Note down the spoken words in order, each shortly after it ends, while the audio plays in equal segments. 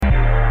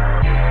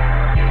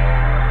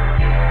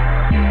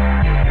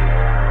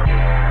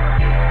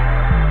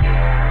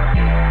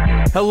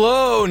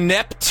Hello,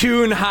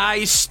 Neptune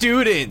High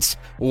students.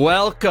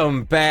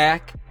 Welcome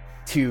back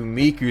to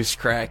Miku's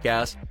Crack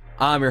House.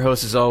 I'm your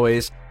host, as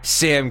always,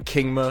 Sam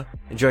Kingma.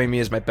 And joining me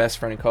is my best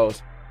friend and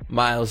co-host,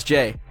 Miles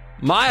J.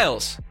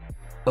 Miles,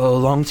 a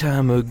long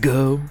time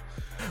ago,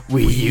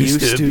 we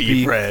used to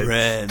be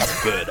friends,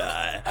 but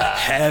I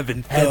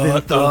haven't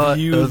thought of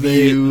you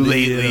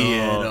lately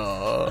at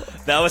all.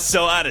 That was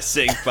so out of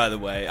sync, by the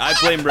way. I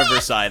blame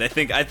Riverside. I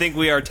think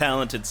we are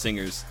talented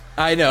singers.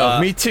 I know,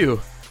 me too.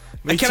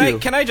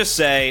 Can I just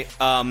say,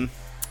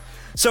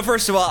 so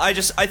first of all, I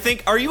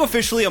think, are you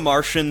officially a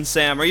Martian,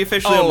 Sam? Are you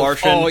officially a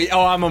Martian?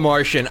 Oh, I'm a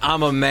Martian.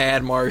 I'm a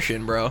mad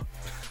Martian, bro.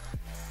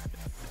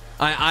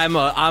 I'm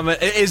a.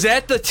 Is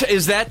that the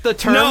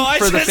term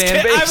for the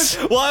fan base?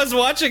 I was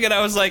watching it.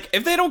 I was like,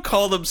 if they don't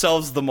call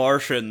themselves the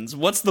Martians,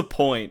 what's the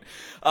point?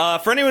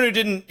 For anyone who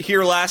didn't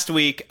hear last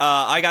week,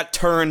 I got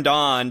turned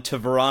on to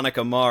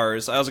Veronica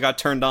Mars. I also got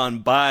turned on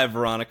by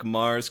Veronica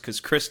Mars because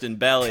Kristen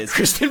Bell is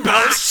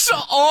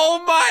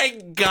oh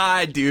my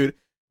god, dude!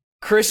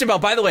 Kristen Bell.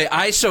 By the way,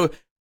 I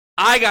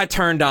got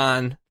turned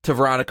on to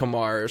Veronica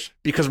Mars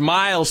because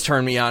Miles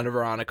turned me on to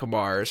Veronica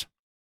Mars.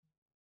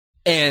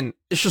 And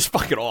it's just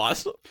fucking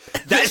awesome.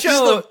 That show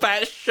is the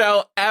best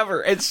show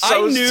ever. It's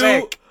so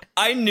sick.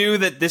 I knew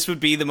that this would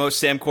be the most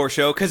Sam Core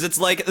show because it's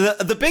like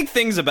the big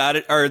things about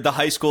it are the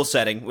high school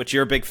setting, which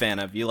you're a big fan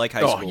of. You like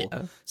high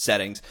school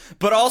settings,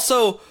 but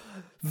also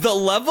the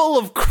level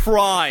of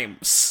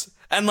crimes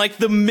and like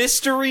the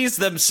mysteries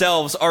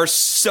themselves are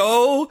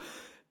so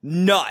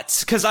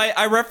nuts. Because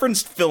I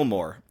referenced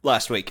Fillmore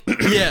last week.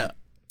 Yeah.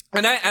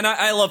 And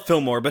I love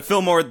Fillmore, but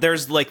Fillmore,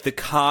 there's like the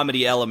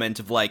comedy element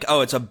of like, oh,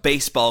 it's a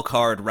baseball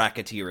card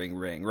racketeering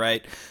ring,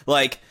 right?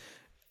 Like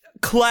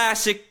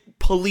classic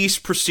police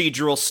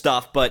procedural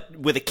stuff, but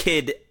with a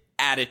kid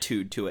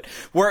attitude to it.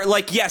 Where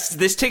like, yes,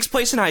 this takes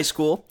place in high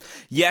school.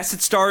 Yes,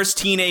 it stars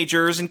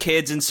teenagers and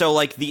kids, and so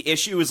like the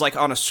issue is like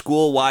on a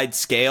school-wide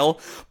scale,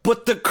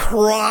 but the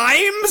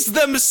crimes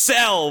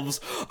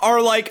themselves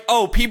are like,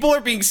 oh, people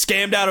are being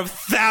scammed out of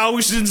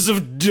thousands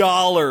of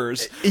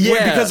dollars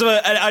because of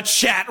a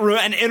chat room,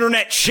 an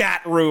internet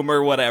chat room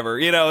or whatever.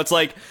 You know, it's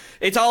like,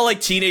 it's all like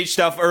teenage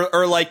stuff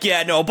or like,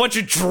 yeah, no, a bunch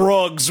of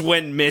drugs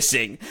went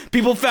missing.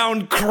 People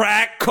found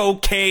crack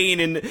cocaine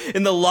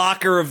in the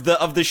locker of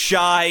the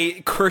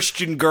shy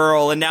Christian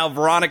girl, and now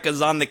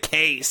Veronica's on the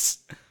case.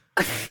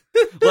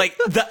 Like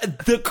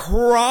the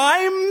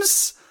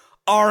crimes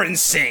are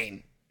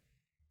insane.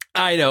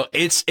 I know,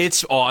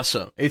 it's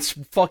awesome.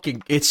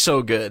 It's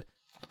so good.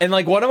 And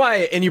like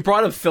and you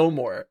brought up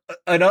Fillmore,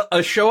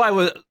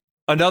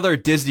 another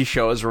Disney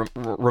show I was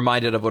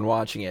reminded of when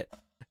watching it.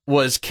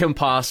 Was Kim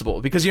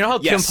Possible, because you know how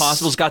Kim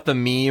Possible's got the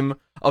meme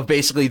of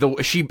basically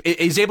she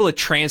is able to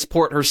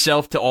transport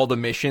herself to all the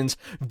missions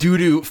due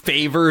to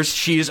favors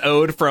she's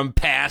owed from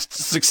past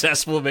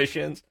successful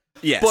missions.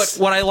 Yes.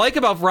 But what I like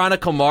about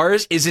Veronica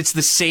Mars is it's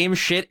the same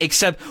shit,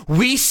 except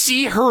we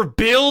see her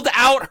build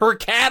out her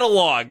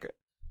catalog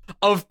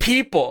of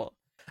people.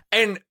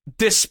 And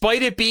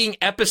despite it being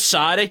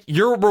episodic,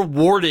 you're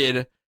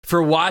rewarded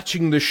for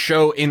watching the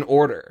show in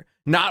order.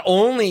 Not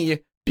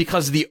only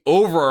because the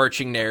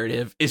overarching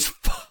narrative is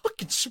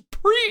fucking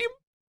supreme.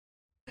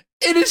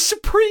 It is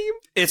supreme.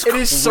 It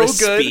is so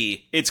good.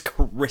 It's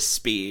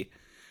crispy.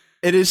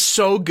 It is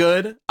so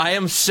good. I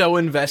am so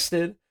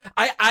invested.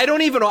 I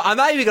don't even know. I'm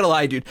not even gonna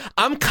lie, dude.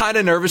 I'm kind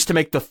of nervous to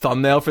make the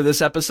thumbnail for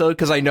this episode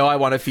because I know I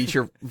want to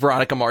feature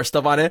Veronica Mars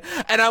stuff on it,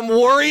 and I'm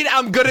worried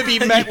I'm gonna be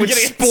met with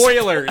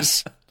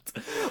spoilers.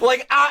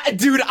 Like,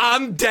 dude,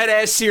 I'm dead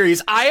ass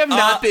serious. I have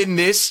not been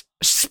this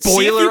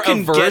spoiler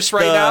averse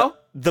right now.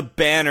 The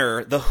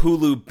banner, the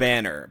Hulu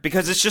banner,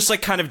 because it's just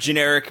like kind of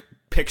generic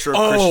picture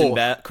of Kristen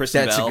Bell.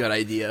 That's a good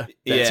idea.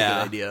 That's a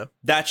good idea.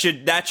 That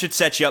should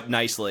set you up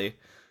nicely.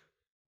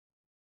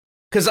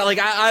 Because like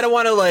I don't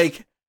want to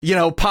like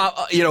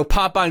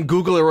pop on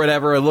Google or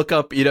whatever and look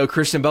up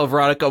Kristen Bell,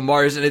 Veronica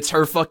Mars, and it's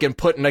her fucking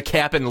putting a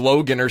cap in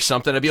Logan or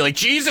something. I'd be like,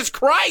 Jesus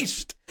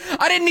Christ!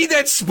 I didn't need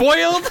that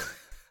spoiled.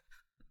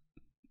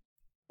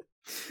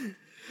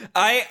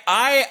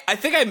 I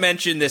think I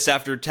mentioned this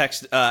after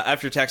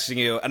texting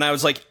you, and I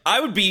was like,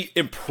 I would be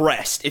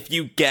impressed if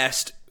you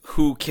guessed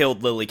who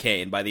killed Lily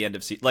Kane by the end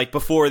of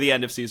before the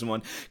end of season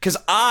 1, because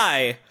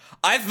I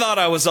thought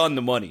I was on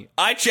the money.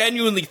 I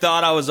genuinely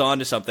thought I was on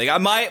to something.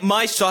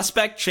 My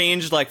suspect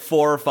changed like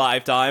 4 or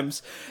 5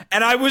 times,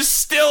 and I was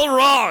still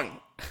wrong.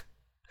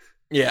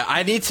 Yeah,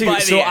 I need to.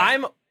 So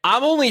I'm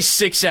only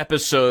 6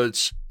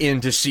 episodes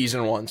into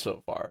season 1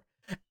 so far.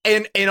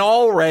 And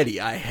already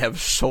I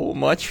have so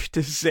much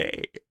to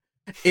say.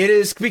 It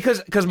is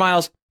because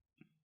Miles,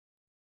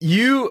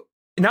 you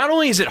not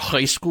only is it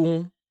high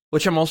school,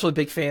 which I'm also a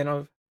big fan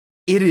of,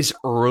 it is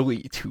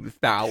early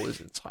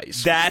 2000s high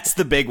school. That's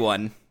the big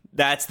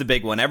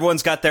one.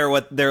 Everyone's got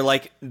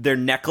their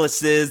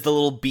necklaces, the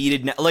little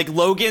beaded like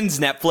Logan's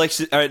necklace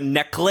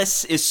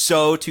is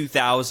so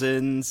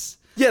 2000s.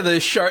 Yeah, the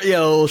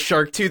little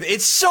shark tooth.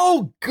 It's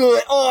so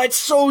good. Oh, it's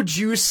so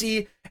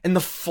juicy. and the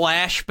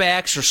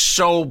flashbacks are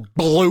so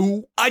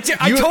blue. I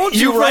told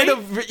you, right?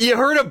 You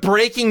heard of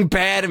Breaking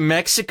Bad in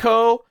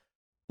Mexico?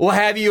 Well,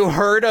 have you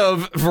heard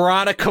of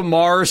Veronica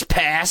Mars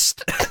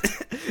Past?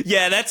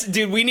 Yeah,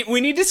 dude. We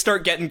need to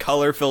start getting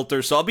color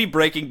filters. So I'll be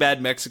Breaking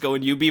Bad Mexico,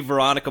 and you be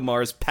Veronica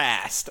Mars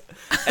Past.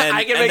 And,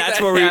 I can make that's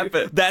that where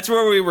happen. That's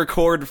where we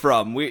record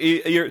from.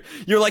 You're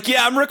like,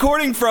 yeah, I'm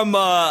recording from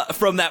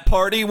that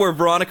party where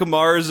Veronica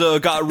Mars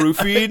got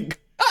roofied.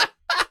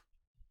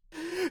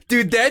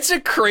 Dude, that's a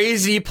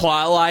crazy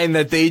plotline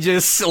that they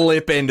just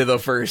slip into the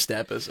first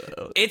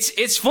episode.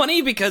 It's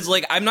funny because,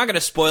 like, I'm not gonna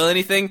spoil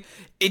anything.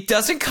 It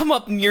doesn't come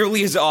up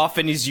nearly as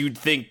often as you'd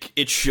think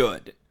it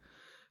should.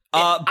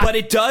 But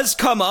it does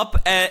come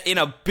up in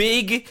a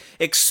big,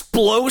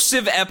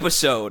 explosive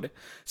episode.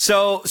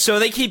 So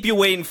they keep you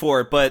waiting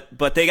for it,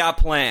 but they got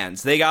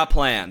plans. Okay.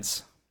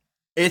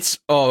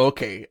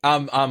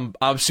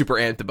 I'm super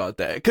amped about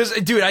that. Cause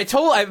dude, I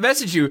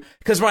messaged you,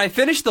 cause when I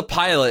finished the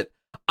pilot,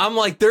 I'm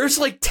like, there's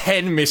like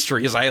 10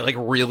 mysteries I like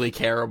really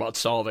care about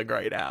solving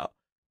right now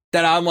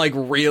that I'm like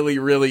really,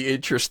 really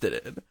interested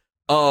in.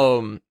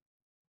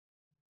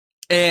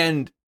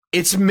 And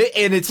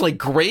it's like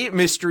great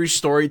mystery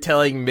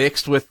storytelling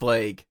mixed with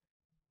like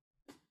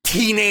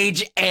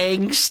teenage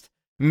angst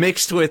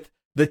mixed with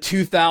the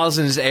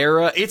 2000s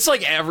era. It's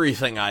like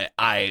everything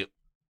I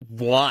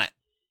want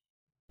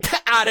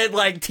out of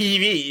like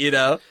TV, you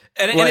know?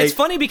 And it's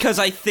funny because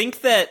I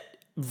think that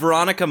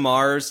Veronica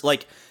Mars,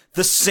 like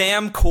the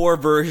Sam Core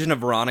version of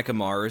Veronica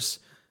Mars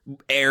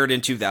aired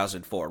in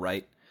 2004,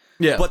 right?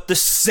 Yeah. But the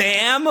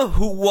Sam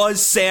who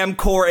was Sam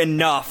Core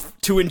enough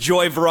to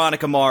enjoy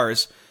Veronica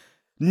Mars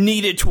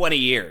needed 20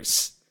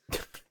 years.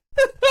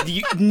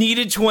 You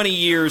needed 20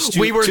 years to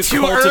cultivate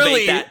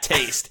early. that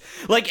taste.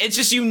 Like, it's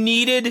just, you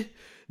needed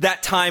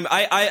that time.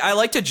 I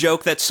like to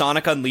joke that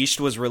Sonic Unleashed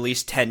was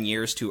released 10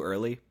 years too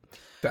early.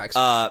 Facts.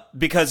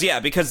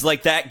 Because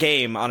like that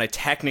game on a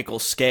technical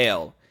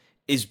scale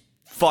is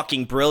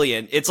fucking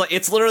brilliant. It's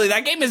literally,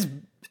 that game is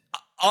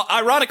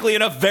ironically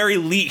enough very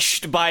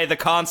leashed by the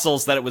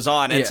consoles that it was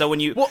on. And so when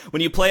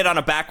you play it on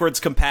a backwards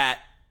compat,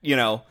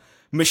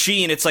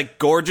 machine, it's like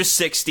gorgeous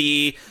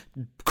 60,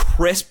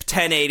 crisp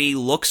 1080,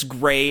 looks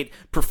great,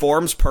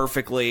 performs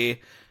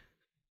perfectly.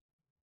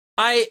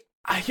 I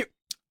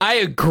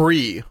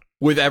agree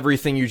with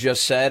everything you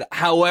just said.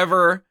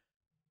 However,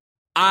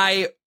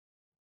 I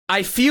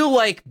feel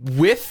like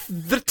with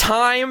the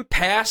time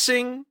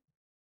passing,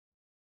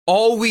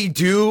 all we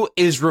do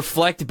is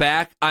reflect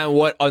back on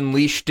what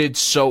Unleashed did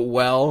so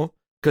well,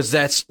 because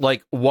that's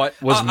like what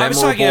was memorable. I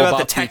was talking about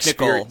the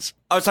technical.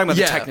 I was talking about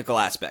the technical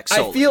aspects.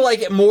 I feel like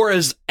it more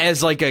as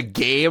like a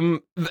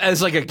game,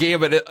 as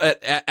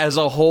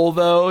a whole,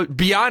 though.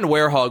 Beyond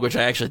Werehog, which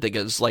I actually think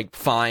is like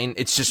fine.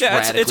 It's just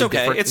radically it's okay.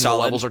 different. It's and solid.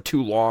 The levels are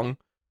too long.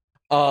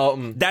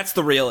 That's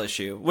the real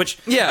issue. Which,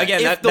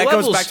 again, that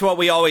goes back to what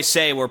we always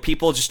say, where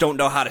people just don't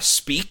know how to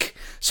speak,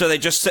 so they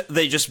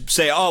just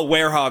say, "Oh,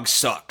 Werehog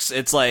sucks."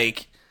 It's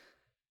like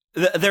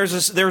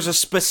there's a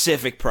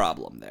specific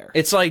problem there.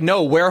 It's like,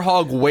 no,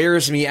 Werehog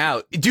wears me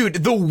out,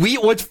 dude. The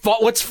Wii.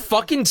 What's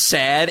fucking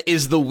sad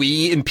is the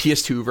Wii and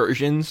PS2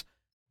 versions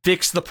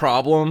fix the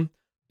problem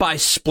by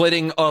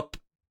splitting up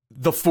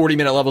the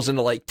 40-minute levels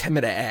into like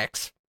 10-minute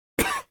acts.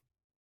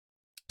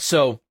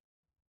 So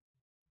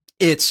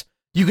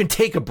you can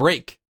take a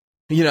break,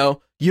 you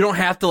don't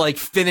have to like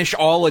finish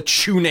all a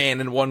Chunan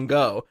in one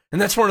go. And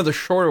that's one of the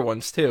shorter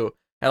ones too,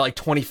 at like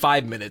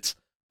 25 minutes.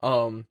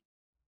 But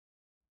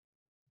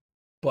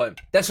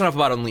that's enough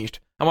about Unleashed.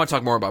 I want to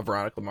talk more about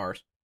Veronica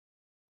Mars.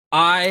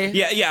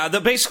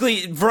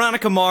 Basically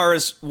Veronica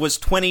Mars was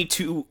 20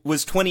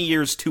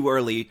 years too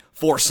early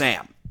for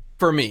Sam.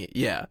 For me,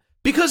 yeah.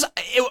 Because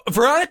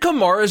Veronica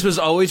Mars was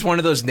always one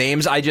of those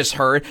names I just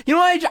heard.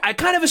 I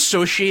kind of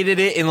associated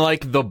it in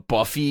like the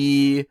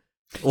Buffy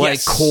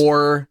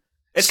core.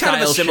 It's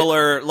kind of a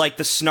similar, like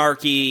the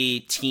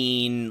snarky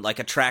teen, like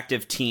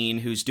attractive teen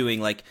who's doing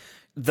like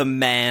the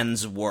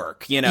man's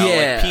work.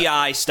 Like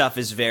PI stuff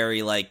is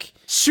very like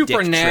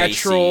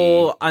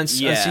Supernatural on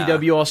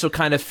CW also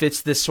kind of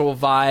fits this whole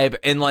vibe,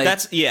 and like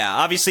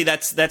obviously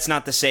that's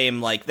not the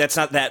same, like that's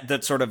not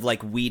that sort of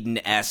like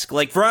Whedon-esque.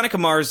 Like Veronica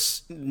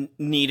Mars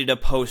needed a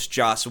post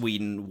Joss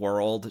Whedon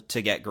world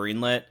to get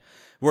greenlit,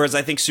 whereas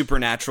I think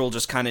Supernatural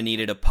just kind of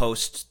needed a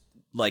post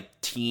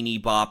like teeny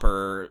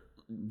bopper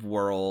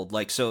world,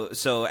 like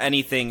so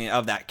anything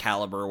of that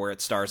caliber where it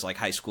stars like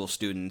high school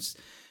students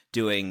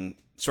doing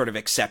sort of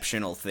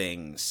exceptional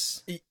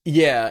things.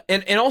 Yeah,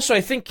 and also I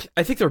think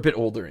they're a bit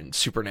older in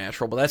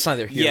Supernatural, but that's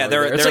neither here. Yeah,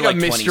 they're it's like a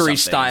 20-somethings. mystery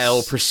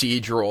style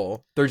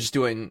procedural.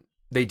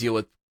 They deal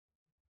with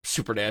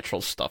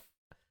Supernatural stuff.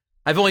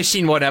 I've only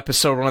seen one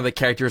episode. One of the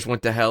characters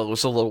went to hell. It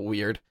was a little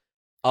weird.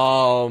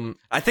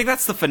 I think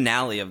that's the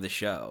finale of the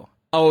show.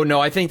 Oh no,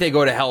 I think they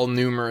go to hell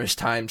numerous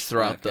times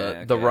throughout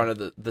the run of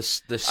the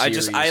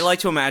series. I like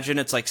to imagine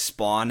it's like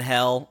Spawn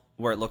Hell,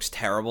 where it looks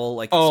terrible.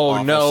 Like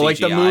like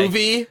the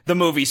movie? The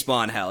movie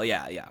Spawn Hell,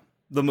 yeah.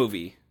 The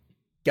movie.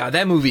 God,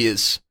 that movie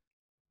is...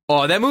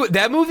 Oh,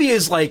 that movie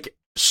is, like,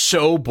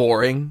 so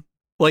boring.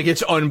 Like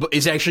it's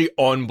actually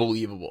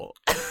unbelievable.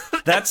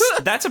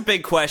 That's a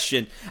big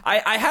question.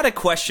 I had a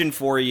question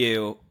for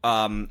you.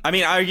 I'm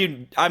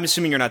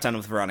assuming you're not done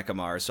with Veronica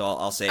Mars, so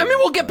I'll say. I mean,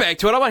 we'll get back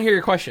to it. I want to hear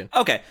your question.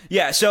 Okay,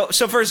 yeah. So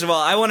first of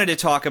all, I wanted to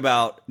talk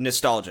about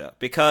nostalgia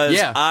because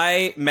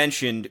I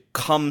mentioned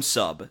Cum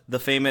Sub, the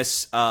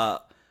famous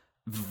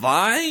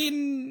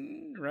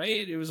Vine,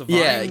 right? It was a Vine.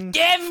 Yeah.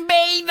 Give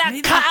me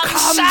the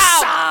cum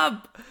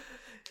sub.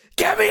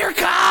 Give me your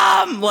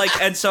cum!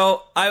 And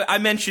so I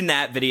mentioned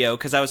that video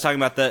because I was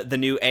talking about the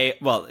new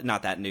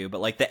not that new,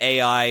 but like the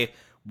AI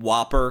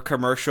Whopper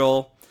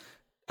commercial,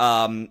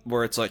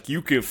 where it's like,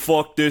 you can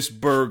fuck this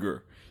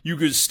burger. You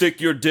can stick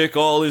your dick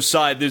all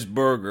inside this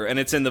burger. And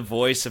it's in the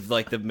voice of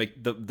like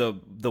the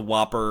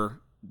Whopper,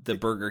 the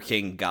Burger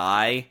King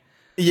guy.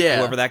 Yeah.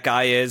 Whoever that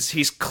guy is.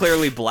 He's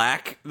clearly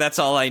black. That's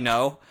all I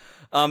know.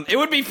 It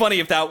would be funny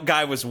if that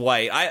guy was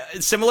white.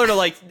 Similar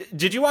to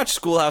did you watch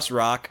Schoolhouse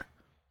Rock?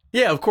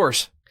 Yeah, of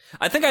course.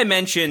 I think I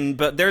mentioned,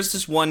 but there's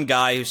this one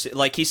guy who's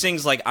he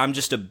sings I'm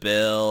just a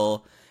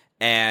Bill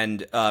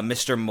and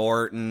Mr.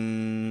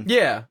 Morton.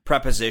 Yeah.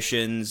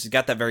 Prepositions. He's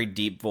got that very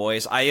deep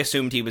voice. I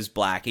assumed he was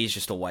black. He's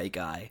just a white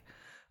guy.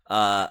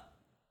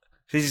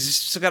 He's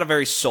just got a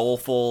very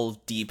soulful,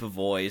 deep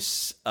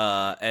voice.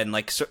 And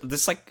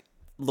this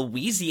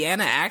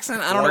Louisiana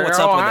accent. I don't know what's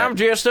up with that. I'm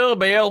just a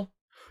Bill.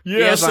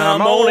 Yes,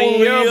 I'm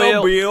only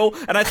a Bill.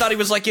 And I thought he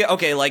was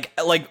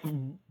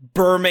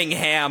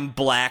Birmingham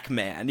black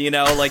man,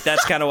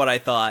 that's kind of what I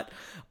thought.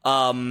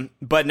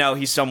 But no,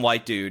 he's some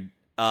white dude.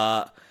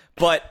 But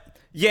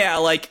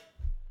yeah,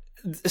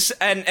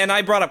 and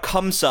I brought up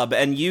Cum Sub,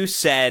 and you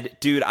said,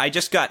 dude, I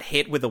just got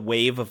hit with a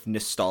wave of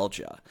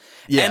nostalgia.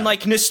 Yeah. And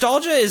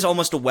nostalgia is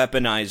almost a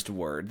weaponized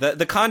word.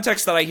 The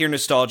context that I hear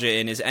nostalgia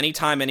in is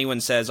anytime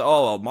anyone says,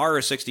 oh, Mario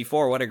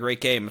 64, what a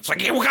great game. It's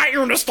like, you got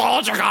your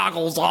nostalgia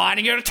goggles on,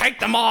 and you're gonna take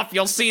them off.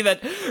 You'll see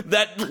that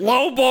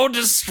Lobo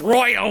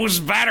Destroyo's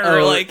better.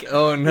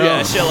 Oh no.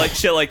 Yeah,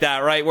 shit like that,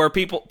 right? Where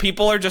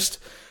people are just,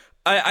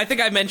 I think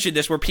I mentioned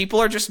this, where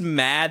people are just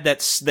mad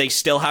that they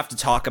still have to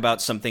talk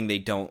about something they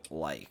don't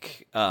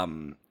like.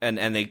 And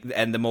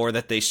the more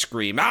that they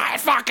scream, it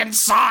fucking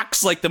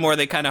sucks, the more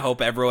they kind of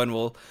hope everyone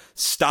will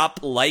stop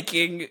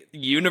liking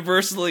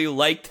universally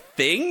liked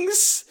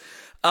things.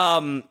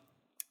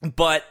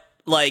 But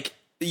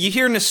you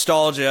hear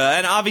nostalgia,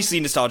 and obviously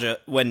nostalgia,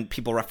 when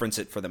people reference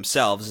it for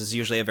themselves, is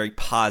usually a very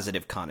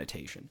positive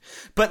connotation.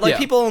 But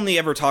people only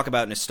ever talk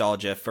about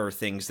nostalgia for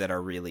things that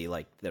are really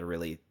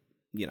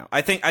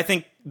I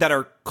think that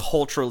are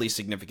culturally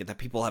significant, that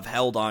people have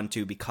held on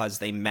to because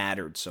they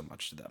mattered so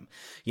much to them.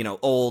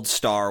 Old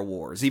Star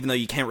Wars, even though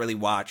you can't really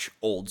watch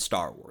old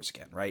Star Wars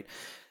again, right?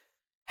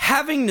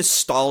 Having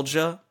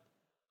nostalgia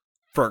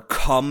for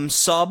Cum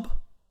Sub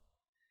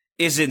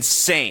is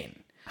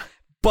insane.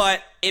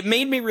 But it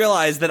made me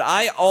realize that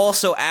I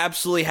also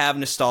absolutely have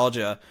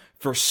nostalgia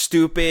for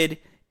stupid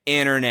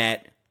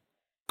internet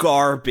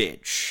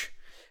garbage.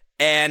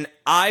 And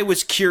I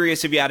was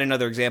curious if you had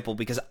another example,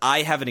 because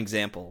I have an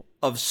example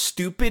of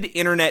stupid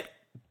internet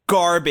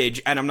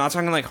garbage, and I'm not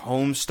talking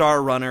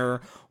Homestar Runner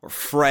or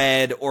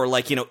Fred or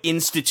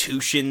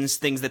institutions,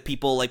 things that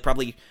people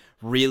probably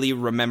really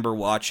remember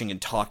watching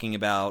and talking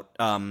about.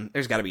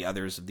 There's got to be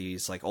others of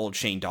these, old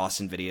Shane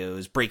Dawson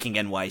videos, Breaking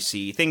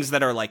NYC, things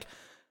that are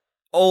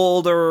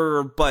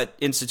older but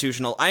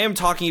institutional. I am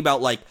talking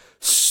about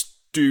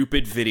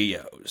stupid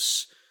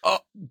videos,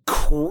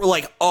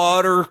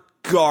 utter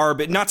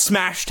garbage, not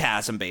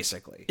Smashtasm,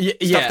 basically.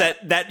 Stuff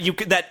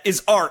that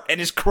is art and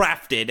is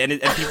crafted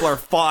and people are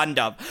fond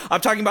of.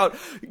 I'm talking about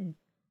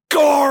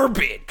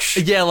garbage.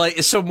 Yeah,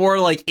 so more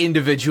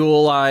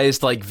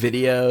individualized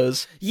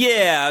videos.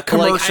 Yeah,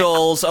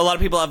 commercials. A lot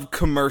of people have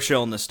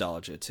commercial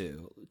nostalgia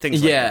too.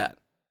 Things like that.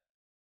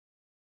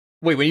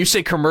 Wait, when you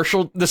say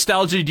commercial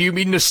nostalgia, do you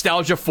mean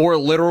nostalgia for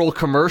literal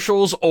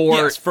commercials, or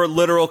yes, for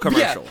literal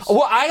commercials? Yeah.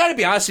 Well, I gotta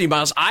be honest with you,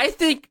 Miles. I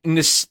think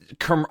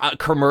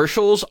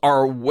commercials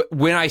are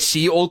when I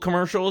see old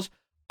commercials,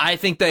 I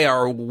think they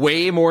are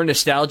way more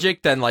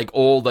nostalgic than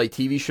old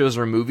TV shows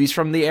or movies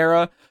from the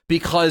era,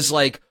 because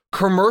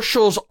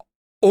commercials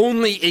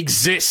only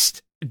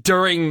exist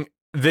during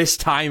this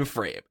time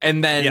frame,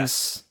 and then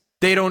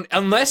they don't,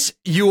 unless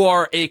you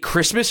are a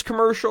Christmas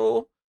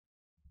commercial.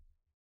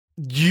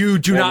 You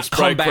do not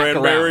come back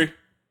around.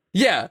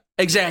 Yeah,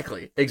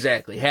 exactly.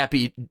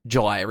 Happy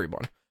July,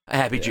 everyone.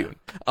 Happy June.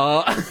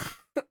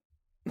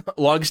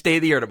 Long stay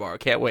of the year tomorrow.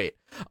 Can't wait.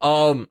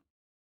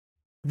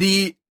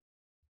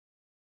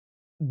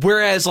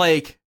 Whereas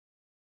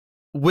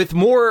with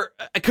more,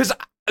 because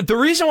the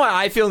reason why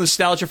I feel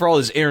nostalgia for all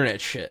this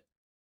internet shit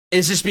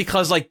is just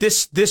because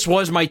this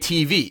was my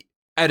TV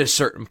at a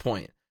certain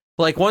point.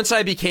 Once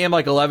I became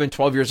 11,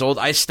 12 years old,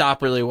 I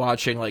stopped really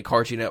watching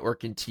Cartoon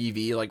Network and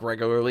TV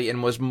regularly,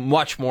 and was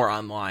much more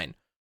online,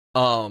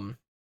 and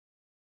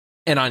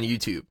on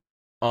YouTube,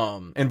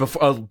 and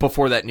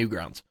before that,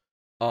 Newgrounds.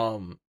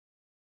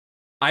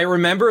 I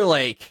remember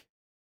do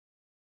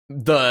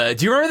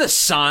you remember the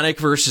Sonic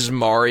versus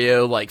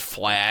Mario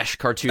Flash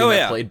cartoon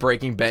that played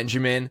Breaking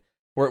Benjamin?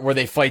 where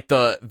they fight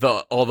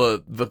all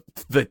the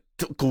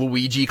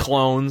Luigi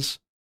clones.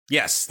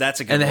 Yes, that's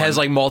a good and it one. has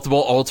like multiple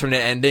alternate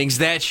endings.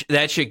 That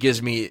shit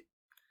gives me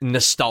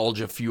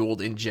nostalgia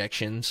fueled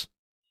injections.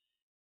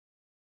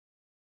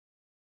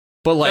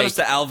 But like, notice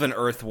the Alvin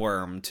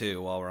Earthworm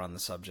too. While we're on the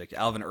subject,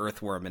 Alvin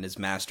Earthworm and his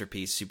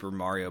masterpiece Super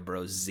Mario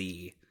Bros.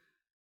 Z.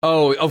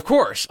 Oh, of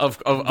course, of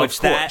Which course,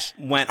 that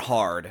went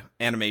hard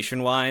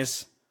animation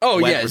wise. Oh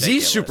yeah, ridiculous.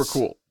 Z's super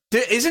cool.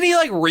 Isn't he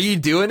like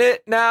redoing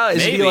it now?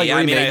 Is Maybe. he like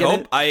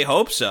remaking I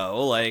hope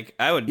so. Like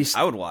I would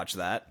watch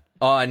that.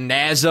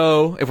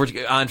 Nazo, if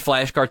we're on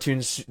Flash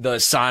cartoons, the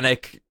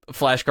Sonic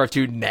Flash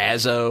cartoon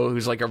Nazo,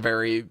 who's like a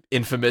very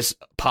infamous,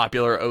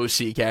 popular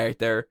OC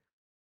character.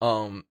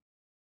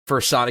 For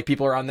Sonic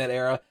people around that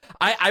era.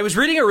 I was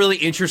reading a really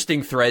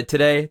interesting thread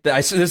today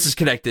that this is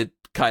connected,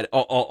 kind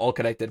of all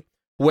connected,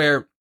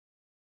 where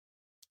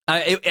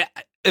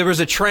there was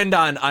a trend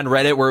on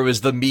Reddit where it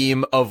was the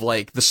meme of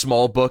like the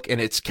small book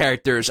and its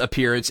character's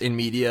appearance in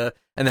media,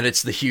 and then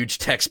it's the huge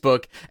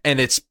textbook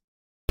and its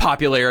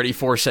popularity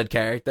for said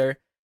character.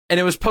 And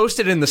it was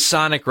posted in the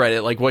Sonic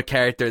Reddit, like what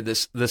character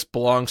this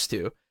belongs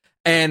to.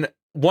 And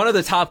one of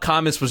the top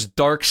comments was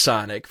Dark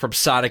Sonic from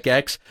Sonic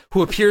X,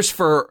 who appears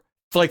for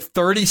like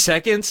 30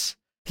 seconds.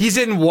 He's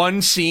in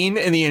one scene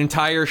in the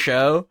entire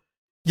show.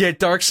 Yet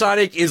Dark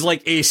Sonic is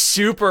like a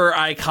super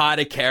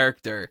iconic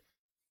character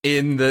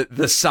in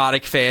the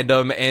Sonic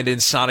fandom and in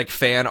Sonic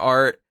fan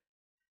art.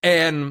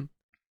 And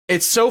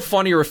it's so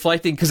funny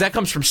reflecting, because that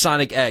comes from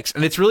Sonic X.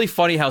 And it's really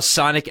funny how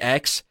Sonic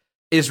X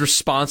is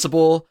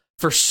responsible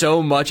for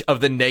so much of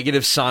the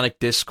negative Sonic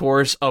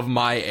discourse of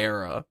my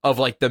era, of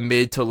like the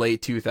mid to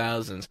late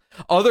 2000s.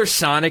 Other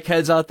Sonic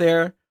heads out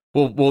there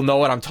will know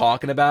what I'm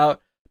talking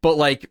about. But,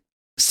 like,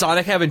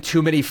 Sonic having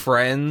too many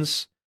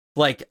friends,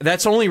 like,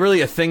 that's only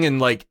really a thing in,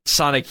 like,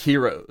 Sonic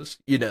Heroes,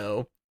 you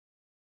know?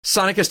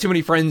 Sonic has too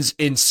many friends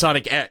in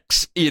Sonic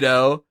X, you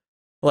know?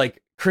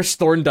 Like, Chris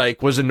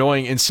Thorndike was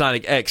annoying in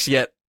Sonic X,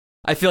 yet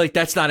I feel like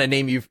that's not a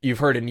name you've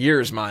heard in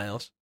years,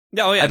 Miles.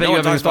 No, yeah, I bet you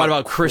haven't thought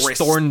about Chris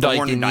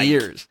Thorndike in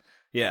years.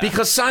 Yeah.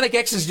 Because Sonic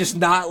X is just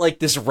not, like,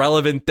 this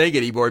relevant thing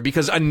anymore,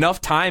 because enough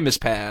time has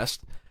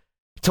passed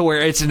to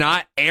where it's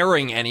not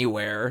airing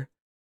anywhere.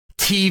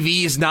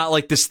 TV is not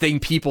like this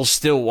thing people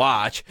still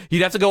watch.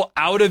 You'd have to go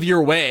out of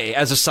your way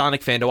as a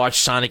Sonic fan to watch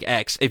Sonic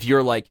X if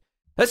you're like,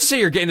 let's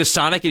say you're getting into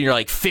Sonic and you're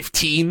like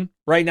 15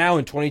 right now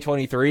in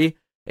 2023,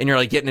 and you're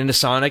like getting into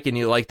Sonic and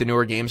you like the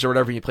newer games or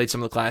whatever, and you played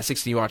some of the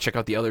classics and you want to check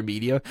out the other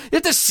media. You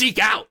have to seek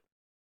out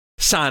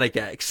Sonic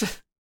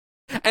X.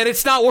 And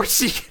it's not worth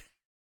seeking.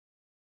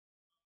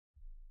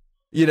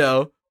 You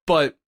know,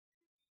 but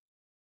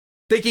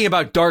thinking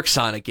about Dark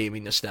Sonic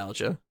gaming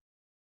nostalgia.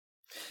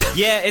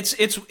 Yeah,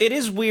 it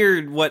is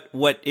weird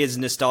what is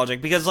nostalgic,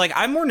 because like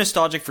I'm more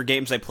nostalgic for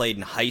games I played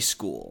in high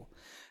school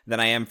than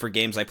I am for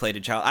games I played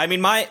in child. I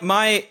mean,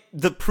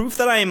 the proof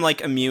that I am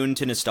like immune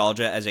to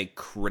nostalgia as a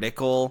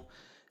critical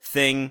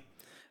thing,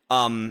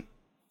 and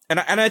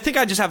I think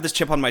I just have this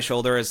chip on my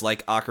shoulder as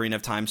like Ocarina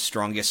of Time's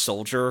strongest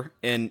soldier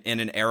in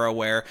an era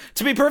where,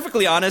 to be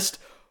perfectly honest,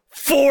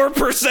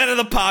 4% of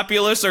the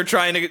populace are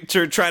trying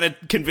to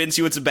convince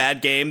you it's a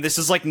bad game. This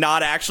is like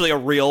not actually a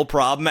real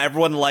problem.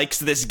 Everyone likes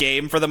this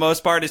game for the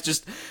most part. It's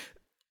just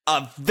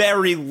a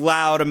very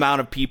loud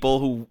amount of people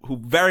who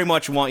very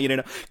much want you to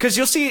know. Because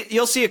you'll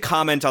see a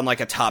comment on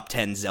like a top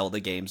 10 Zelda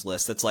games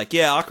list that's like,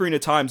 yeah, Ocarina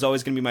of Time's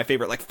always gonna be my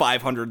favorite, like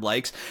 500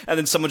 likes, and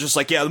then someone's just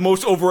like, yeah, the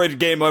most overrated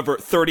game ever,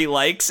 30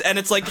 likes, and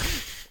it's like,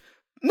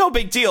 no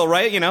big deal,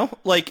 right? You know,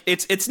 like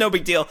it's no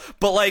big deal,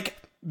 but like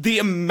the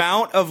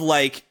amount of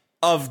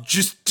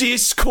just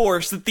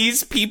discourse that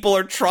these people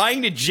are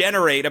trying to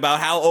generate about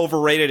how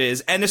overrated it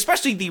is, and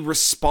especially the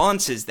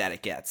responses that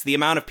it gets. The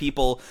amount of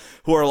people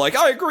who are like,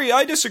 I agree,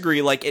 I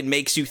disagree, like, it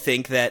makes you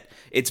think that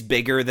it's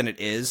bigger than it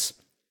is.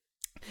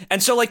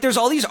 And so, like, there's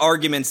all these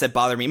arguments that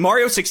bother me.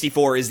 Mario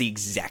 64 is the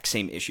exact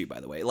same issue,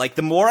 by the way. Like,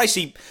 the more I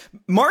see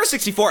Mario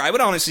 64, I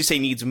would honestly say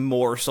needs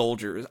more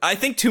soldiers. I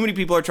think too many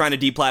people are trying to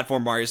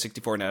deplatform Mario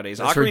 64 nowadays.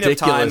 That's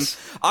ridiculous.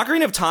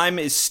 Ocarina of Time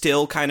is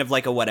still kind of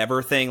like a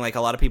whatever thing. Like,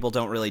 a lot of people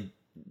don't really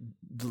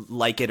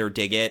like it or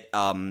dig it.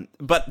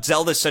 But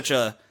Zelda's such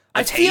a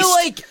taste. Feel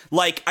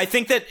like, I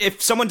think that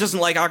if someone doesn't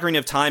like Ocarina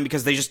of Time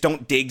because they just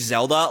don't dig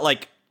Zelda,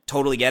 like,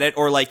 totally get it.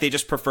 Or, like, they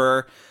just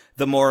prefer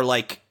the more,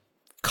 like,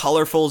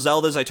 colorful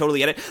Zeldas, I totally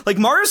get it. Like,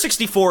 Mario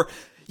 64,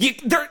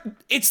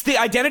 it's the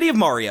identity of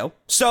Mario,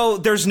 so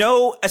there's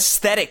no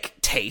aesthetic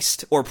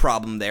taste or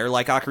problem there,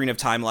 like Ocarina of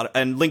Time,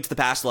 and Link to the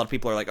Past, a lot of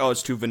people are like, oh,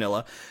 it's too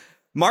vanilla.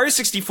 Mario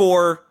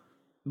 64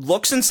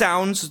 looks and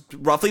sounds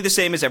roughly the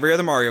same as every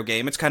other Mario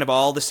game. It's kind of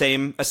all the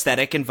same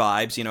aesthetic and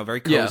vibes, you know, very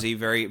cozy,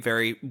 very,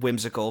 very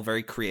whimsical,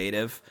 very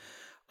creative.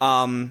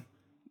 Same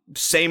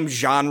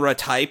genre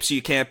type, so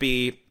you can't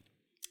be...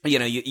 You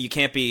know, you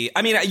can't be...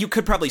 I mean, you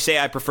could probably say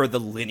I prefer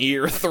the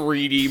linear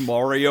 3D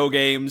Mario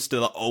games to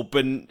the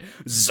open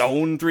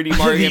zone 3D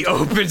Mario games. The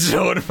open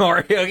zone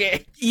Mario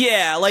game.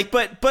 Yeah, like,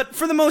 but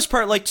for the most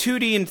part, like,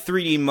 2D and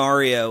 3D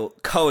Mario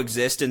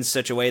coexist in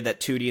such a way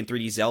that 2D and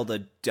 3D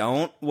Zelda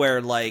don't,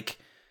 where, like,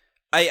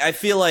 I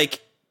feel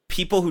like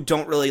people who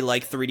don't really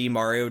like 3D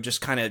Mario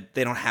just kind of,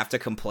 they don't have to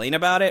complain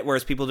about it,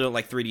 whereas people who don't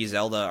like 3D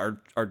Zelda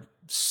are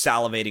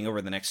salivating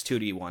over the next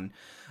 2D one.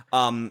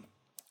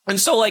 And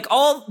so, like,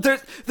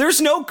 there's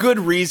no good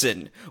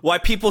reason why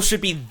people should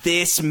be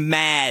this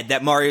mad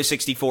that Mario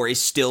 64 is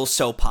still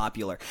so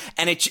popular.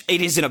 And it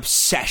is an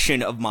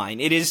obsession of mine.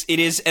 It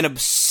is an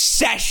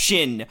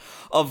obsession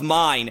of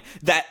mine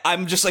that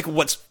I'm just like,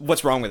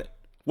 what's wrong with it?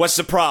 What's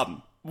the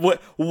problem?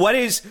 What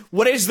is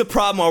the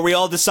problem where we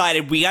all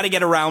decided we got to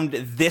get around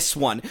this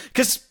one?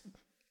 Because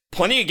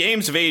plenty of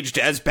games have aged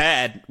as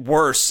bad,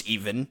 worse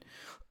even.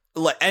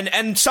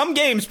 And some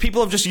games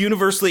people have just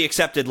universally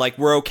accepted, like,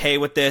 we're okay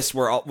with this,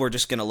 we're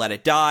just gonna let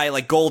it die.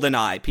 Like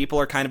GoldenEye, people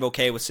are kind of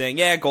okay with saying,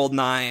 yeah,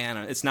 GoldenEye, I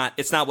don't know,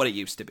 it's not what it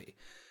used to be.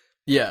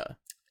 Yeah.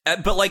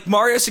 But like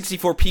Mario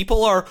 64,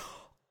 people are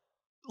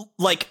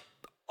like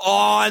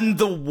on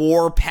the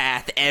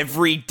warpath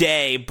every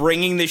day,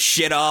 bringing this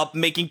shit up,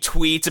 making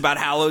tweets about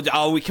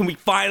how we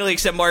finally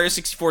accept Mario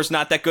 64 is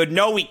not that good.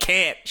 No, we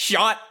can't.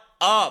 Shut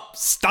up.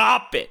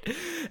 Stop it.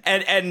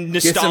 And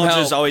nostalgia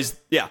is always,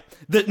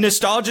 the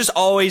nostalgia is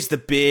always the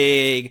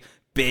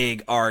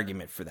big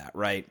argument for that,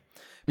 right?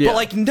 Yeah. But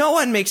like, no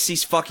one makes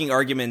these fucking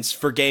arguments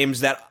for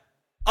games that,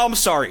 I'm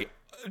sorry,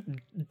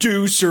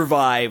 do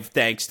survive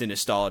thanks to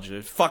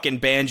nostalgia. Fucking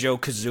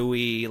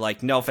Banjo-Kazooie,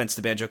 like, no offense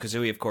to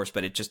Banjo-Kazooie, of course,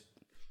 but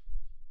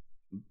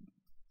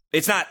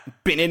it's not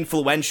been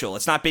influential.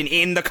 It's not been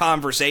in the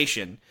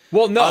conversation.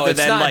 Well, no, other it's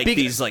than not like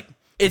these like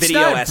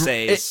video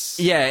essays.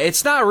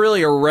 It's not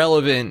really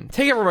irrelevant.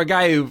 Take it from a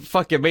guy who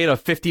fucking made a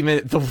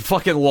 50-minute, the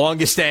fucking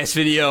longest ass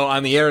video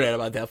on the internet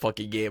about that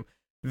fucking game.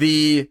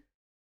 Its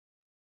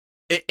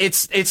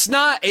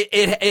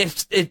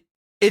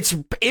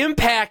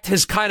impact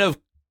has kind of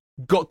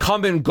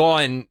come and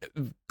gone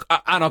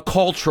on a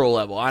cultural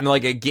level, on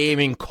like a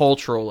gaming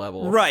cultural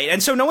level. Right,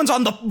 and so no one's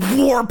on the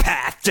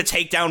warpath to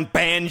take down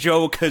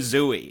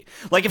Banjo-Kazooie.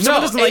 Like, if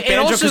someone doesn't like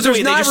Banjo-Kazooie,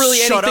 there's not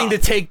really anything up. to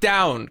take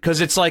down, because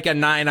it's like a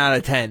 9 out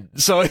of 10.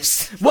 So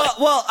it's...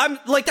 Well, I'm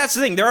like, that's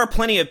the thing. There are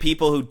plenty of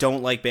people who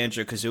don't like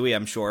Banjo-Kazooie,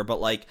 I'm sure,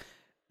 but like,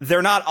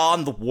 they're not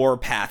on the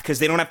warpath, because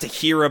they don't have to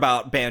hear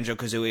about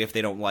Banjo-Kazooie if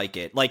they don't like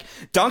it. Like,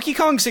 Donkey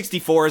Kong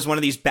 64 is one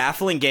of these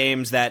baffling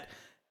games that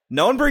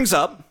no one brings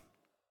up.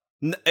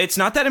 It's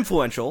not that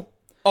influential.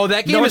 Oh,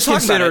 that game is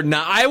considered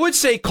not... I would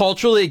say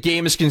culturally a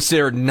game is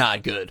considered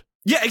not good.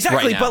 Yeah,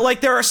 exactly. Right, but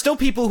like, there are still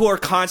people who are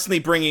constantly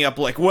bringing up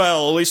like,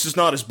 well, at least it's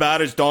not as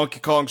bad as Donkey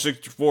Kong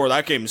 64.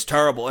 That game is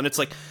terrible. And it's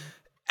like,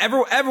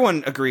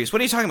 everyone agrees.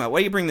 What are you talking about?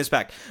 Why do you bring this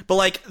back? But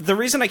like, the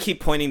reason I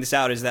keep pointing this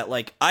out is that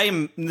like,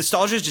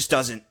 nostalgia just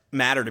doesn't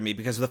matter to me,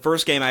 because the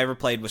first game I ever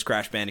played was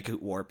Crash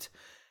Bandicoot Warped.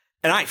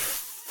 And I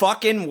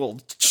fucking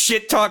will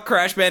shit talk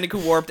Crash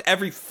Bandicoot Warped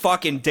every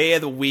fucking day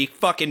of the week,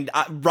 fucking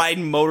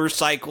riding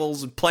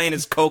motorcycles and playing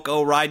as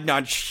Coco, riding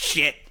on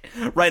shit,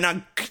 riding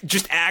on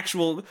just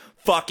actual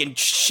fucking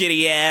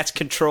shitty ass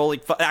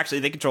controlling. Actually,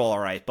 they control all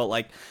right, but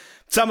like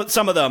some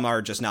of them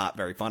are just not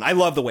very fun. I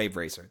love the Wave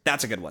Racer.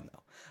 That's a good one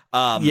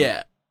though.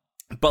 Yeah.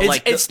 But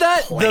like, it's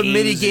not the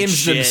mini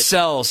games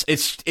themselves.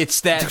 It's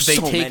that they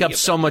take up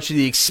so much of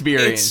the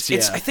experience.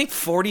 It's I think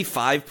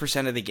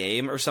 45% of the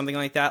game or something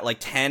like that. Like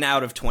 10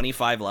 out of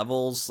 25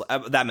 levels.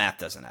 That math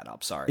doesn't add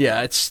up. Sorry.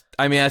 Yeah,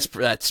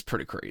 that's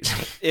pretty crazy.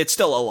 It's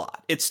still a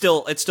lot. It's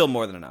still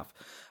more than enough.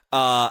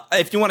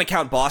 If you want to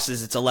count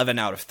bosses, it's 11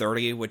 out of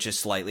 30, which is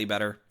slightly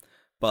better.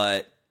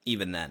 But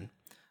even then,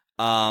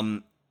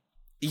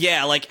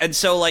 yeah. Like, and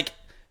so like,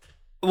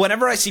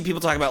 whenever I see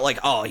people talk about like,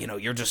 oh, you know,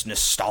 you're just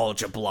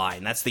nostalgia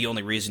blind, that's the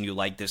only reason you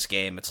like this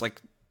game, it's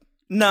like,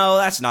 no,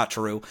 that's not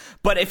true.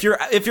 But if you're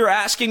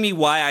asking me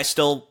why I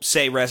still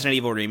say Resident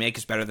Evil Remake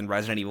is better than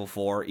Resident Evil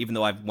 4, even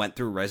though I've went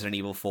through Resident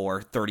Evil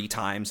 4 30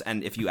 times,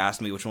 and if you asked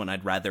me which one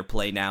I'd rather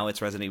play now,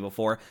 it's Resident Evil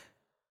 4,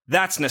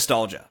 that's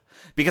nostalgia.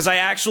 Because I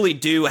actually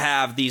do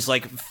have these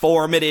like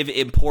formative,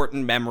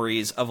 important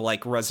memories of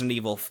like Resident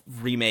Evil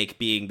Remake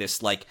being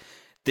this like,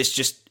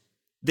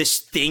 this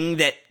thing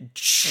that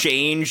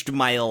changed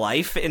my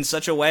life in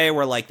such a way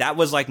where like that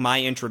was like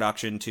my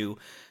introduction to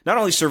not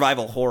only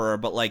survival horror,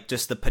 but like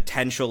just the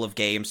potential of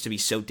games to be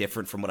so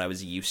different from what I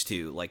was used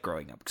to like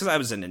growing up, because I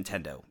was a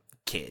Nintendo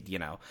kid, you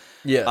know?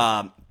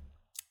 Yeah.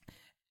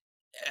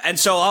 And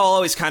so I'll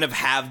always kind of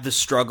have the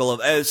struggle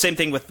of same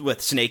thing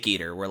with Snake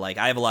Eater, where like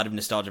I have a lot of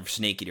nostalgia for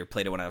Snake Eater.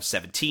 Played it when I was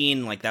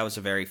 17. Like that was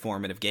a very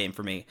formative game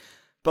for me,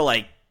 but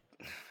like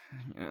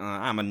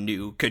I'm a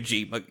new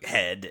Kojima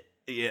head.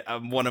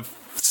 I'm one of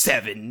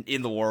 7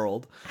 in the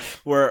world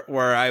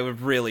where I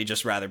would really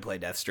just rather play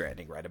Death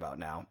Stranding right about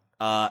now.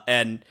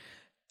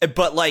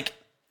 But like,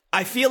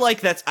 I feel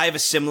like I have a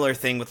similar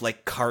thing with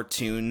like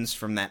cartoons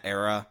from that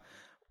era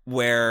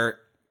where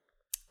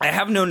I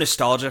have no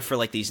nostalgia for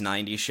like these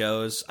 90s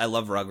shows. I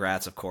love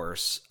Rugrats, of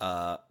course,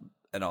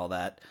 and all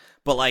that.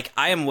 But like,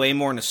 I am way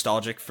more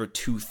nostalgic for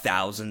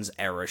 2000s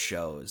era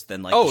shows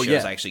than like the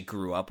shows I actually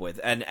grew up with,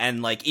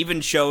 and like even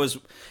shows,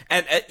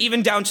 and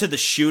even down to the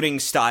shooting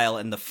style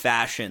and the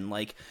fashion.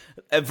 Like,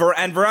 and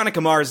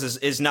Veronica Mars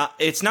is not.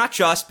 It's not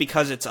just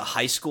because it's a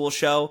high school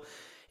show.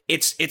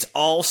 it's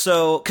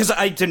also because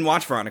I didn't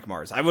watch Veronica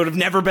Mars. I would have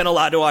never been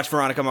allowed to watch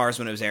Veronica Mars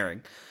when it was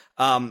airing.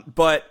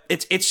 But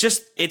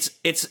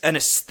it's an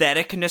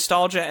aesthetic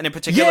nostalgia, and in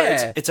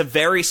particular, it's a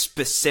very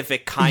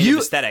specific kind of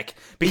aesthetic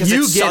because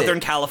it's Southern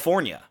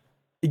California.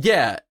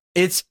 Yeah,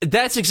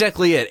 that's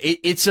exactly it.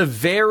 It's a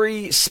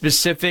very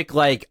specific,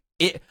 like,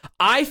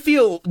 I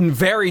feel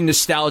very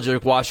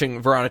nostalgic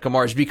watching Veronica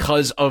Mars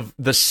because of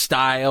the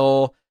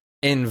style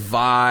and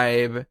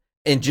vibe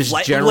and just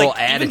general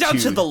attitude. Even down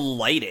to the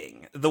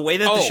lighting, the way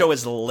that the show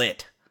is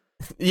lit.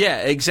 Yeah,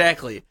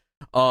 exactly.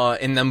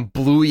 And them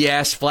bluey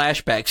ass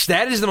flashbacks.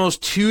 That is the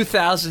most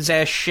 2000s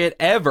ass shit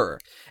ever.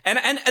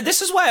 And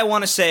this is why I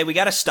want to say we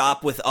got to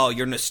stop with, oh,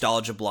 you're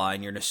nostalgia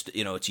blind.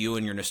 It's you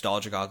and your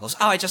nostalgia goggles.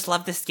 Oh, I just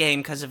love this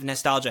game because of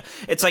nostalgia.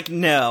 It's like,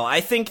 no,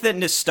 I think that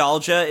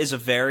nostalgia is a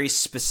very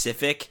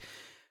specific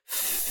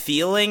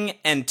feeling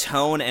and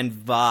tone and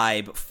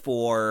vibe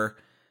for,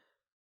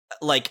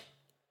 like,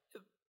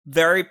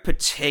 very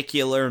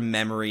particular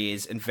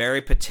memories and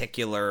very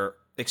particular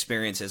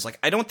experiences. Like,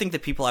 I don't think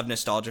that people have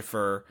nostalgia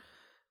for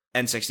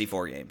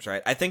N64 games,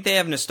 right? I think they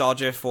have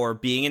nostalgia for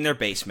being in their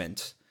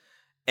basement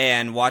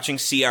and watching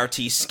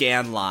CRT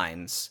scan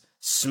lines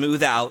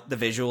smooth out the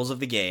visuals of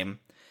the game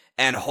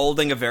and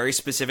holding a very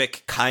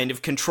specific kind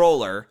of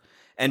controller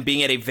and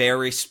being at a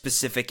very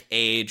specific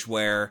age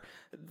where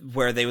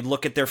they would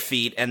look at their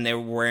feet and they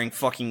were wearing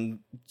fucking,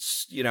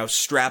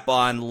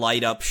 strap-on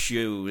light-up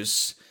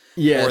shoes.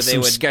 Yeah, or they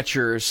would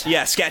Skechers.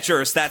 Yeah,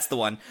 Skechers, that's the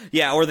one.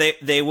 Yeah, or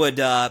they would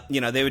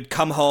they would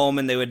come home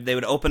and they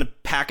would open a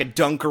pack of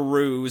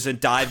Dunkaroos and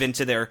dive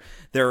into their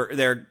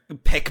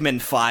Pikmin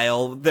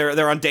file.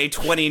 They're on day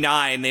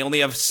 29. They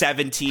only have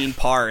 17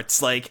 parts,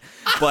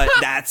 but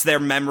that's their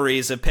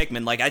memories of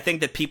Pikmin. Like, I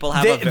think that people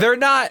have they're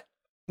not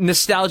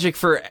nostalgic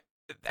for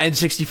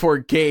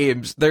N64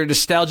 games. They're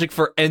nostalgic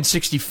for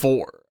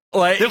N64.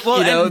 Like,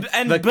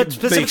 but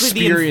specifically the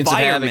experience of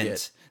having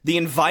it. The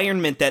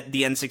environment that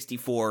the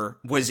N64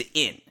 was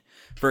in,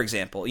 for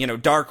example,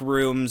 dark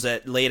rooms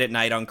late at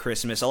night on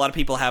Christmas. A lot of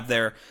people have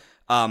their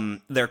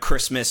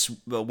Christmas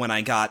when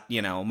I got,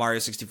 Mario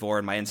 64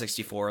 and my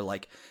N64,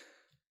 like,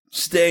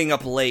 staying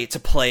up late to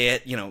play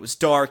it. It was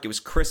dark. It was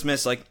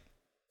Christmas. Like,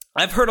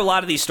 I've heard a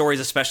lot of these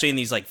stories, especially in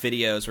these, like,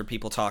 videos where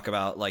people talk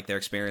about, like, their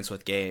experience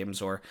with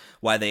games or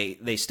why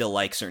they still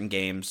like certain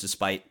games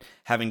despite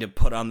having to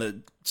put on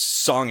the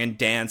song and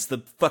dance, the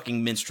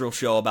fucking minstrel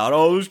show about,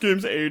 oh, this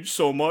game's aged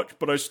so much,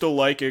 but I still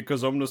like it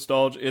because I'm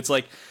nostalgic. It's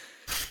like,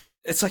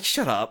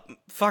 shut up.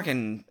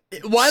 Fucking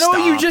Why stop.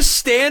 don't you just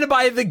stand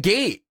by the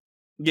gate?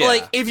 Yeah.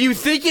 Like, if you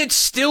think it's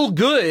still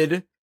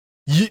good,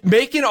 you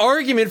make an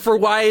argument for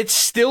why it's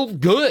still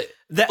good.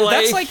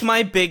 That's like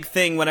my big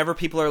thing whenever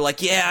people are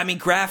like, yeah, I mean,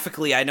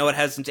 graphically, I know it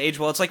hasn't aged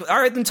well. It's like, all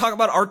right, then talk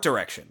about art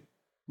direction.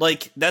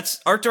 Like,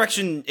 art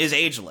direction is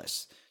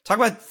ageless. Talk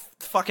about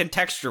fucking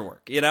texture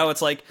work,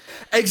 It's like...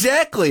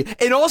 Exactly.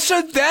 And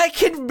also, that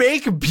can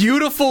make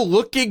beautiful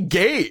looking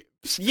games.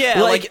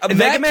 Yeah, like that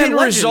Mega Man can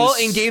Legends result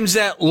in games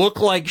that look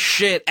like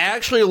shit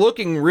actually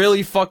looking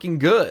really fucking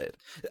good.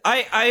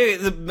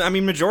 I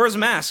mean, Majora's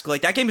Mask,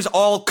 like, that game is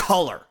all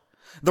color.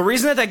 The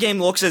reason that game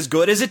looks as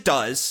good as it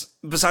does,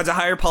 besides a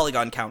higher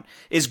polygon count,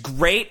 is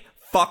great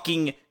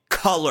fucking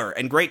color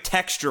and great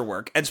texture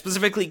work, and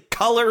specifically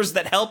colors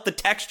that help the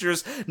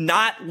textures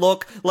not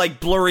look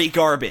like blurry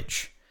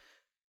garbage.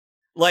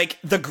 Like,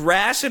 the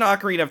grass in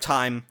Ocarina of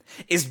Time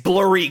is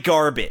blurry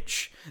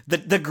garbage.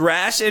 The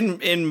grass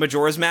in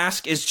Majora's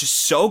Mask is just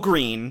so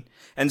green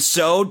and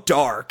so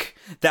dark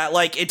that,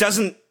 like, it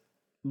doesn't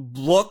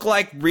look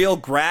like real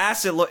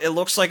grass. It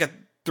looks like a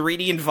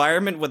 3D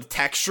environment with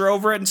texture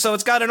over it, and so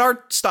it's got an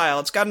art style,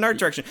 it's got an art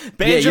direction.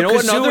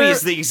 Banjo-Kazooie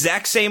is the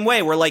exact same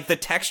way, where, like, the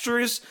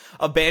textures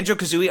of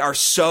Banjo-Kazooie are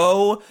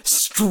so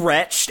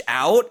stretched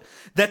out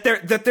that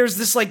there's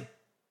this, like,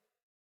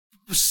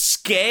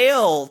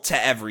 scale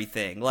to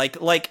everything. Like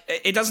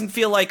it doesn't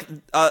feel like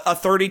a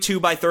 32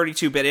 by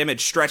 32-bit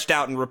image stretched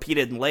out and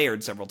repeated and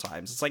layered several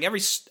times. It's like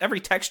every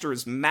texture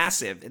is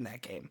massive in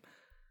that game.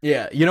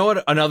 Yeah, you know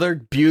what? Another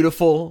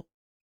beautiful,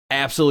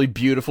 absolutely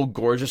beautiful,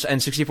 gorgeous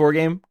N64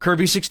 game,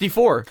 Kirby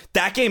 64.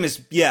 That game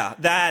is, yeah,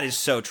 that is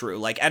so true.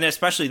 Like, and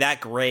especially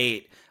that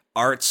great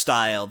art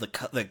style,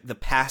 the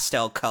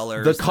pastel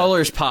colors. The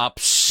colors pop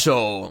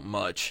so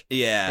much.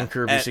 Yeah. In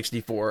Kirby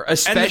 64.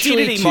 Especially and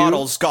the 3D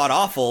model's god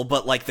awful,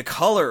 but, like, the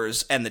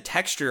colors and the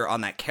texture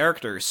on that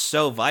character is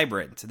so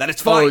vibrant that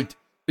it's fine.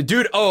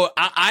 Dude,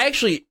 I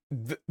actually,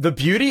 the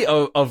beauty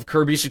of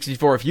Kirby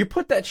 64, if you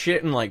put that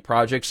shit in, like,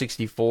 Project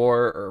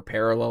 64 or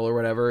Parallel or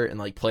whatever and,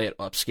 like, play it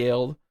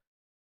upscaled,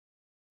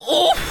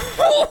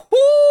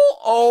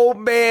 oh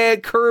man,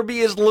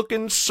 Kirby is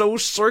looking so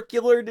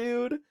circular,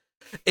 dude.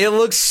 It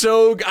looks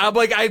so... I'm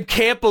like, I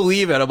can't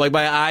believe it. I'm like,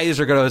 my eyes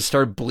are gonna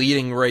start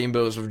bleeding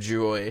rainbows of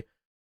joy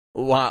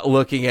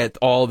looking at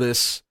all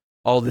this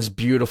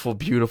beautiful,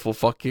 beautiful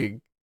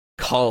fucking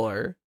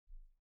color.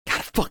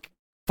 God,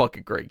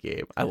 fucking great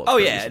game. I love. Oh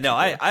Kirby yeah, 64. no,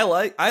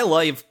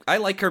 I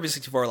like Kirby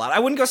 64 a lot. I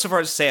wouldn't go so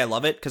far as to say I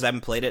love it because I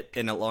haven't played it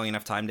in a long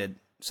enough time to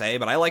say,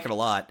 but I like it a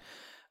lot.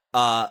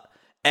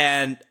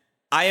 And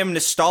I am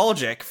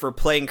nostalgic for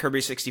playing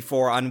Kirby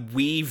 64 on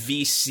Wii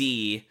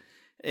VC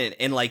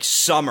in like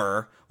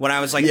summer when I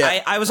was like,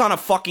 I was on a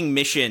fucking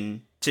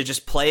mission to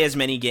just play as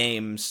many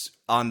games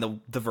on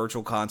the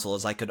virtual console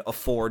as I could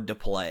afford to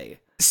play.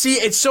 See,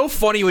 it's so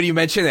funny when you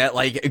mention that,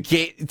 like,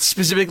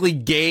 specifically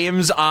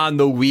games on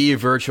the Wii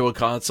Virtual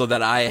Console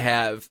that I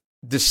have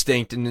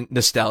distinct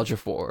nostalgia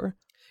for.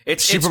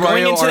 It's Super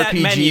going Mario into RPG.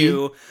 that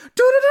menu,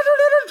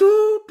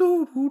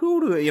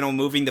 you know,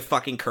 moving the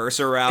fucking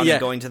cursor around and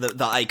going to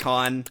the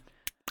icon.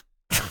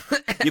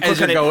 You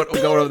click on it,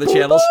 going over the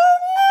channels.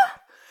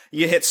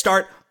 You hit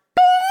start.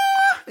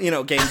 You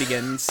know, game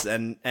begins,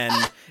 and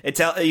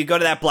you go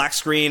to that black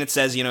screen. It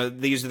says, you know,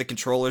 these are the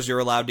controllers you're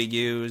allowed to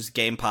use.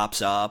 Game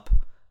pops up.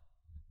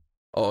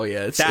 Oh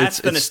yeah, that's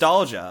the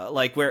nostalgia.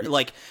 Like where,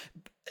 like,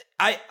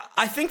 I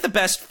think the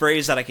best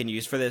phrase that I can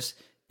use for this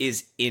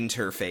is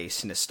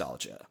interface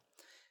nostalgia,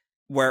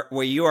 where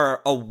you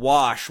are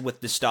awash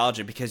with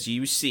nostalgia because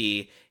you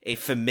see a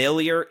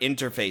familiar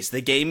interface,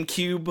 the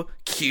GameCube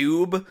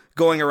cube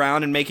going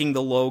around and making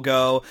the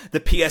logo, the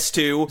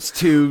PS2. It's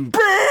too.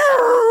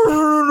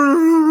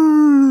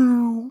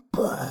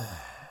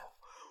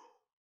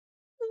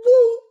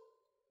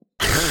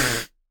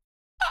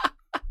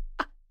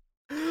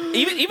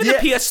 Even the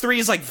PS3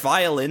 is like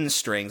violin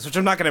strings, which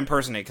I'm not going to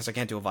impersonate because I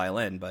can't do a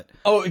violin. But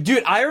oh,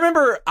 dude, I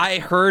remember I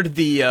heard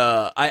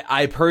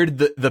I've heard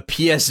the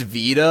PS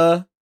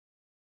Vita,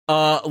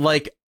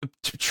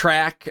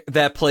 track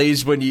that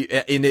plays when you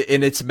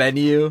in its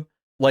menu,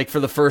 like for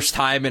the first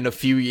time in a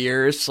few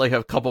years, like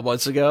a couple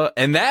months ago,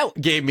 and that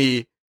gave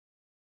me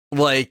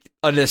like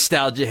a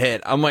nostalgia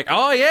hit. I'm like,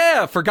 oh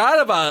yeah, forgot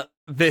about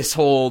this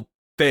whole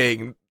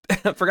thing.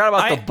 Forgot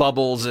about the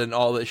bubbles and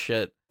all this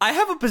shit. I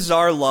have a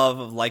bizarre love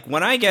of, like,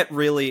 when I get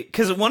really...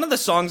 Because one of the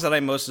songs that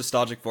I'm most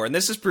nostalgic for, and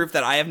this is proof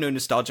that I have no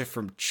nostalgia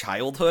from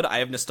childhood, I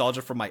have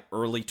nostalgia from my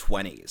early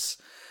 20s,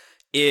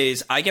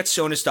 is I get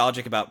so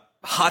nostalgic about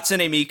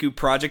Hatsune Miku,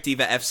 Project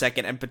Diva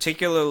F-Second, and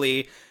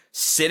particularly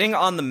sitting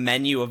on the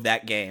menu of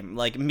that game.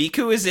 Like,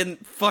 Miku is in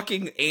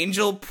fucking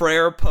angel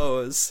prayer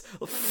pose,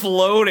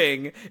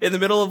 floating in the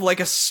middle of,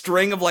 like, a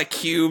string of, like,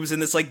 cubes in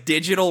this, like,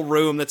 digital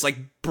room that's, like,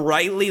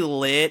 brightly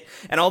lit,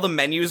 and all the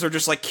menus are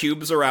just, like,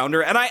 cubes around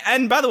her.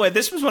 And by the way,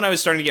 this was when I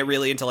was starting to get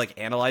really into, like,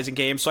 analyzing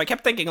games, so I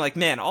kept thinking, like,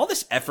 man, all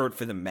this effort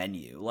for the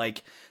menu,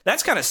 like,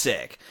 that's kind of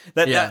sick.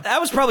 That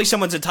was probably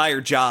someone's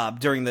entire job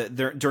during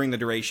the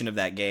duration of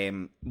that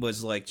game,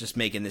 was, like, just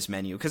making this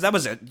menu, because that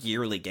was a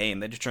yearly game.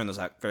 They just turned those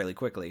out fairly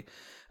quickly.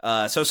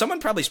 So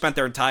someone probably spent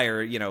their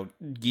entire, you know,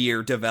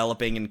 year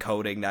developing and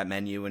coding that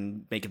menu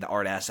and making the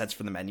art assets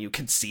for the menu,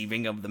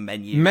 conceiving of the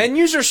menu.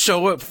 Menus are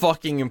so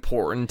fucking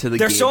important to the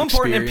game. They're so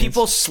important, experience. and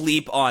people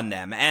sleep on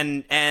them.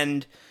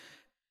 And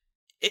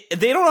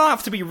they don't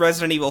have to be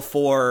Resident Evil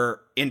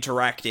 4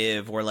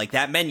 interactive, or like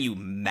that menu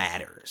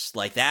matters.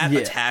 Like that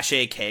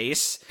attaché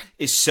case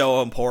is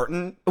so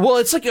important. Well,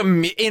 it's like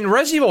in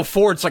Resident Evil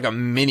 4, it's like a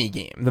mini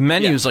game. The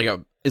menu is like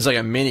a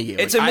mini game.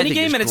 It's like, a mini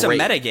game, and it's great.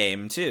 a meta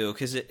game too,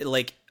 because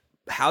like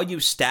how you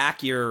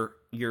stack your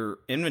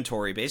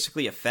inventory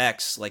basically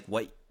affects like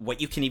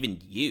what you can even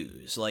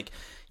use. Like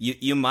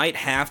you might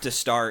have to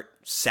start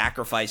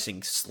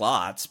sacrificing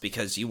slots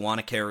because you want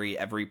to carry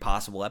every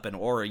possible weapon,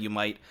 or you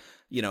might,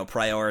 you know,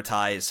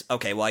 prioritize,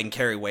 okay, well, I can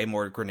carry way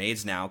more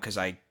grenades now because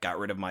I got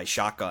rid of my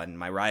shotgun,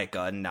 my riot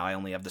gun. Now I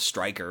only have the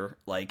striker.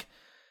 Like,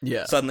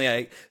 suddenly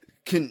I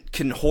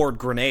can hoard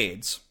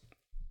grenades.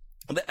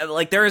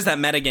 Like, there is that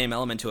metagame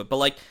element to it. But,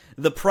 like,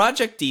 the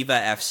Project Diva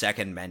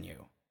F-Second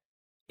menu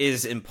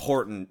is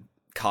important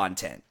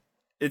content.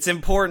 It's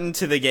important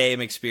to the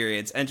game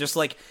experience. And just,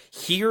 like,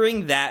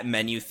 hearing that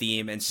menu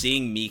theme and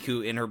seeing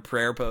Miku in her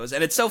prayer pose.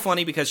 And it's so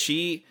funny because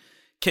she's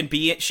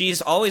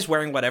always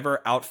wearing whatever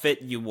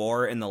outfit you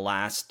wore in the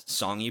last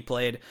song you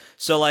played.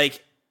 So,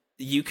 like,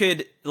 you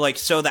could, like,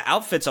 so the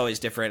outfit's always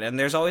different, and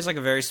there's always, like,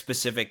 a very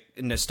specific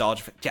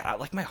nostalgia. Yeah,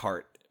 like, my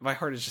heart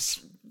is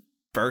just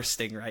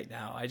bursting right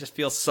now. I just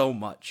feel so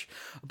much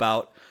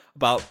about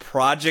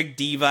Project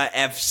Diva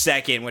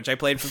F-Second, which I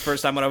played for the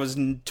first time when I was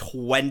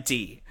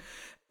 20.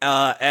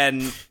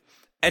 And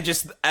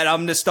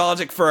I'm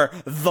nostalgic for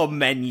the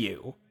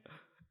menu.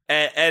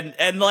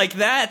 And like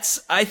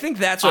I think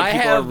that's what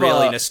people are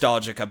really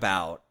nostalgic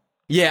about.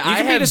 Yeah, you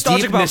can be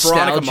nostalgic about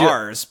Veronica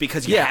Mars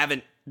because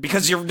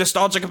because you're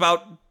nostalgic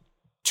about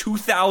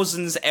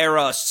 2000s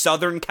era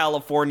Southern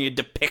California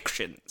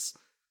depictions.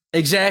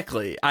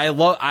 Exactly. I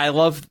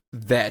love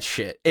that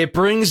shit. It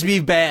brings me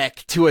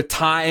back to a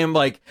time,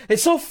 like,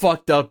 it's so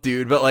fucked up,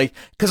 dude, but like,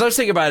 cause I was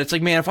thinking about it, it's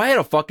like, man, if I had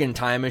a fucking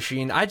time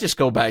machine, I'd just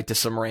go back to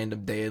some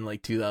random day in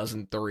like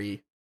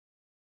 2003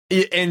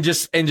 and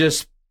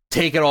just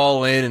take it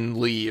all in and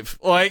leave.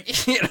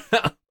 Like, you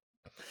know.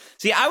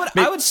 See,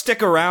 I would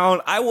stick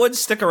around. I would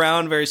stick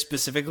around very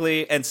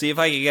specifically and see if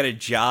I could get a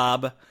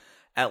job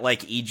at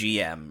like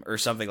EGM or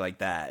something like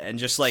that, and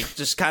just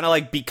kind of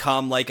like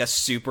become like a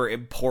super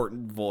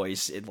important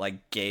voice in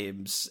like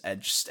games, and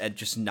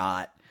just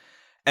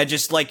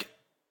like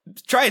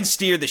try and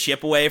steer the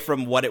ship away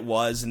from what it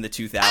was in the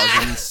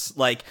 2000s.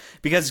 Like,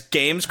 because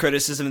games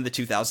criticism in the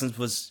 2000s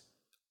was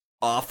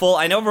awful.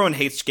 I know everyone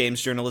hates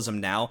games journalism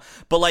now,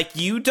 but like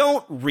you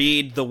don't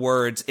read the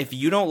words, if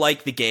you don't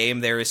like the game,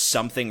 there is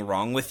something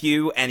wrong with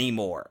you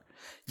anymore.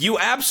 You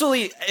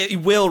absolutely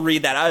will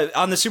read that.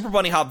 On the Super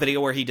Bunny Hop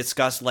video where he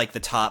discussed like the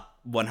top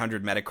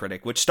 100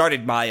 Metacritic, which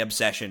started my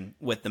obsession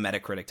with the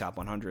Metacritic top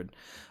 100.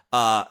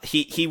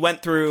 He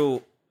went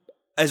through,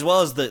 as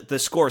well as the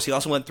scores, he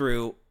also went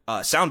through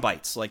sound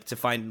bites, like to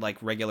find like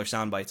regular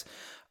sound bites.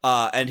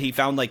 And he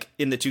found like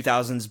in the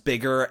 2000s,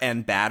 bigger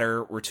and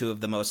badder were two of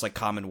the most like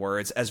common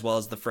words, as well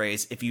as the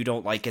phrase, if you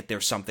don't like it,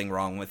 there's something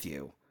wrong with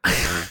you.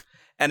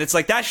 And it's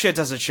like, that shit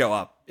doesn't show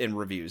up in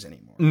reviews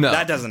anymore. No.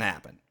 That doesn't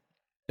happen.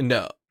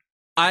 No.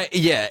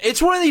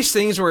 It's one of these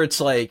things where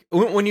it's like,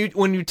 when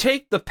you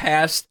take the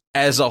past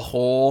as a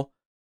whole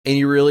and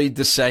you really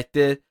dissect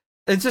it,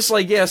 it's just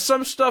like, yeah,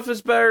 some stuff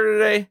is better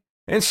today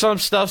and some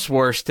stuff's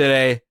worse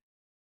today.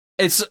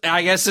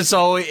 I guess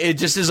it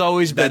just has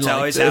always been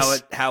like this. That's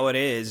always how it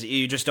is.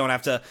 You just don't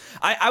have to.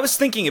 I was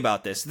thinking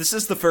about this. This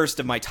is the first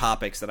of my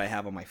topics that I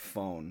have on my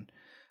phone,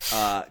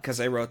 because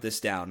I wrote this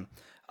down.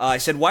 I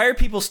said, why are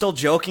people still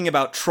joking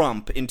about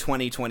Trump in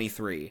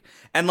 2023?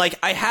 And like,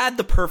 I had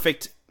the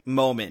perfect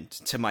moment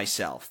to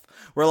myself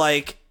where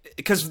like,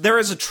 because there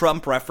is a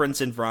Trump reference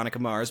in Veronica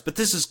Mars, but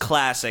this is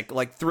classic,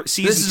 like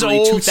season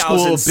 3,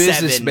 2007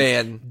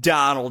 businessman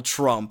Donald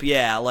Trump.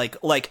 Yeah,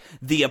 like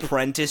The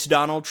Apprentice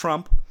Donald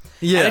Trump.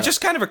 Yeah, and it just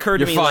kind of occurred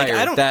to me, fired. like,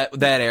 I don't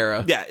that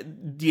era.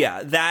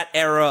 Yeah, that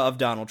era of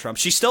Donald Trump.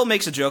 She still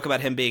makes a joke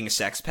about him being a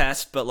sex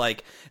pest, but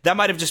like that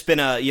might have just been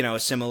a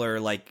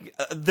similar like.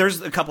 There's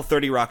a couple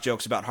 30 Rock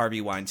jokes about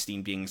Harvey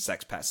Weinstein being a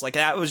sex pest. Like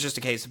that was just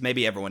a case of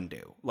maybe everyone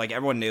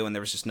knew, and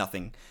there was just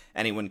nothing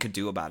anyone could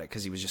do about it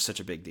because he was just such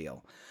a big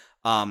deal.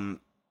 But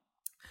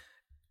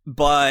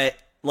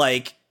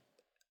like,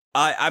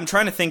 I'm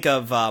trying to think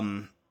of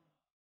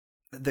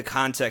the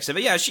context of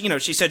it. Yeah,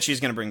 she said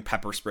she's going to bring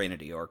pepper spray to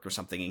New York or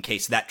something in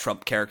case that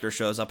Trump character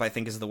shows up, I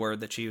think is the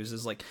word that she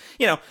uses. Like,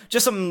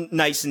 just something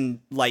nice and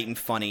light and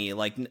funny.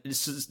 Like,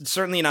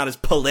 certainly not as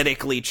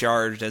politically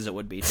charged as it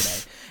would be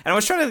today. And I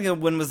was trying to think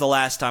of when was the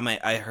last time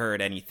I heard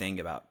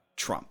anything about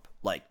Trump,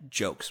 like,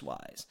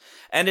 jokes-wise.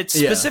 And it's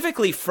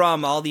specifically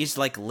from all these,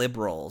 like,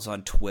 liberals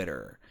on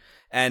Twitter.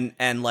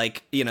 And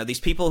like,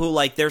 these people who,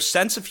 like, their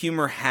sense of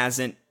humor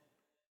hasn't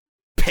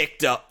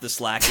picked up the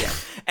slack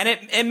yet. And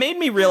it made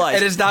me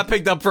realize it is not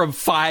picked up from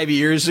 5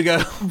 years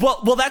ago.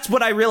 Well, that's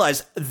what I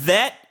realized.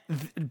 That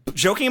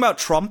joking about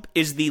Trump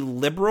is the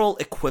liberal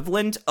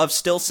equivalent of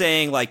still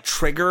saying like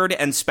triggered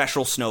and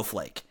special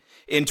snowflake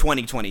in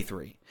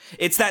 2023.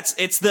 It's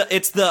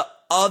the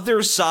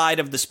other side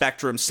of the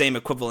spectrum, same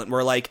equivalent.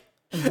 Where like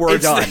we're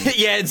done.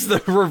 It's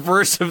the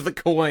reverse of the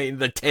coin,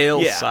 the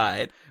tail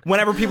side.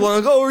 Whenever people are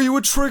like, "Oh, are you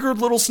a triggered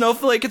little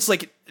snowflake?" It's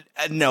like,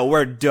 no,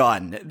 we're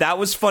done. That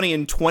was funny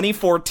in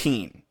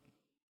 2014.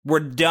 We're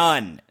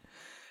done.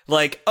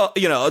 Like,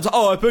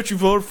 I bet you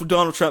voted for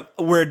Donald Trump.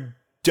 We're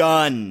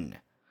done.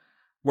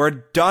 We're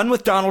done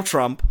with Donald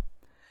Trump.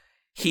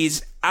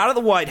 He's out of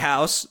the White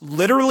House,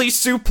 literally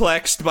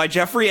suplexed by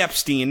Jeffrey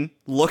Epstein.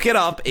 Look it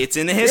up. It's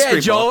in the history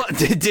book.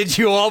 Did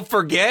you all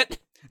forget?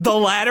 The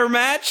ladder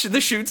match?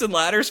 The Chutes and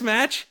Ladders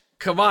match?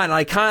 Come on,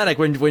 iconic.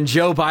 When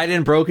Joe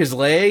Biden broke his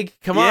leg?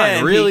 Come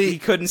on, really? He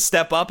couldn't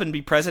step up and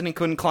be president. He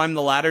couldn't climb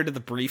the ladder to the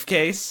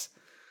briefcase.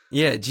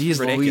 Yeah, geez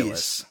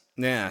ridiculous. Louise.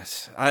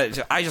 Yes.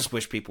 I just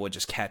wish people would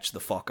just catch the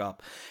fuck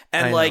up.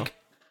 And like,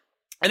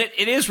 and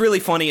it is really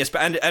funny,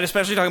 and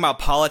especially talking about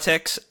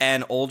politics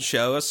and old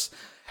shows.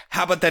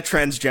 How about that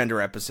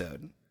transgender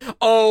episode?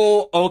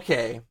 Oh,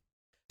 okay.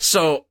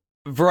 So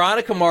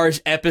Veronica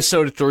Mars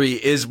episode 3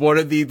 is one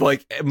of the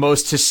like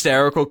most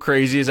hysterical,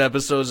 craziest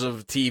episodes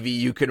of TV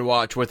you can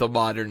watch with a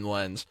modern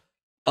lens.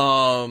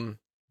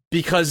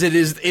 Because it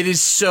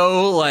is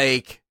so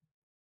like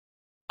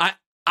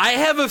I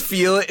have a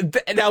feeling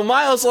now,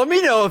 Miles, let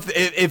me know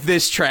if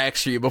this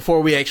tracks for you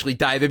before we actually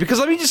dive in, because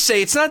let me just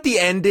say it's not the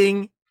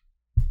ending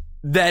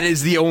that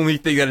is the only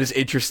thing that is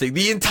interesting.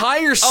 The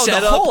entire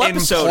setup and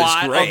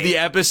plot of the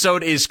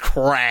episode is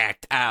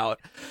cracked out.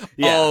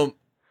 Yeah.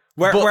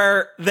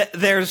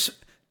 There's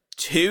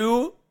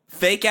 2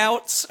 fake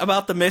outs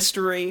about the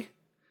mystery.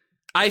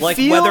 I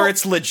feel whether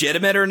it's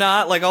legitimate or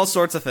not, like all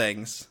sorts of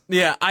things.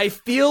 Yeah, I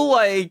feel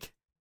like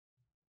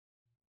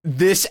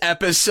this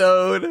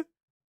episode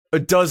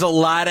does a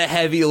lot of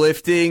heavy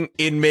lifting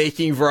in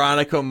making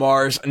Veronica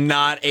Mars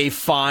not a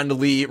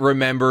fondly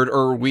remembered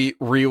or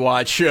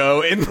rewatch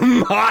show in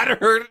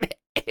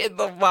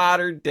the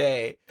modern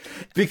day,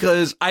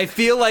 because I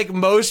feel like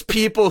most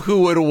people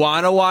who would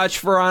want to watch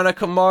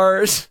Veronica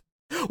Mars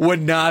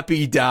would not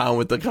be down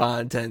with the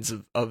contents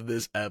of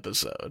this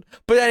episode.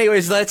 But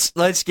anyways,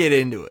 let's get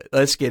into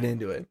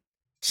it.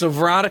 So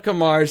Veronica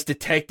Mars,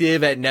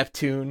 detective at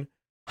Neptune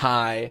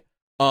High,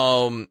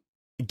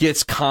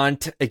 gets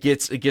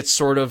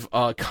sort of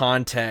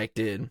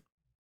contacted.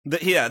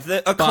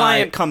 A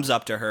client comes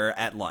up to her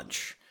at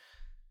lunch.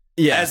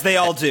 Yeah, as they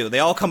all do. They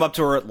all come up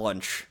to her at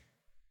lunch.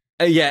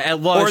 At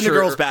lunch. Or in the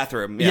girls'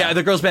 bathroom. Yeah,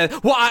 the girls'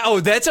 bathroom.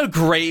 Well, that's a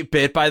great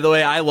bit, by the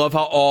way. I love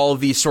how all of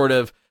these sort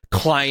of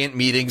client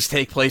meetings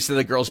take place in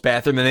the girls'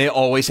 bathroom, and they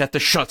always have to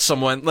shut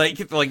someone like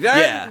that.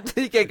 Yeah.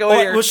 You can't go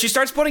here. Well, she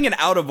starts putting an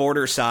out of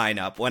order sign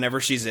up whenever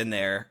she's in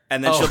there,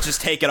 and then she'll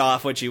just take it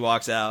off when she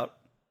walks out.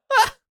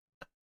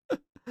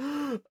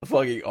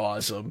 Fucking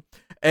awesome.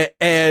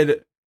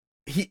 And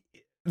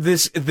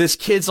this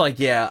kid's like,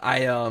 yeah,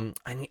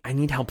 I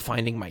need help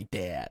finding my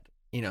dad.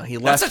 You know, he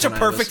left. That's such a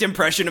perfect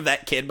impression of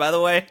that kid, by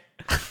the way.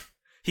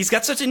 He's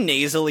got such a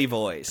nasally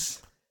voice.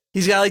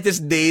 He's got like this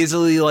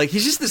nasally, like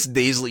he's just this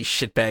nasally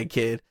shitbag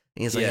kid.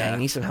 And he's like, Yeah. I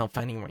need some help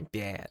finding my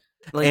dad.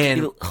 Like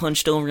and,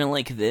 hunched over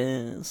like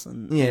this,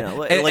 and yeah, you know,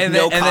 like, and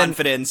no then,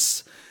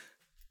 confidence.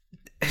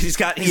 He's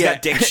got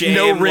dick shame.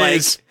 No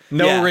riz.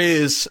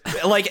 Riz.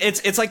 Like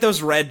it's like those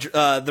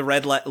the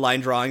red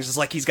line drawings. It's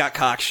like he's got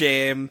cock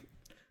shame.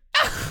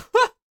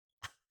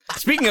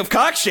 Speaking of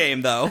cock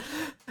shame, though.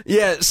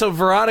 Yeah, so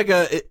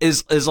Veronica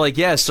is like,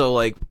 yeah, so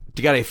like,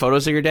 do you got any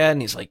photos of your dad?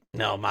 And he's like,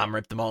 no, Mom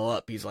ripped them all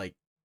up. He's like,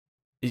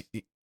 you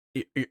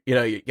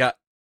know,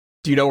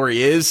 do you know where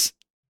he is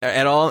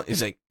at all?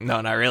 He's like,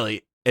 no, not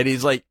really. And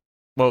he's like,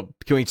 well,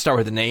 can we start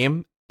with a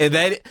name? And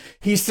then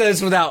he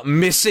says, without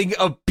missing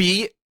a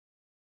beat,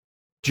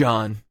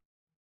 John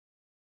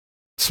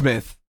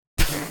Smith.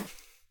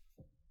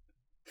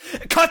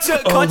 Cut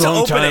to long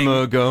opening. Time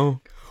ago,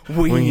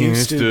 we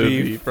used to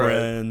be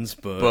friends,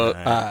 but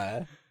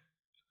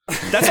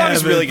that song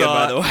is really good,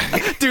 by the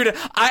way. Dude,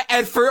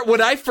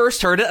 when I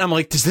first heard it, I'm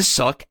like, does this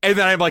suck? And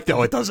then I'm like,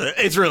 no, it doesn't.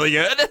 It's really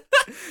good.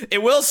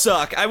 It will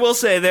suck. I will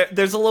say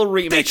there's a little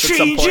remix at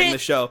some point in the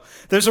show.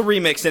 There's a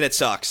remix and it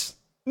sucks.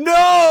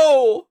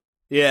 No!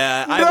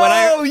 Yeah,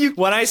 No,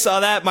 when I saw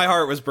that, my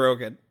heart was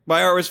broken.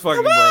 My heart was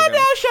fucking broken. Come on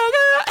now,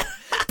 sugar.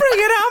 Bring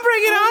it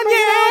on,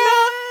 yeah.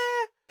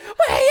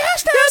 We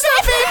used to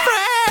be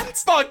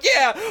friends.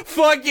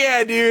 Fuck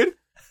yeah, dude.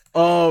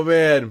 Oh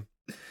man.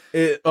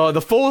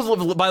 The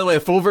full, by the way,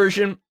 the full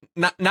version,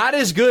 not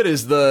as good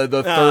as the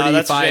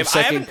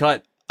 35-second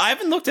cut. I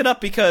haven't looked it up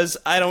because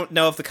I don't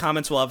know if the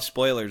comments will have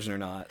spoilers or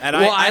not. And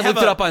I looked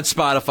it up on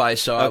Spotify,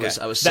 so okay.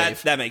 I was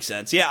safe. That makes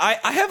sense. Yeah,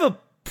 I have a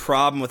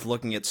problem with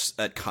looking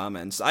at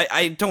comments.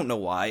 I don't know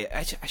why.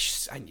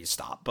 I need to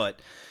stop. But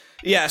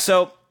yeah,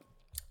 so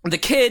the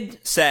kid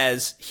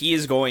says he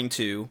is going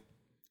to.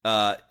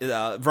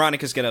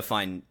 Veronica's going to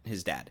find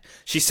his dad.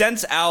 She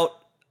sends out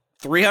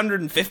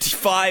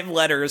 355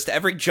 letters to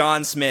every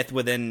John Smith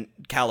within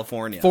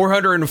California.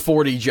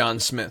 440 John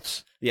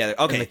Smiths. Yeah,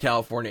 okay. In the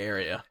California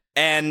area.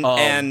 And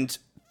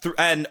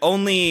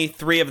only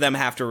 3 of them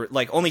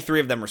only 3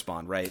 of them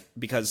respond, right?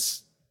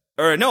 Because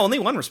only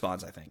 1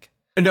 responds, I think.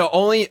 No,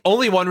 only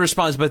 1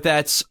 responds, but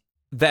that's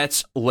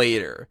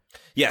later.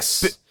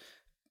 Yes.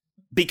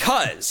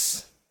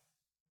 Because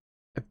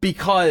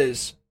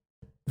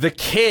the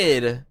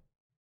kid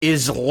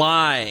is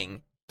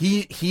lying.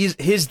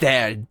 His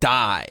dad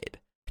died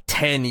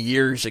 10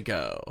 years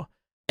ago,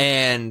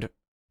 and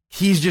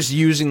he's just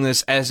using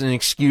this as an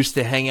excuse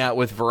to hang out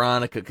with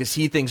Veronica because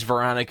he thinks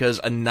Veronica's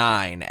a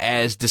 9,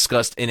 as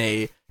discussed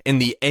in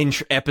the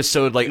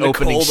episode, like,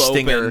 opening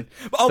stinger.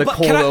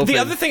 The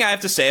other thing I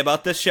have to say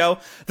about this show,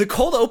 the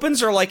cold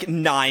opens are like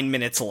 9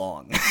 minutes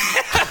long.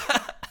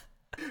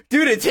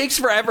 Dude, it takes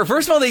forever.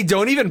 First of all, they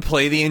don't even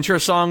play the intro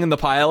song in the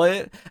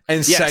pilot,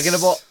 and second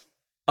of all,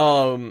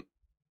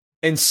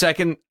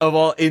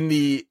 in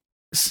the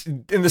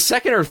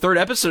second or third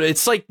episode,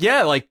 it's like,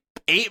 yeah, like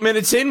 8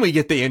 minutes in, we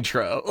get the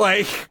intro.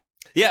 Like,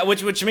 yeah,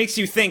 which makes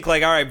you think,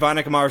 like, all right,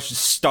 Veronica Mars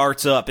just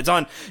starts up. It's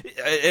on.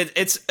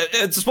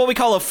 It's what we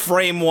call a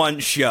frame 1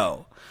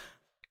 show.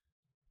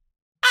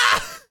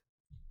 Is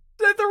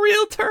that the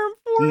real term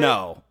for it?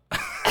 No.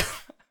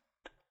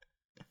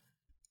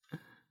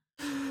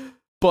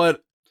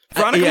 But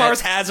Veronica Mars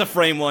has a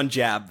frame 1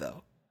 jab,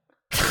 though.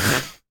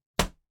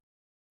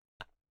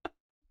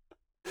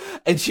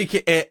 And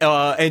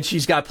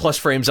she's got plus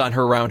frames on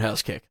her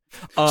roundhouse kick.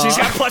 She's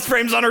got plus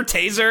frames on her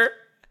taser.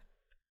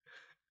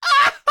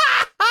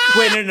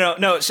 Wait,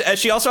 no.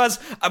 She also has.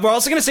 We're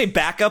also gonna say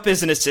backup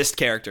is an assist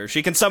character.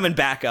 She can summon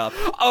backup.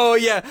 Oh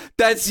yeah,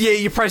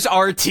 you press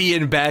RT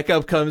and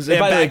backup comes in. Yeah,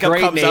 by the way,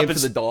 great comes name up for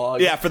the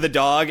dog. Yeah, for the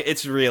dog,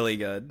 it's really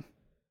good.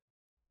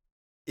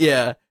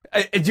 Yeah,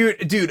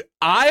 dude,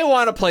 I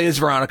want to play as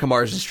Veronica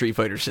Mars in Street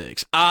Fighter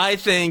 6. I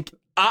think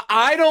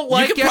I don't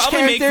like. You could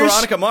probably make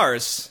Veronica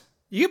Mars.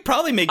 You could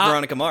probably make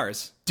Veronica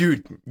Mars.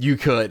 Dude, you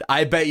could.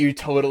 I bet you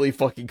totally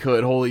fucking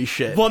could. Holy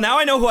shit. Well, now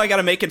I know who I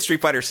gotta make in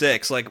Street Fighter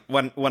 6, like,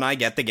 when I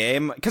get the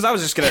game. Because I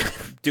was just gonna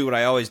do what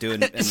I always do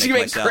and make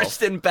myself.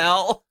 Kristen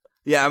Bell?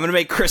 Yeah, I'm gonna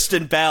make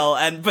Kristen Bell,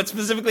 but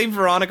specifically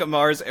Veronica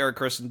Mars or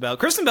Kristen Bell.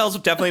 Kristen Bell's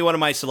definitely one of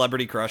my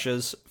celebrity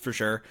crushes, for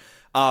sure.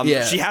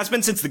 Yeah. She has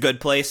been since The Good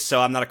Place, so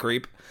I'm not a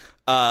creep.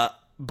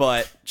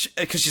 But,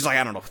 because she's like,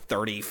 I don't know,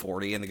 30,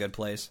 40 in The Good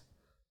Place.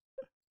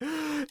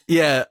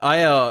 Yeah,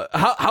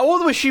 how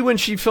old was she when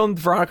she filmed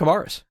Veronica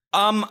Mars?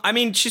 I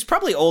mean, she's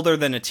probably older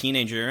than a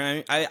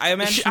teenager. I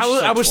imagine.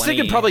 I was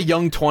thinking probably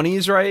young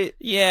 20s, right?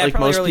 Yeah, like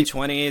probably early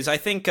 20s. I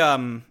think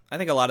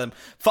a lot of them.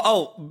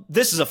 Oh,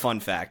 this is a fun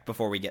fact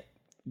before we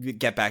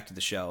get back to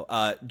the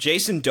show.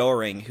 Jason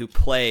Dohring, who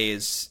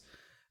plays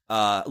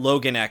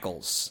Logan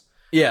Eccles.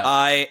 Yeah.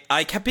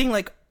 I kept being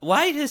like,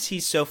 why is he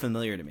so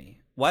familiar to me?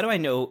 Why do I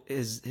know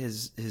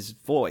his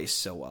voice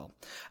so well?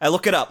 I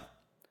look it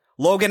up.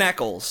 Logan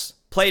Eccles,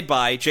 played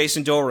by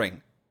Jason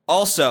Dohring.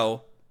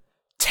 Also,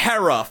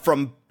 Terra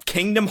from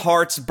Kingdom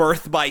Hearts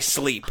Birth by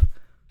Sleep.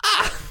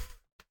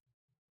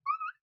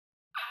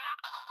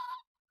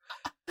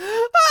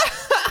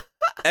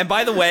 And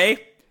by the way,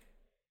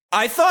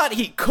 I thought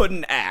he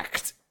couldn't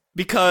act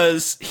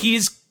because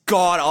he's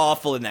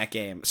god-awful in that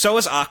game. So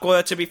is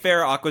Aqua, to be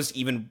fair. Aqua's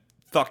even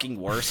fucking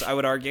worse, I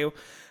would argue.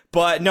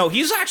 But no,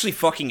 he's actually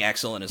fucking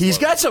excellent as He's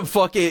Logan. got some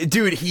fucking...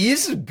 Dude,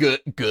 he's good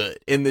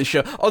in this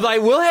show. Although I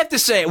will have to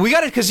say, we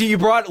gotta... Because you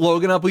brought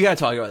Logan up, we gotta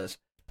talk about this.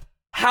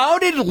 How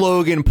did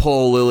Logan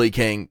pull Lily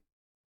King,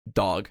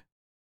 dog?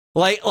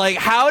 Like,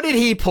 how did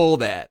he pull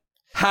that?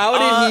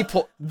 How did he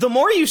pull... The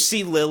more you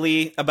see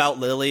about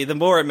Lily, the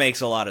more it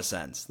makes a lot of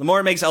sense. The more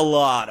it makes a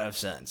lot of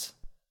sense.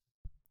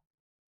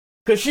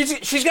 Because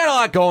she's got a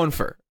lot going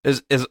for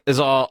her, is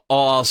all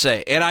I'll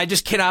say. And I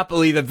just cannot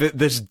believe that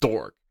this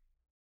dork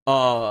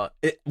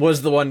it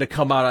was the one to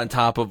come out on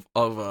top of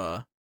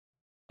the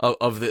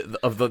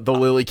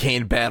Lily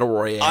Kane battle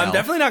royale. I'm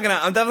definitely not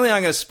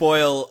gonna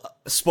spoil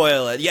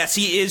it. Yes,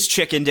 he is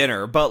chicken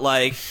dinner, but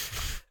like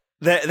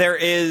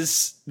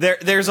there's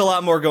a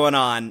lot more going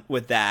on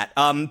with that.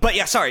 But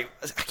yeah, sorry,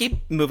 I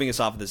keep moving us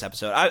off of this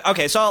episode.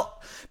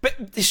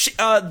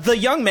 The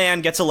young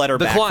man gets a letter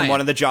back from one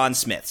of the John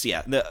Smiths.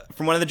 Yeah,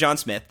 from one of the John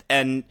Smith,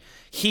 and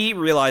he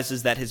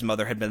realizes that his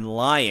mother had been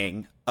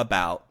lying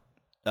about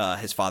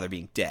his father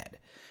being dead.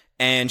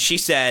 And she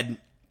said,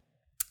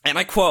 and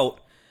I quote,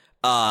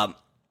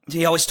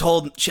 she always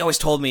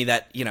told me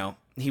that, you know,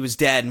 he was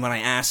dead, and when I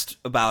asked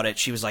about it,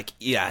 she was like,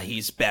 yeah,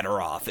 he's better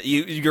off.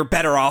 You're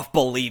better off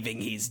believing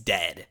he's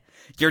dead.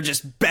 You're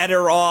just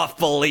better off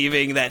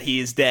believing that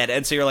he's dead.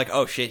 And so you're like,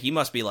 oh shit, he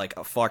must be like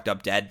a fucked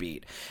up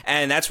deadbeat.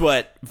 And that's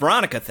what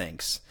Veronica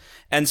thinks.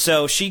 And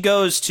so she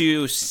goes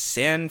to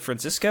San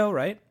Francisco,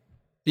 right?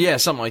 Yeah,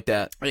 something like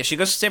that. Yeah, she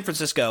goes to San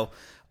Francisco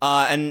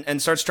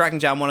and starts tracking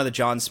down one of the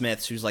John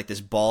Smiths, who's like this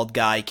bald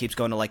guy. He keeps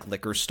going to like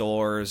liquor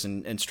stores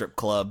and strip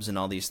clubs and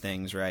all these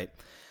things, right?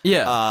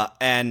 Yeah.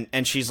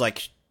 And she's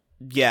like,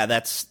 yeah,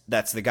 that's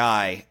the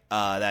guy.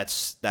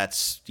 That's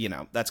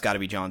got to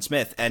be John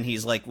Smith. And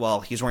he's like,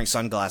 well, he's wearing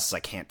sunglasses. I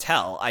can't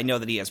tell. I know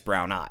that he has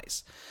brown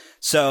eyes.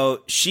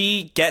 So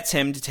she gets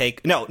him to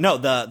take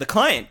the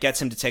client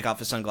gets him to take off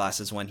his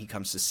sunglasses when he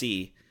comes to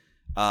see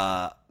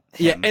him.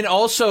 Yeah, and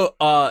also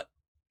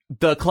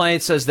the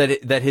client says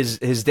that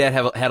his dad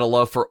had a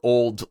love for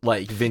old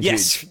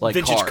vintage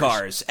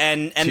cars.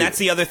 And that's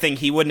the other thing.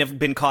 He wouldn't have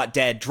been caught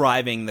dead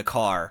driving the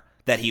car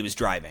that he was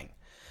driving.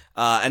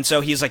 And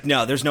so he's like,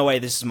 no, there's no way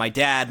this is my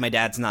dad. My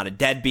dad's not a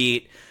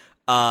deadbeat.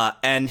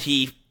 And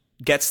he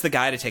gets the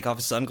guy to take off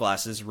his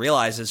sunglasses,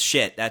 realizes,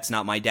 shit, that's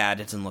not my dad.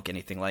 It doesn't look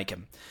anything like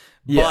him.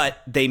 Yeah.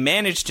 But they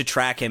managed to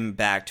track him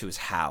back to his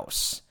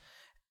house.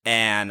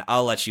 And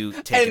I'll let you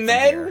take it from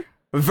here.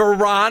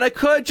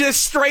 Veronica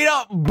just straight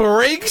up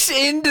breaks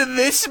into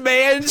this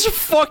man's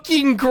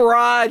fucking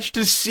garage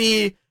to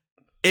see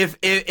if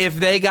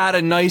they got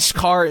a nice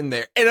car in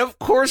there. And of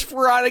course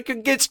Veronica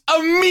gets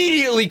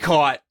immediately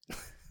caught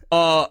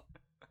by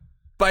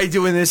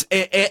doing this.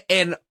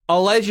 And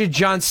alleged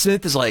John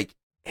Smith is like,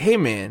 hey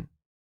man,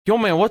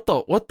 what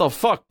the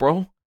fuck,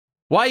 bro?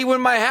 Why you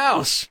in my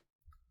house?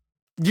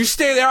 You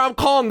stay there, I'm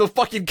calling the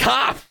fucking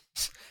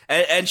cops.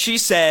 And she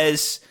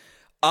says,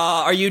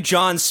 are you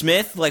John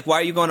Smith? Like, why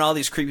are you going to all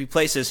these creepy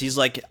places? He's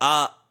like,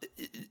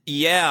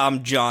 yeah,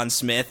 I'm John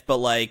Smith, but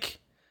like,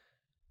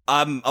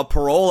 I'm a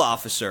parole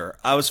officer.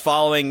 I was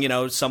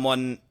following,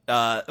 someone,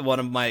 one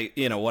of my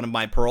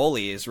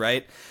parolees,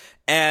 right?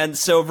 And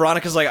so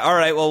Veronica's like, all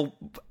right, well,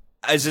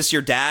 is this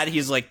your dad?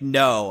 He's like,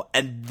 no.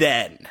 And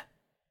then,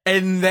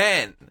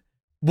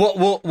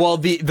 well,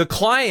 the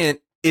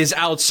client is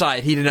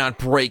outside. He did not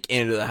break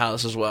into the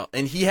house as well.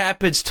 And he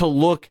happens to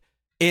look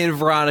in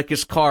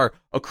Veronica's car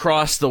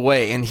across the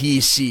way, and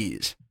he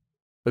sees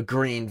a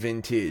green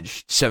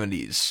vintage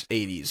 70s,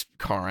 80s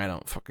car. I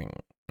don't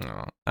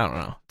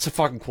know. It's a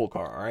fucking cool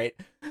car, all right?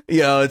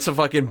 It's a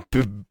fucking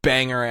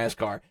banger-ass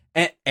car.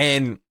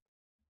 And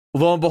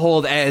lo and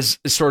behold, as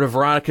sort of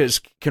Veronica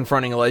is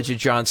confronting alleged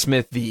John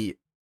Smith, the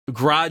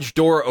garage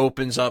door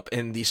opens up,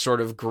 and the sort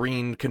of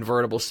green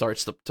convertible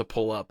starts to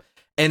pull up.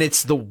 And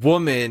it's the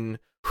woman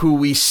who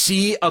we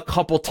see a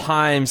couple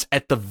times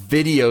at the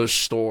video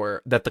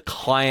store that the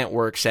client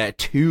works at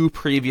 2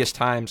 previous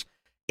times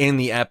in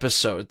the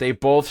episode. They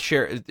both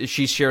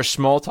she shares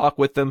small talk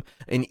with them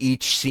in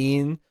each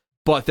scene,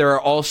 but there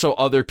are also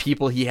other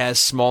people he has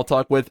small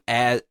talk with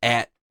at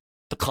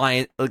the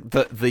client, the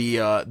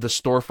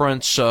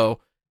storefront. So,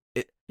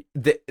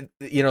 they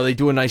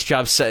do a nice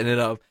job setting it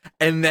up.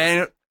 And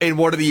then in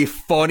one of the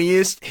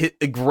funniest,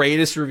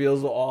 greatest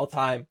reveals of all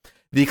time,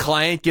 the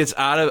client gets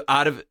out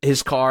of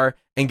his car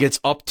and gets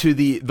up to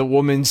the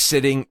woman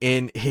sitting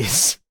in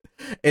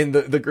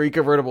the green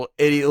convertible,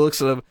 and he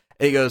looks at him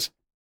and he goes,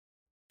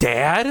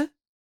 "Dad?"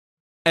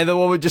 And the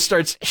woman just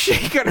starts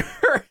shaking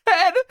her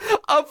head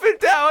up and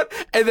down,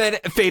 and then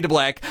fade to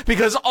black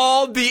because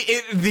all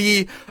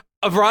the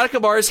Veronica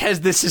Mars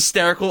has this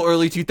hysterical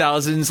early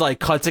 2000s like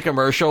cut to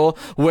commercial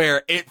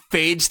where it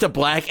fades to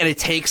black and it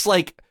takes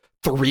like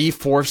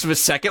 3/4 of a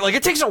second. Like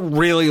it takes a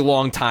really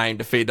long time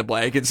to fade to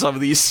black in some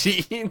of these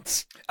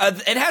scenes.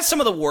 It has some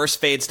of the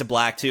worst fades to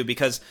black too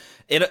because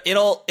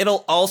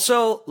it'll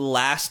also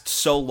last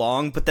so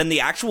long, but then the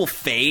actual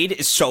fade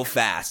is so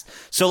fast.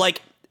 So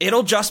like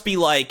it'll just be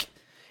like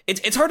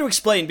it's hard to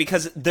explain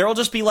because there'll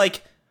just be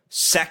like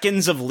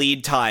seconds of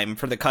lead time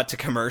for the cut to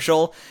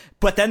commercial,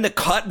 but then the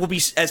cut will be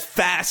as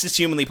fast as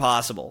humanly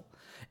possible.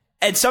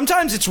 And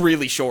sometimes it's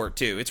really short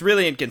too. It's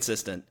really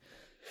inconsistent.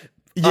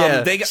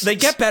 Yeah, they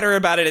get better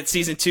about it at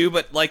season 2,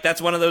 but like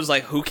that's one of those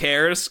like who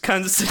cares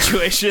kinds of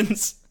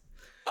situations.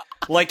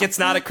 Like it's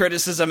not a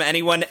criticism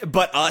anyone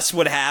but us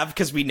would have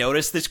because we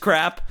notice this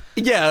crap.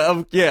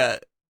 Yeah,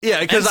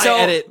 because I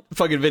edit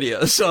fucking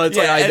videos, so it's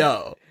like I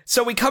know.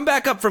 So we come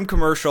back up from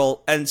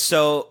commercial, and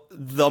so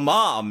the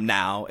mom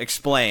now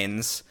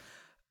explains,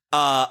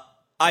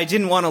 I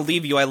didn't want to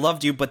leave you, I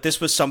loved you, but this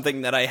was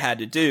something that I had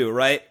to do,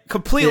 right?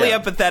 Completely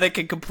empathetic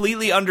and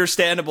completely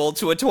understandable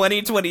to a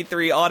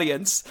 2023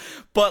 audience.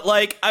 But,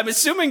 like, I'm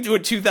assuming to a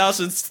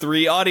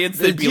 2003 audience,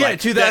 they'd be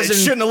like, you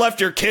shouldn't have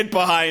left your kid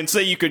behind so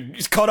you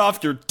could cut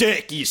off your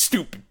dick, you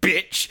stupid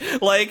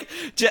bitch. Like,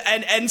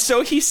 and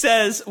so he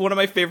says one of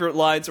my favorite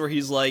lines where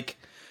he's like,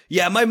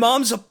 yeah, my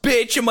mom's a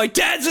bitch and my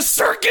dad's a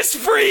circus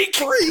freak.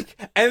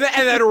 And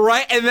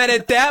then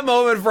at that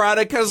moment,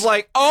 Veronica's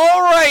like,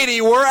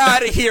 alrighty, we're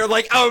out of here.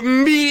 Like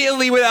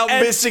immediately without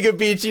missing a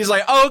beat, she's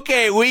like,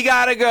 okay, we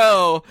gotta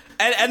go.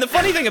 And the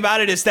funny thing about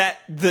it is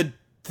that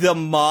the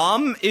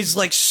mom is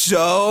like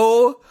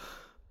so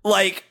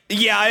like,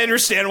 yeah, I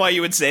understand why you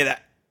would say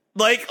that.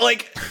 Like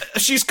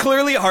she's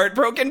clearly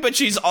heartbroken, but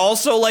she's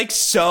also like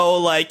so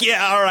like,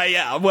 yeah, all right,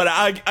 yeah, but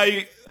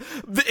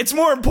it's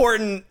more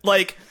important,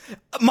 like,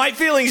 my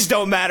feelings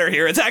don't matter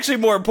here. It's actually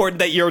more important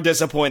that you're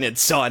disappointed,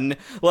 son.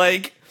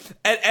 Like,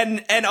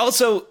 and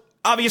also,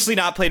 obviously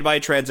not played by a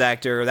trans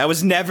actor. That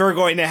was never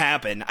going to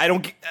happen.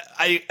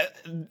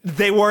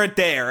 They weren't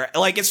there.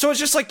 Like, it's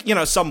just like, you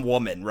know, some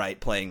woman, right,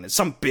 playing this,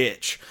 some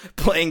bitch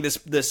playing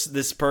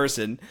this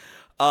person.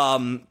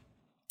 And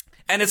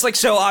it's like,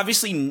 so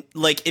obviously,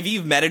 like, if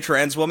you've met a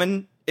trans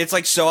woman, it's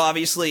like, so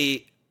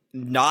obviously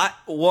not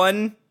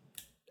one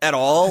at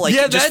all. Like,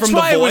 yeah, just that's from the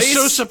why voice. It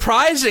was so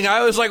surprising.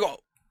 I was like,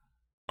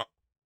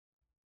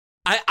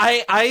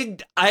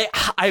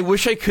 I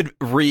wish I could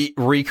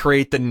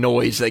recreate the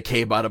noise that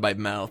came out of my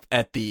mouth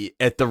at the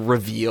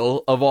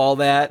reveal of all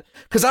that,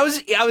 because I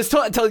was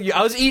telling you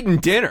I was eating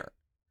dinner,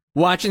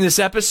 watching this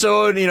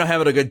episode, you know,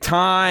 having a good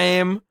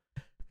time,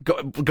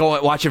 go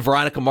watching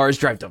Veronica Mars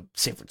drive to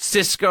San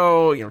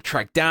Francisco, you know,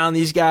 track down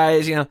these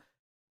guys, you know,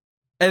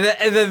 and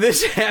then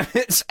this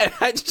happens, and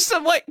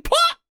I'm like,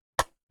 pop.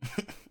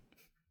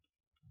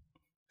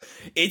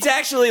 It's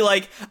actually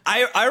like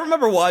I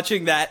remember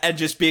watching that and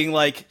just being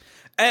like.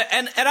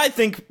 And I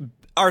think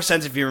our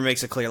sense of humor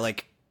makes it clear,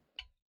 like,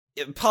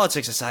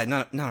 politics aside,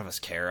 none of us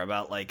care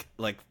about, like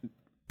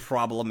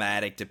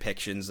problematic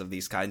depictions of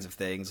these kinds of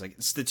things. Like,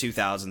 it's the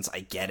 2000s, I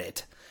get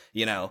it.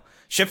 You know?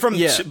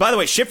 By the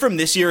way, shit from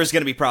this year is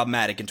going to be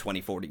problematic in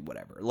 2040,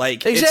 whatever.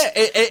 Like,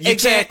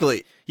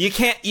 exactly.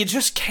 You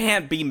just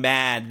can't be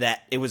mad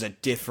that it was a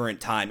different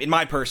time, in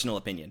my personal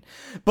opinion.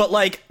 But,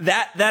 like,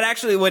 that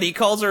actually, when he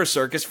calls her a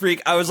circus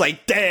freak, I was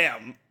like,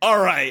 damn,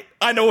 alright,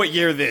 I know what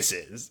year this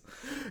is.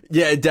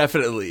 Yeah,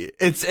 definitely.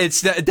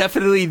 It's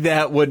definitely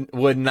that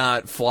would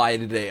not fly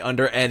today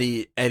under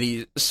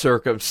any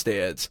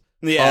circumstance.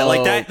 Yeah,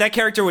 like that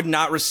character would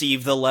not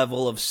receive the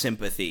level of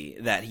sympathy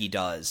that he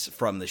does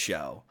from the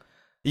show.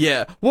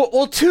 Yeah.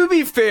 Well, to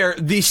be fair,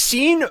 the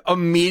scene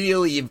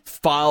immediately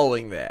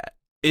following that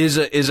is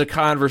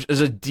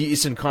a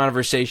decent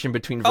conversation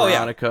between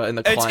Veronica and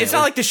the client. It's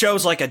not like the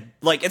show's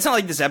it's not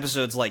like this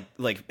episode's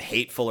like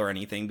hateful or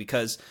anything,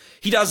 because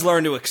he does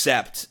learn to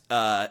accept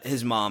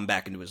his mom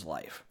back into his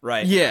life,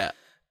 right? Yeah.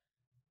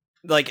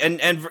 Like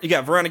and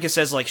Veronica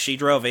says like she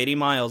drove 80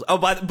 miles. Oh,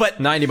 but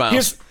 90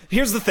 miles.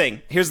 Here's the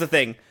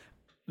thing.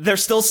 They're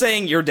still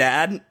saying your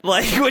dad,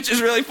 like, which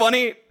is really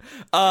funny.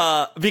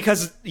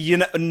 Because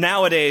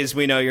nowadays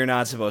we know you're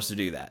not supposed to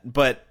do that,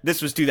 but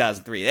this was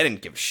 2003. They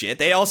didn't give a shit.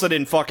 They also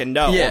didn't fucking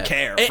know or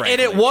care.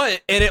 And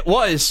it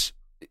was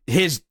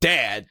his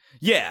dad.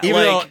 Yeah,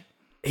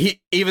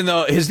 even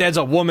though his dad's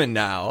a woman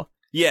now.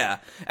 Yeah,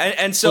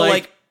 and so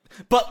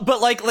but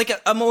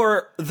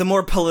the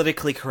more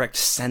politically correct,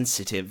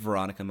 sensitive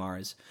Veronica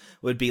Mars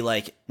would be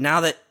like,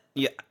 now that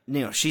you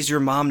know she's your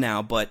mom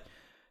now, but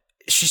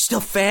she's still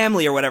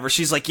family or whatever.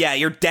 She's like, yeah,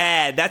 your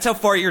dad. That's how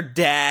far your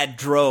dad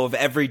drove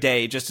every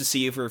day just to see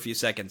you for a few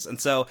seconds.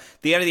 And so,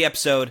 at the end of the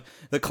episode,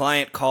 the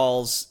client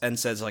calls and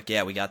says, like,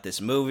 yeah, we got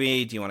this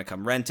movie. Do you want to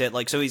come rent it?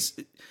 Like, so he's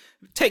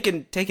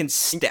taking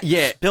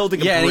steps,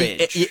 building a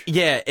bridge.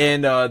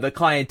 And the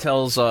client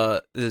tells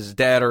his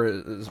dad or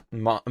his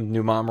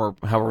new mom or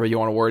however you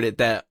want to word it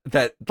that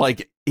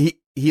like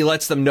he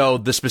lets them know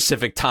the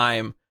specific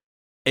time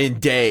in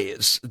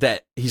days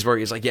that he's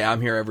working. He's like, yeah,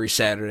 I'm here every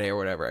Saturday or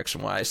whatever, X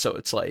and Y. So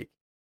it's like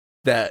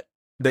that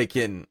they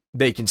can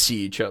see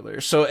each other.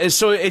 So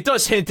it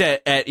does hint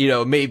at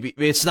maybe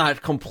it's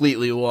not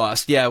completely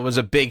lost. Yeah, it was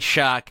a big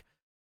shock.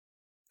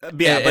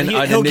 Yeah, but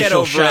he'll get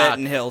over it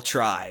and he'll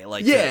try.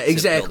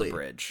 Exactly. Build a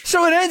bridge.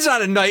 So it ends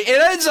on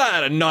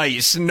a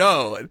nice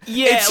note.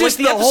 Yeah, it's just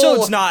the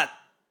episode's not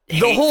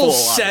hateful, the whole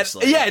set.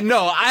 obviously. Yeah,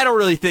 no, I don't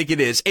really think it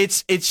is.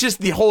 It's just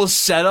the whole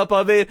setup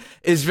of it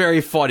is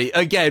very funny.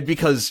 Again,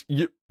 because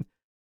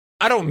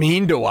I don't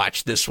mean to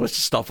watch this with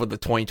stuff with the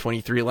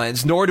 2023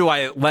 lens, nor do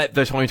I let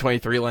the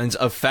 2023 lens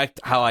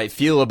affect how I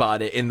feel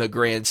about it in the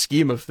grand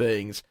scheme of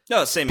things.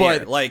 No, same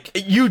here.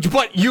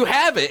 But you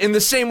have it in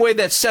the same way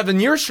that 7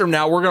 years from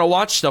now we're gonna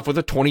watch stuff with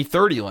a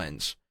 2030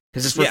 lens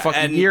because it's what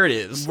fucking year it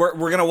is.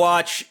 We're gonna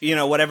watch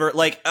whatever.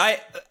 Like I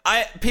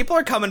people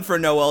are coming for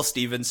Noelle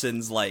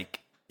Stevenson's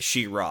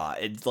She-Ra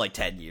in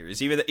 10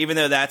 years, even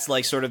though that's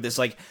sort of this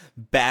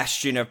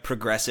bastion of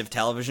progressive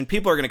television.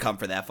 People are gonna come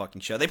for that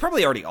fucking show. They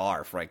probably already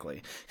are,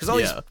 frankly, because all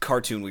these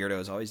cartoon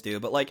weirdos always do.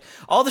 But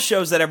all the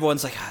shows that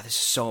everyone's like, this is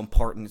so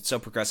important, it's so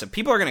progressive,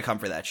 people are gonna come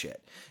for that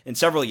shit in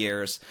several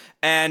years.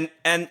 And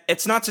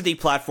it's not to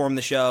deplatform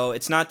the show,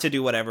 it's not to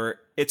do whatever,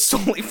 it's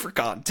solely for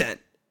content.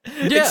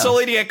 It's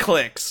solely to get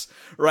clicks,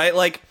 right?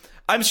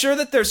 I'm sure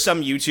that there's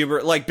some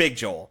YouTuber like Big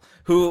Joel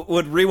who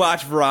would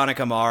rewatch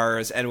Veronica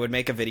Mars and would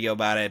make a video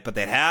about it, but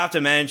they'd have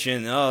to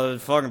mention,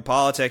 fucking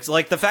politics.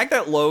 The fact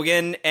that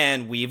Logan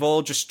and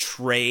Weevil just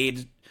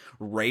trade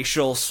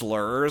racial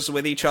slurs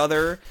with each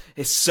other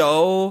is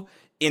so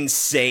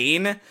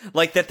insane.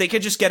 That they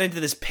could just get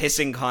into this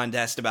pissing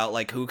contest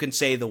about, who can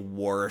say the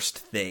worst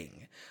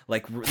thing.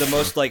 The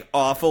most,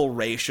 awful,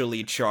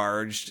 racially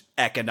charged,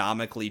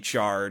 economically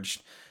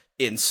charged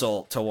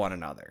insult to one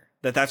another.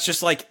 That's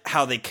just,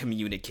 how they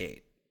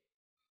communicate.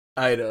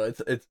 I know,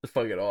 it's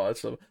fucking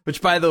awesome.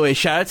 Which, by the way,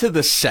 shout out to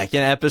the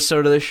second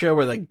episode of the show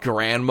where the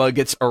grandma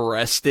gets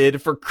arrested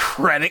for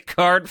credit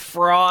card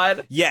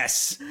fraud.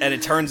 Yes, and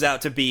it turns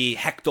out to be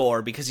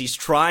Hector because he's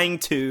trying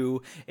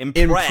to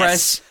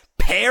impress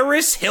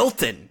Paris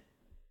Hilton.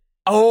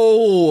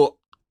 Oh,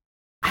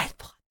 I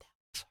thought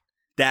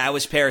that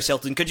was Paris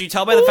Hilton. Could you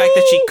tell by the fact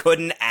that she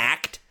couldn't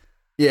act?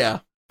 Yeah.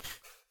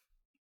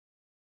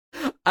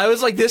 I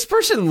was like, this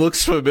person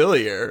looks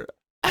familiar.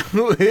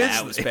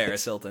 That was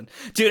Paris Hilton.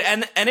 Dude,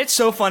 and it's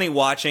so funny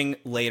watching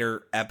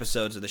later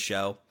episodes of the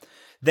show.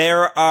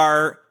 There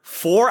are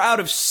 4 out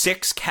of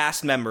 6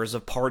 cast members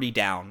of Party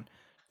Down,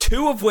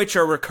 2 of which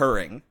are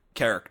recurring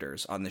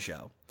characters on the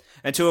show,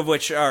 and 2 of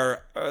which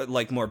are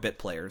more bit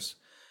players.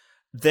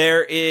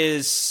 There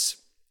is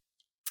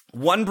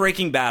 1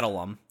 Breaking Bad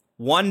alum,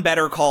 1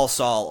 Better Call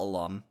Saul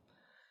alum.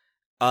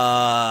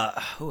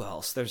 Who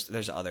else?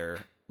 There's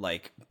other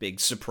big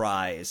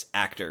surprise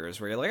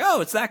actors where you're like,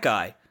 oh, it's that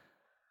guy.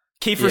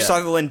 Kiefer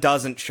Sutherland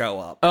doesn't show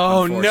up.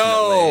 Oh,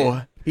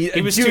 no.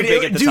 He was too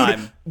big at the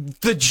time.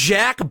 The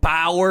Jack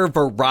Bauer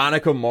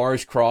Veronica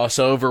Mars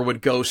crossover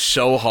would go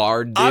so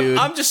hard, dude.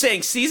 I'm just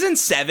saying, season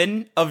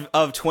 7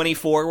 of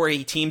 24, where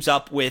he teams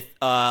up with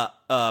the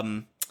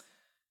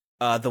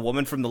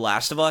woman from The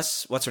Last of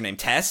Us. What's her name?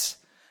 Tess?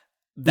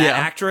 That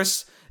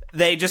actress.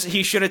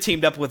 He should have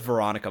teamed up with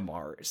Veronica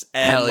Mars.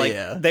 And, hell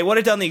yeah. They would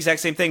have done the exact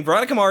same thing.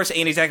 Veronica Mars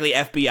ain't exactly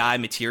FBI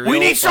material. We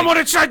need someone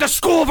inside the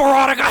school,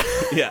 Veronica!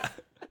 Yeah.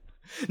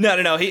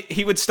 No.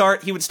 He would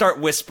start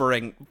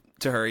whispering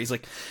to her. He's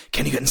like,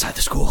 "Can you get inside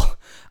the school?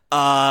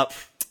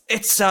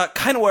 It's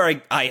kind of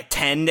where I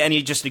attend," and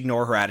you just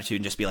ignore her attitude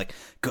and just be like,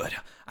 "Good.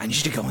 I need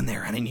you to go in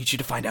there and I need you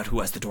to find out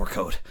who has the door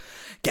code.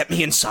 Get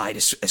me inside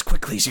as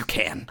quickly as you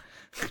can.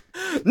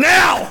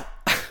 Now!"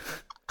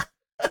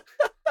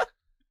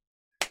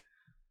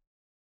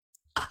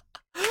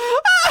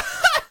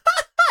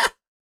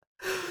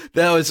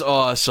 That was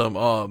awesome.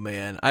 Oh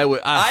man, I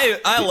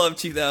love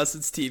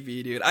 2000s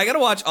TV, dude. I gotta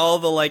watch all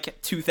the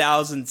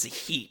 2000s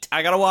Heat.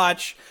 I gotta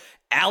watch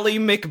Ally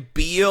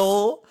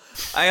McBeal.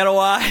 I gotta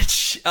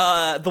watch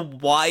The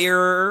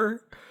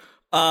Wire.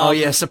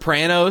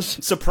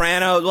 Sopranos.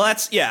 Well,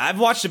 I've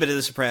watched a bit of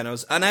The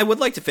Sopranos, and I would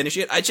like to finish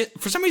it.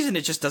 For some reason,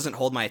 it just doesn't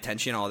hold my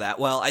attention all that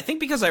well. I think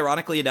because,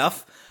 ironically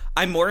enough,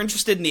 I'm more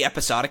interested in the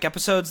episodic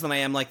episodes than I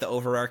am the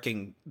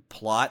overarching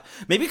plot.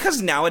 Maybe because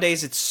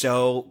nowadays it's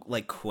so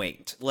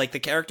quaint. The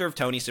character of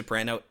Tony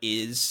Soprano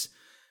is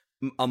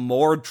a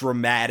more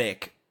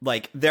dramatic.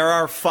 There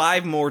are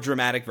 5 more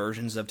dramatic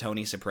versions of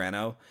Tony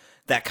Soprano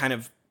that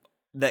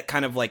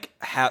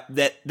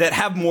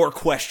have more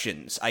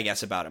questions, I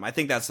guess, about him. I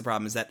think that's the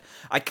problem, is that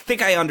I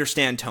think I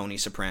understand Tony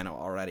Soprano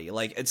already.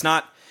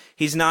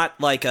 He's not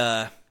like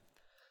a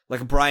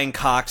Brian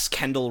Cox,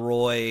 Kendall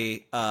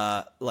Roy,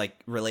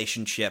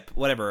 relationship,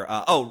 whatever.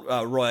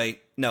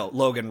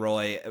 Logan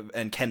Roy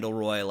and Kendall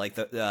Roy,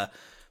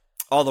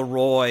 all the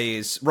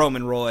Roys,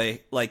 Roman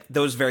Roy,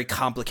 those very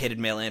complicated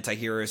male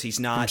anti-heroes. He's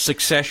not... From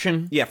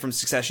Succession? Yeah, from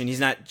Succession. He's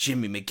not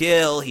Jimmy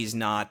McGill. He's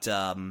not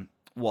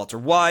Walter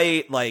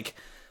White.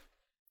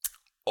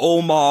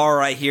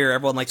 Omar, I hear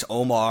everyone likes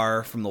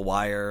Omar from The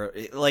Wire.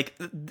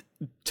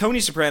 Tony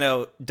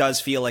Soprano does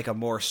feel like a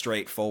more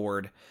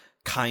straightforward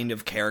kind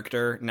of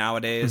character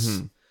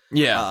nowadays.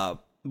 Yeah,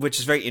 which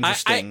is very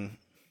interesting.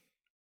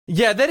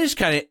 Yeah, that is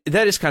kind of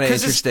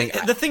interesting.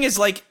 The thing is,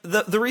 like,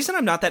 the reason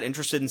I'm not that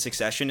interested in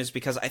Succession is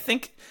because I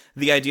think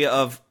the idea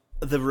of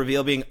the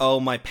reveal being, oh,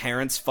 my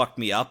parents fucked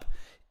me up,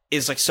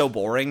 is, like, so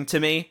boring to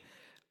me.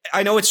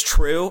 I know it's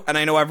true, and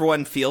I know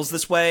everyone feels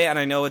this way, and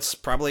I know it's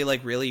probably,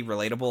 like, really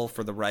relatable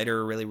for the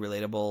writer, really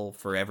relatable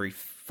for every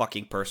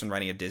fucking person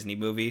writing a Disney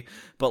movie.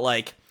 But,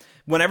 like,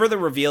 whenever the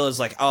reveal is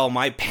like, oh,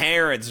 my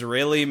parents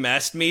really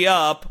messed me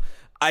up,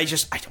 I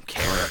don't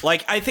care.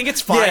 Like, I think it's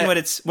fine when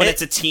it's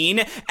a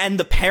teen and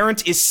the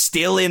parent is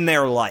still in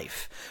their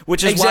life,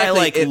 which is why,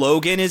 like,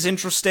 Logan is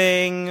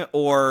interesting,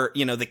 or,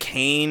 you know, the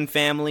Kane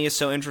family is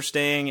so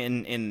interesting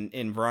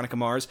in Veronica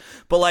Mars.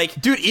 But, like,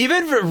 dude,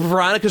 even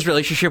Veronica's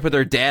relationship with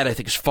her dad, I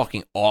think, is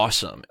fucking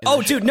awesome.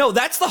 Oh, dude, no,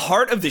 that's the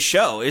heart of the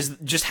show, is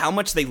just how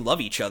much they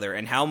love each other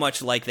and how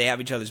much, like, they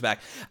have each other's back.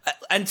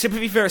 And to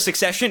be fair,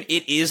 Succession,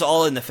 it is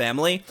all in the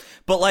family,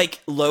 but, like,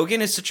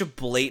 Logan is such a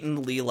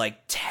blatantly, like,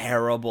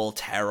 terrible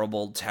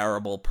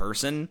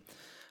person,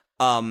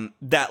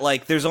 that,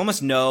 like, there's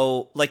almost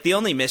no, like, the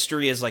only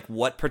mystery is, like,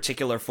 what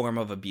particular form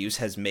of abuse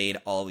has made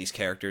all these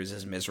characters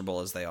as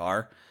miserable as they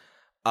are.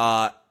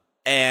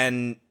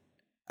 And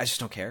I just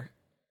don't care.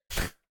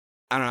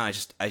 I don't know,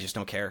 I just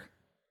don't care.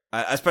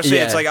 Especially,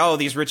 it's like, oh,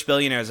 these rich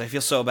billionaires, I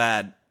feel so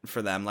bad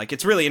for them. Like,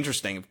 it's really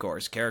interesting, of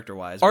course,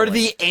 character-wise. Are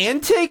the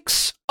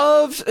antics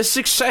of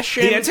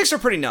Succession... The antics are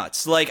pretty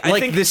nuts. Like, I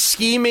think the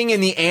scheming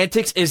and the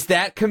antics, is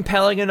that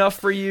compelling enough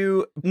for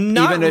you?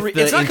 Not even if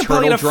it's not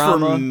compelling enough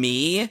drama? For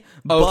me,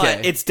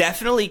 but it's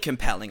definitely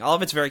compelling. All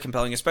of it's very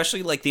compelling,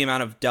 especially, like, the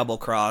amount of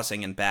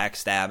double-crossing and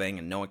backstabbing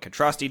and no one can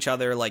trust each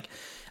other. Like,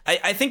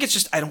 I think it's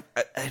just, I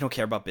don't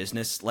care about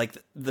business. Like,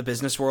 the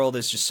business world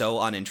is just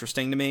so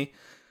uninteresting to me.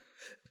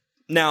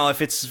 Now,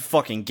 if it's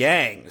fucking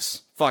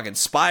gangs, fucking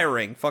spy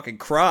ring, fucking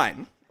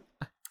crime,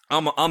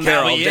 I'm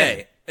there all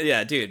day.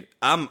 Yeah, dude,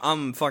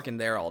 I'm fucking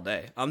there all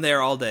day. I'm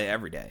there all day,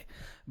 every day.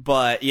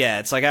 But yeah,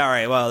 it's like, all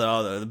right,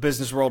 well, the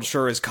business world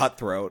sure is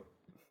cutthroat.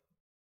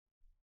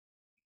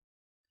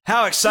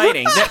 How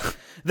exciting!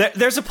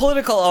 There's a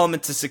political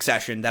element to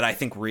Succession that I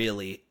think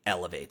really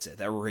elevates it.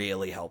 That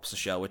really helps the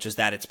show, which is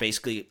that it's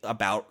basically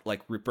about,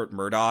 like, Rupert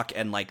Murdoch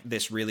and, like,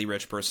 this really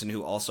rich person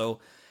who also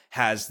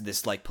has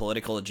this, like,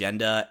 political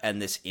agenda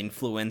and this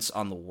influence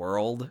on the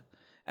world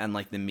and,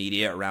 like, the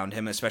media around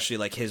him, especially,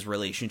 like, his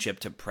relationship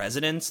to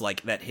presidents,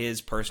 like, that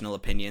his personal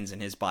opinions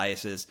and his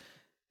biases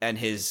and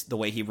the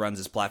way he runs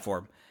his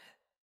platform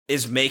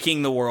is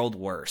making the world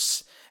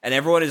worse. And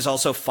everyone is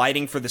also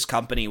fighting for this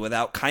company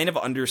without kind of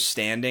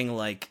understanding,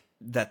 like,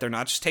 that they're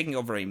not just taking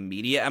over a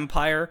media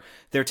empire,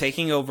 they're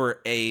taking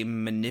over a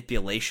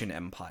manipulation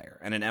empire,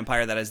 and an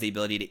empire that has the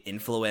ability to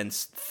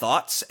influence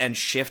thoughts and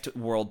shift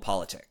world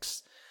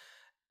politics.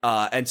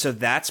 And so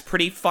that's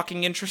pretty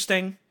fucking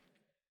interesting,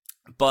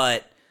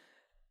 but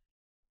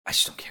I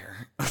just don't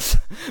care.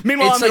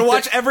 Meanwhile, I'm going to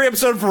watch every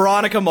episode of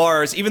Veronica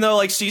Mars, even though,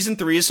 like, season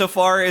 3 so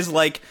far is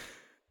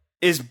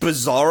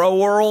Bizarro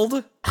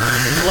World.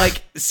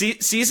 Like,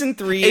 season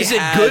 3 is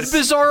it good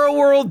Bizarro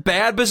World,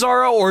 bad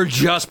Bizarro, or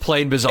just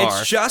plain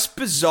bizarre? It's just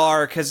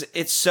bizarre because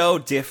it's so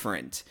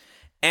different,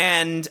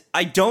 and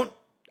I don't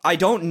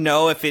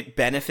know if it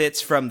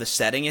benefits from the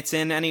setting it's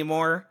in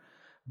anymore,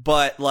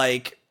 but,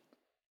 like,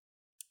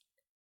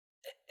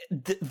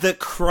 the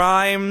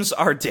crimes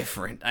are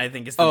different, I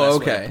think is the best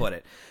way to put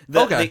it.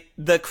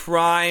 The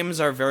crimes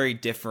are very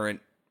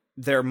different.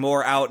 They're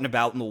more out and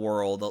about in the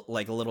world,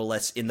 like a little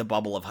less in the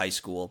bubble of high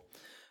school.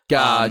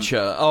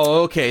 Gotcha.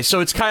 Okay.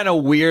 So it's kind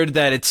of weird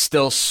that it's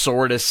still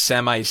sort of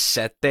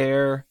semi-set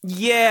there.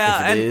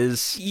 Yeah. It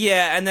is.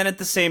 Yeah, and then at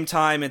the same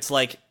time, it's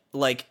like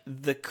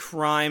the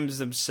crimes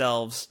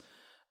themselves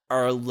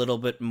are a little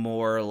bit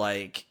more,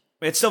 like,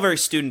 it's still very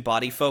student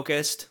body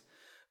focused,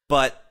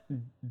 but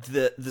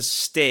the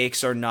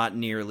stakes are not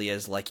nearly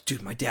as, like,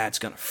 dude, my dad's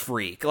gonna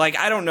freak. Like,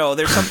 I don't know.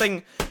 There's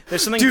something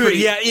dude, pretty...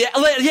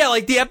 yeah,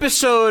 like the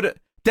episode,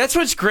 that's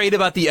what's great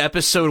about the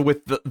episode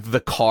with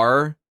the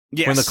car.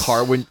 Yes.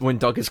 When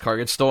Duncan's car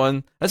gets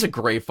stolen. That's a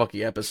great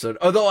fucking episode.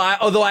 Although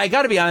I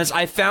gotta be honest,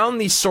 I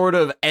found these sort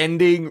of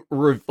ending,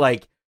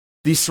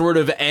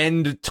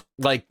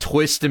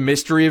 twist and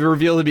mystery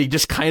reveal to be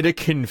just kind of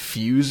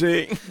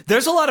confusing.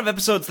 There's a lot of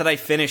episodes that I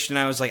finished and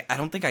I was like, I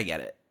don't think I get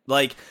it.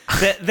 Like,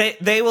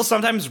 they will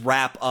sometimes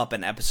wrap up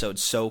an episode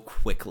so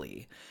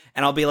quickly,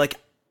 and I'll be like,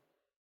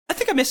 I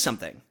think I missed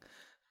something.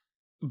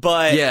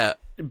 But yeah,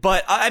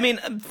 but I mean,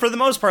 for the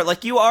most part,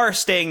 like, you are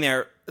staying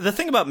there. The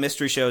thing about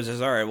mystery shows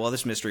is, all right, well,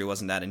 this mystery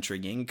wasn't that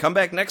intriguing. Come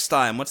back next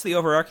time. What's the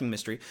overarching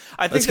mystery?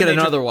 Let's get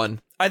another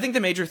one. I think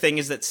the major thing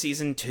is that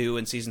season 2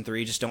 and season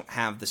 3 just don't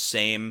have the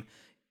same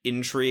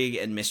intrigue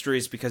and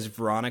mysteries because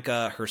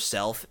Veronica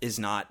herself is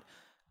not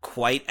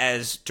quite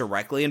as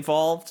directly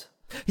involved.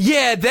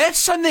 Yeah, that's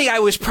something I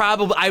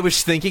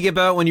was thinking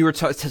about when you were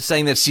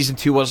saying that season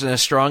 2 wasn't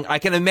as strong. I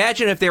can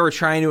imagine if they were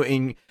trying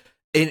to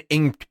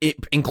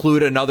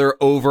include another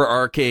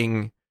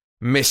overarching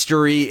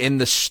mystery in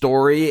the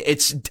story,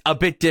 it's a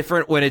bit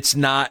different when it's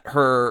not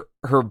her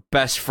her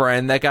best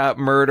friend that got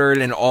murdered,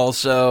 and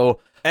also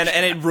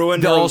it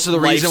ruined her also the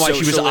reason why she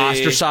was socially.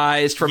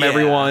 ostracized from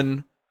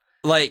everyone.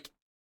 Like,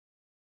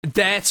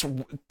 that's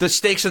the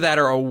stakes of that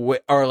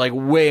are like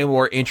way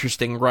more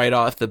interesting right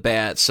off the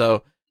bat.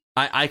 So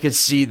I could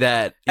see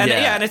that.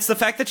 And it's the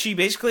fact that she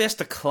basically has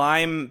to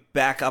climb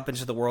back up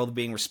into the world of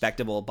being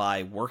respectable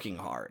by working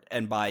hard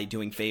and by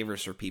doing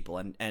favors for people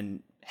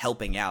and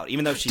helping out,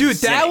 even though she's cynic.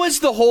 That was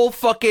the whole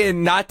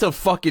fucking, not to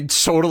fucking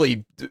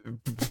totally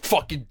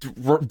fucking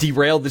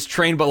derail this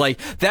train, but like,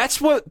 that's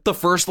what the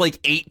first like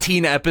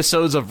 18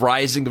 episodes of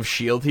Rising of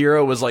Shield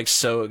Hero was like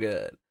so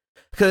good.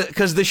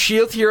 Because the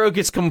Shield Hero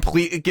gets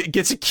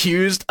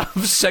accused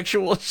of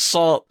sexual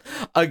assault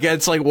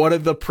against like one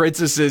of the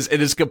princesses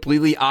and is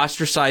completely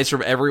ostracized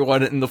from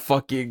everyone in the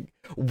fucking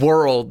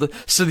world.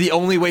 So the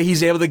only way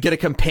he's able to get a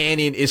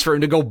companion is for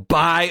him to go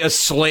buy a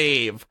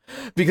slave,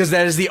 because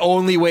that is the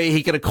only way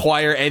he can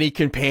acquire any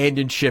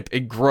companionship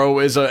and grow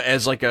as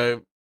like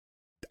a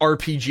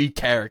RPG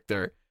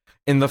character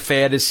in the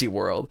fantasy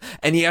world.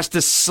 And he has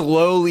to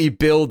slowly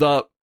build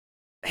up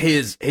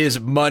his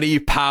money,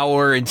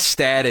 power, and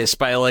status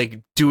by like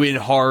doing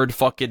hard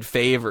fucking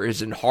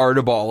favors and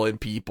hardballing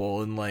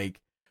people and like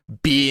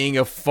being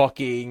a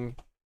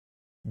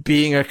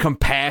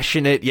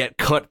compassionate yet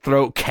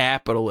cutthroat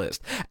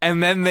capitalist.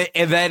 And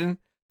then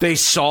they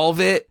solve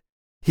it.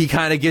 He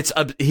kind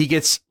of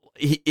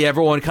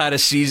everyone kind of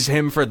sees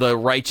him for the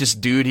righteous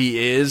dude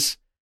he is.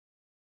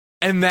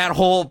 And that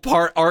whole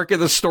arc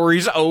of the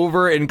story's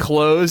over and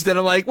closed. And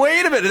I'm like,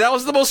 wait a minute, that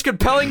was the most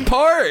compelling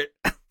part.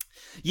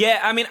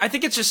 Yeah, I mean, I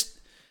think it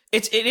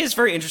is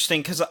very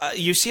interesting because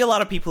you see a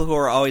lot of people who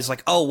are always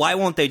like, oh, why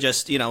won't they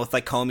just, with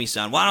like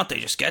Comey-san, why don't they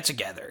just get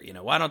together?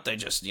 Why don't they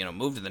just,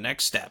 move to the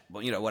next step?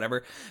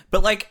 Whatever.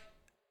 But like,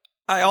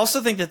 I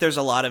also think that there's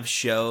a lot of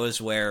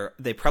shows where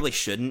they probably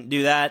shouldn't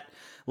do that.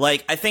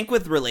 Like, I think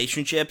with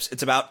relationships,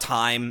 it's about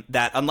time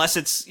that, unless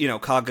it's,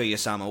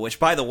 Kaguya-sama, which,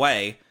 by the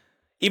way,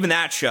 even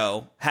that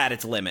show had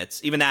its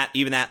limits. Even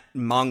that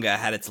manga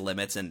had its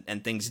limits,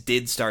 and things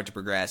did start to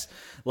progress.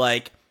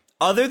 Like,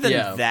 other than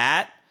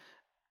that,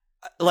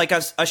 like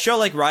a show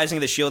like Rising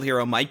of the Shield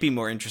Hero might be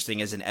more interesting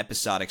as an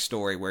episodic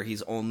story where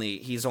he's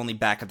only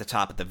back at the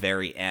top at the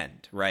very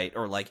end, right?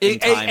 Or like in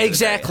time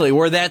exactly,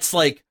 where that's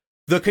like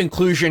the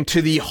conclusion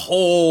to the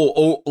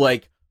whole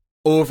like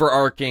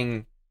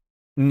overarching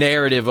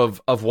narrative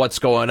of what's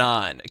going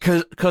on.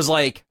 Because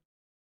like,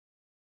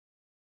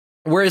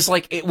 whereas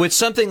like with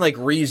something like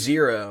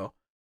Re:Zero,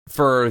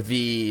 for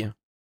the,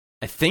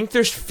 I think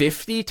there's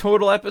 50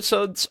 total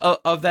episodes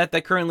of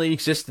that currently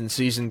exist, in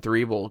season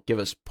 3 will give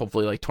us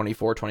hopefully like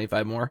 24,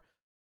 25 more.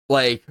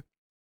 Like,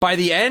 by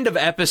the end of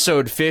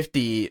episode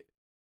 50,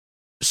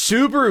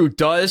 Subaru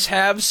does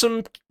have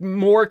some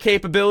more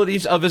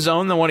capabilities of his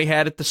own than what he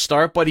had at the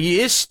start, but he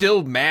is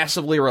still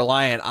massively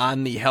reliant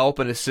on the help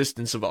and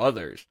assistance of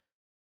others.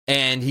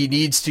 And he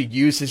needs to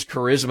use his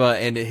charisma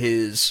and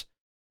his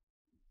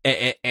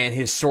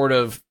sort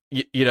of,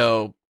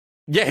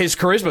 his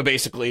charisma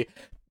basically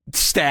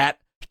stat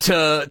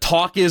to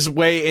talk his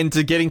way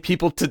into getting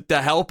people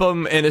to help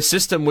him and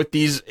assist him with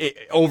these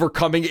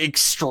overcoming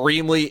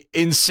extremely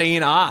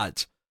insane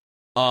odds.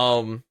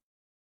 And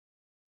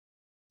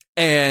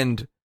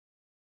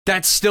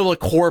that's still a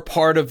core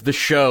part of the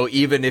show,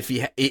 even if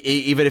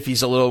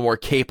he's a little more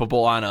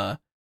capable on a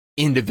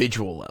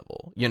individual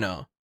level,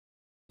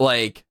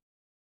 like,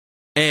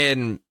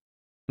 and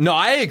no,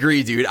 I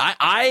agree, dude.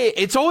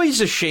 It's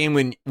always a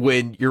shame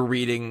when you're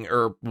reading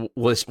or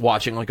was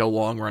watching like a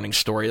long running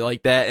story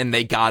like that, and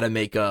they gotta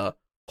make a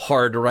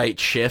hard right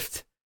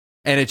shift,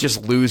 and it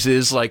just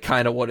loses like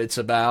kind of what it's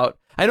about.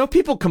 I know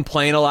people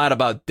complain a lot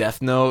about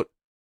Death Note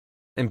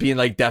and being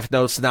like Death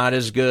Note's not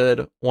as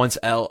good once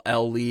L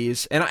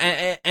leaves,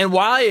 and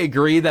while I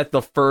agree that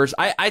the first,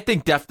 I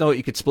think Death Note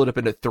you could split up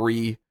into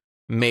 3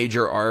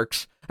 major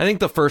arcs. I think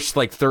the first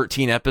like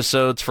 13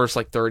 episodes, first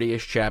like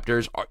 30-ish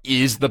chapters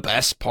is the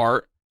best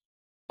part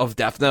of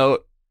Death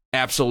Note,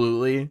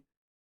 absolutely.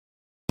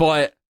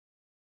 But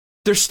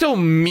there's still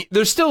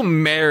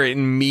merit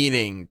and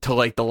meaning to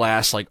like the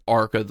last like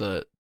arc of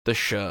the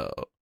show,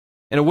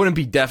 and it wouldn't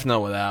be Death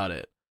Note without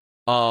it.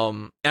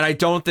 And I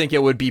don't think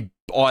it would be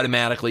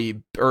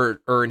automatically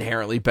or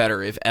inherently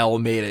better if L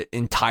made it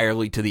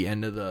entirely to the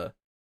end of the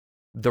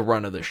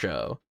run of the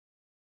show.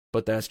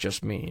 But that's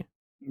just me.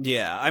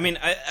 Yeah, I mean,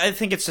 I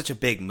think it's such a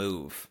big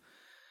move,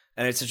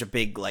 and it's such a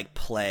big like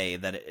play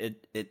that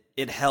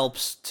it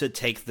helps to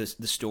take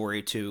the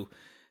story to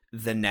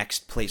the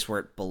next place where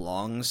it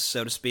belongs,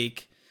 so to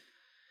speak.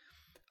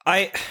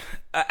 I'm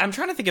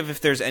trying to think of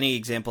if there's any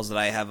examples that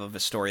I have of a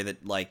story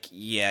that like,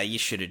 yeah, you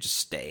should have just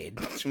stayed.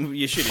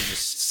 You should have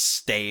just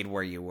stayed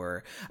where you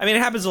were. I mean,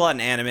 it happens a lot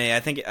in anime.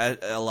 I think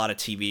a lot of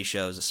TV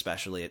shows,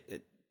 especially,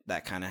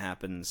 that kind of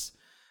happens.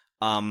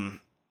 But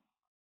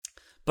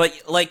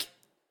like.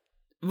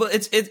 Well,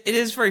 it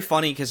is very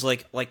funny because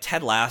like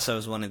Ted Lasso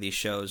is one of these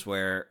shows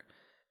where,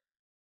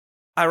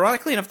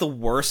 ironically enough, the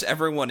worse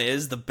everyone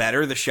is, the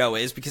better the show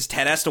is, because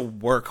Ted has to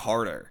work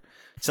harder,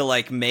 to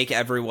like make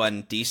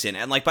everyone decent.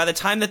 And like by the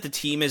time that the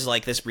team is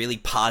like this really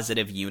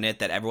positive unit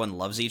that everyone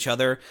loves each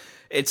other,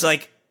 it's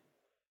like,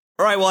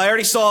 all right, well, I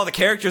already saw all the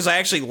characters I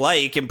actually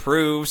like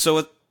improve,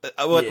 so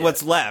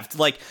what's left?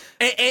 Like,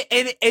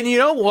 and you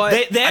know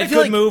what? They had a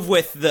good move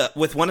with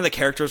one of the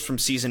characters from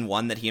season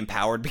 1 that he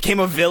empowered became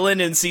a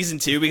villain in season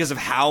 2 because of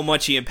how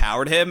much he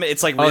empowered him.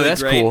 It's like really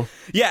that's great. Cool.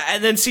 Yeah,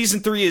 and then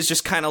season 3 is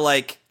just kind of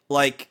like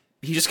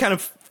he just kind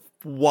of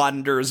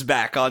wanders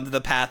back onto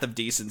the path of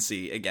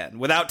decency again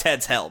without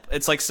Ted's help.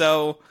 It's like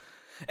so.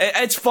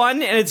 It's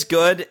fun and it's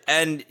good,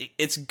 and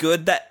it's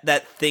good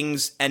that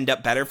things end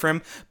up better for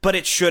him, but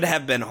it should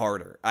have been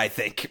harder, I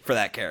think, for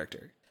that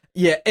character.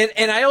 Yeah,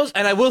 and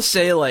I will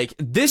say, like,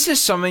 this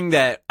is something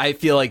that I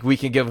feel like we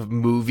can give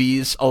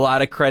movies a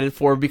lot of credit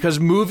for, because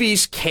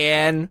movies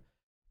can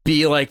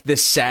be like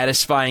this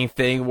satisfying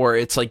thing where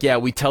it's like, yeah,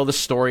 we tell the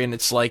story and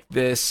it's like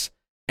this,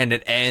 and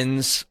it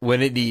ends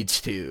when it needs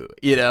to,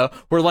 you know?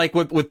 We're like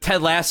with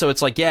Ted Lasso,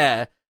 it's like,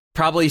 yeah,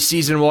 probably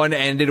season 1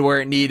 ended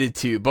where it needed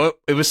to, but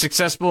it was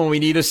successful and we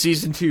need a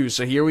season 2,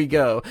 so here we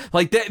go.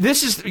 Like,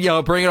 this is, you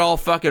know, bring it all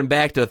fucking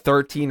back to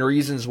 13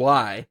 Reasons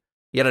Why.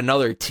 Yet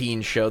another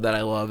teen show that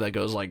I love that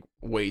goes, like,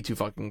 way too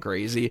fucking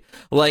crazy.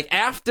 Like,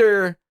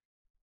 after,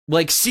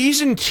 like,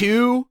 season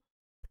 2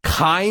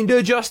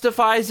 kinda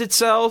justifies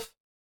itself,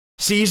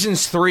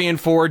 seasons 3 and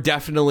 4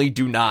 definitely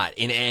do not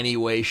in any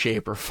way,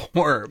 shape, or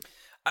form.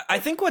 I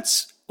think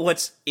what's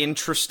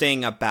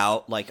interesting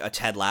about like a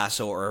Ted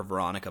Lasso or a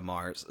Veronica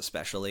Mars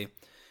especially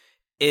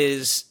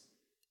is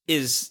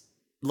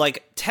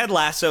like Ted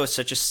Lasso is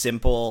such a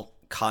simple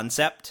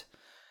concept.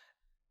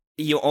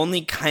 You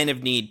only kind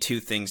of need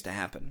 2 things to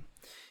happen.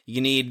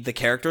 You need the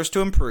characters to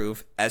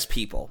improve as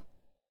people,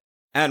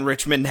 and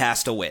Richmond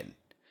has to win.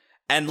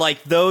 And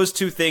like those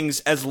 2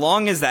 things, as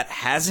long as that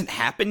hasn't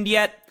happened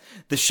yet,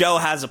 the show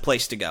has a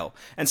place to go.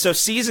 And so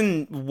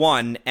season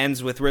 1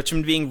 ends with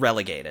Richmond being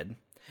relegated.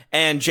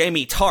 And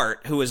Jamie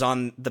Tart, who is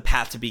on the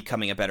path to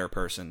becoming a better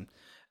person,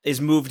 is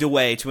moved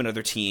away to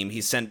another team.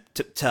 He's sent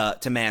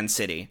to Man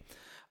City.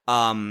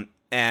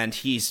 And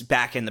he's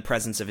back in the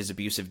presence of his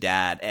abusive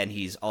dad, and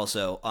he's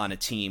also on a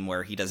team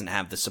where he doesn't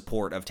have the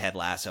support of Ted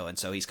Lasso, and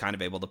so he's kind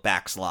of able to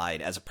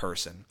backslide as a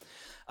person.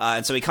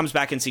 And so he comes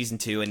back in season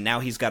 2, and now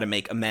he's got to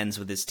make amends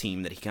with his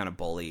team that he kind of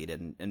bullied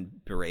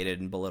and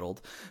berated and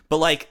belittled. But,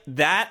 like,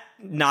 that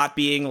not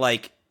being,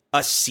 like,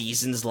 a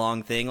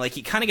seasons-long thing, like,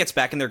 he kind of gets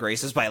back in their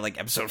graces by, like,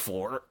 episode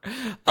 4.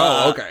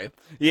 Oh, okay.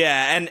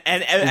 Yeah,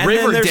 and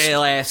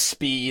Riverdale-ass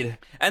speed.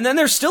 And then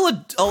there's still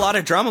a lot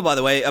of drama, by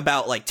the way,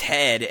 about, like,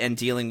 Ted and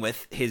dealing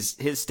with his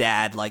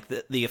dad, like,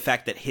 the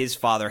effect that his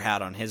father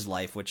had on his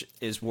life, which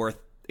is worth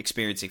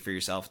experiencing for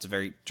yourself. It's a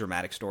very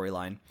dramatic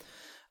storyline.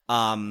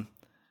 And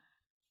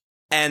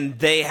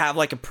they have,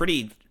 like, a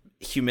pretty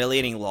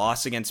humiliating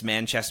loss against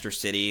Manchester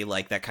City,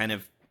 like, that kind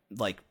of,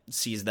 like,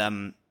 sees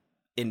them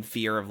in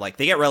fear of, like,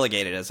 they get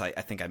relegated, as I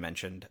think I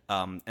mentioned.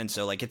 And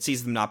so, like, it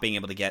sees them not being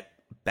able to get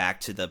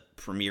back to the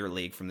Premier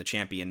League from the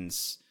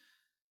Champions...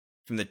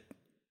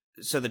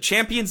 So the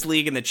Champions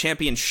League and the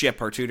Championship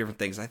are 2 different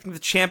things. I think the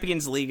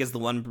Champions League is the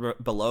one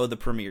below the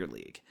Premier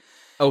League.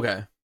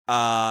 Okay.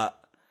 But...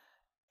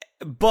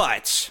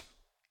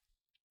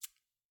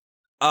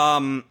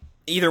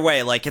 either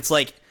way, like, it's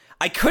like...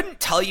 I couldn't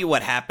tell you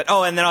what happened.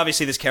 Oh, and then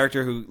obviously this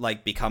character who,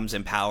 like, becomes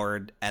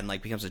empowered and,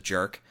 like, becomes a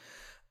jerk.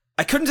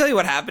 I couldn't tell you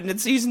what happened in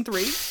season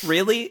 3,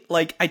 really.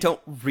 Like, I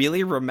don't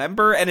really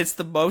remember, and it's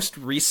the most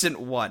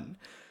recent one.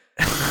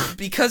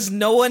 Because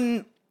no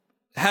one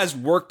has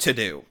work to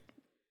do.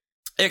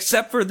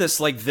 Except for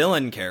this, like,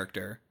 villain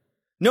character.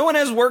 No one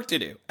has work to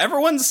do.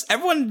 Everyone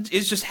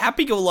is just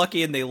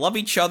happy-go-lucky, and they love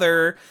each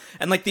other.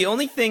 And, like, the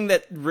only thing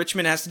that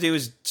Richmond has to do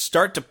is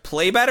start to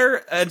play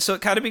better, and so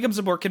it kind of becomes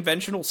a more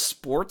conventional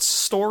sports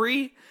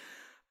story.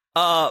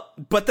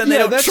 But then they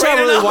don't that's train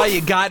not really enough. why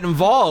you got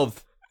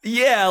involved.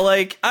 Yeah,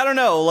 like, I don't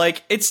know,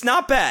 like, it's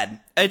not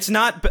bad. It's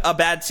not a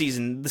bad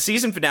season. The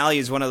season finale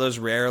is one of those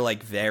rare,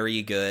 like,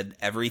 very good,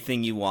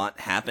 everything you want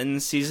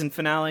happens season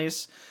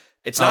finales.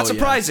 It's not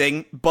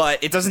surprising,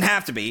 but it doesn't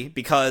have to be,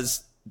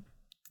 because,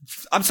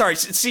 I'm sorry,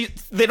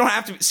 they don't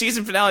have to,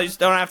 season finales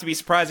don't have to be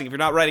surprising. If you're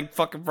not writing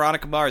fucking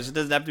Veronica Mars, it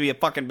doesn't have to be a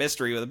fucking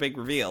mystery with a big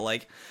reveal.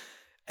 Like,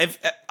 if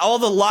all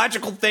the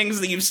logical things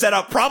that you've set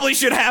up probably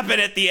should happen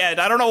at the end.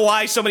 I don't know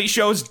why so many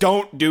shows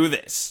don't do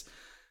this.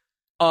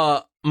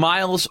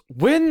 Miles,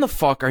 when the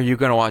fuck are you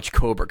gonna watch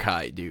Cobra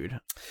Kai, dude?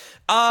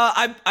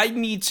 I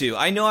need to.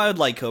 I know I would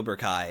like Cobra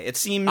Kai. It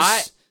seems...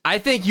 I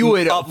think you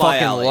would up my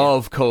fucking alley.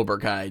 love Cobra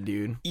Kai,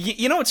 dude.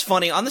 You know what's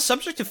funny? On the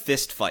subject of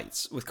fist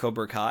fights with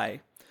Cobra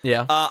Kai,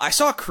 Yeah. I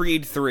saw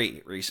Creed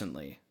 3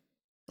 recently.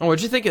 Oh,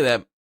 what'd you think of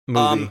that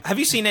movie? Have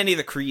you seen any of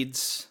the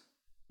Creeds?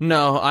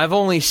 No, I've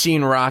only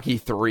seen Rocky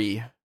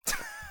 3.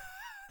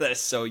 That is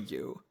so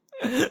you.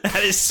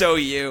 That is so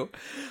you.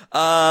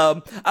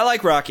 I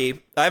like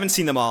Rocky. I haven't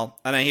seen them all,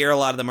 and I hear a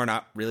lot of them are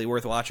not really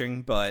worth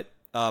watching, but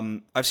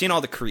I've seen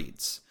all the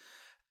Creeds.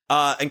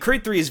 And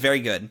Creed 3 is very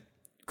good.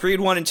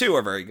 Creed 1 and 2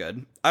 are very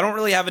good. I don't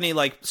really have any,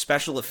 like,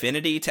 special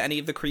affinity to any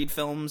of the Creed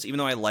films, even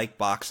though I like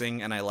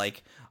boxing and I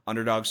like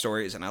underdog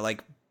stories, and I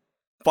like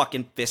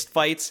fucking fist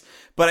fights.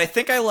 But I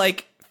think I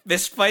like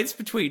fist fights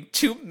between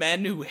two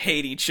men who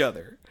hate each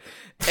other.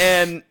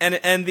 And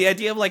the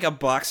idea of like a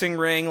boxing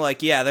ring,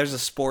 like, yeah, there's a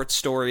sports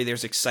story,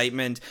 there's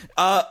excitement.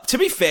 To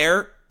be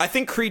fair, I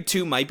think Creed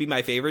 2 might be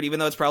my favorite, even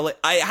though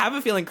I have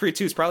a feeling Creed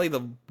 2 is probably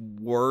the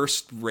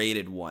worst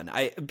rated one.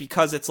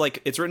 Because it's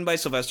written by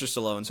Sylvester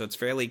Stallone, so it's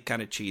fairly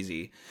kind of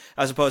cheesy,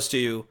 as opposed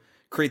to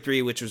Creed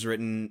 3,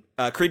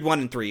 Creed 1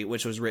 and 3,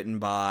 which was written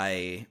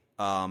by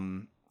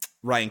Ryan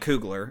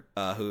Coogler,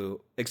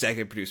 who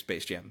executive produced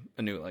Space Jam: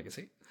 A New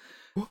Legacy.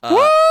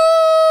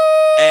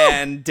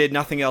 And did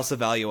nothing else of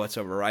value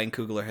whatsoever. Ryan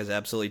Coogler has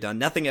absolutely done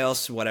nothing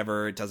else.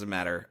 Whatever, it doesn't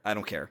matter. I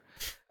don't care.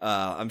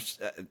 The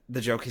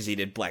joke is he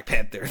did Black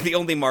Panther, the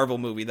only Marvel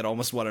movie that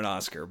almost won an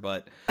Oscar.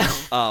 But,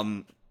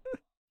 and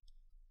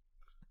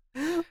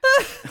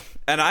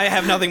I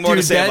have nothing more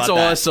to say about that.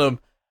 That's awesome.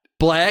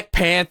 Black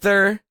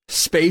Panther,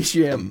 Space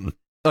Jam,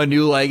 A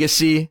New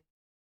Legacy.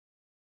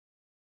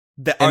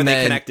 Are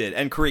they connected?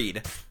 And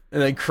Creed.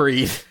 And then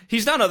Creed.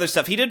 He's done other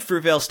stuff. He did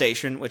Fruitvale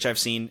Station, which I've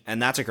seen,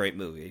 and that's a great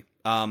movie.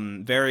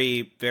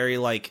 Very, very,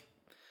 like,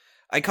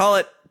 I call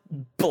it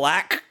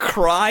black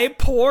cry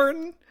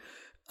porn.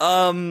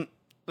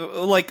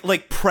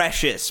 Like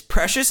Precious.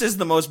 Precious is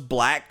the most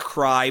black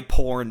cry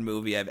porn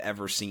movie I've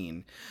ever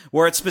seen.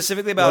 Where it's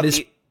specifically about...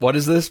 What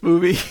is this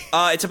movie?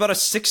 It's about a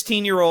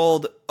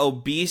 16-year-old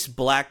obese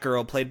black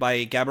girl played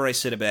by Gabourey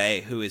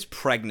Sidibe who is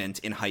pregnant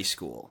in high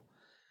school.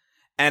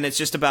 And it's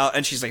just about,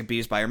 and she's like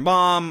abused by her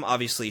mom.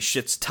 Obviously,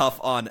 shit's tough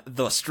on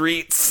the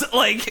streets.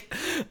 Like,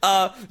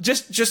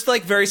 just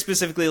like very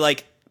specifically,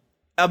 like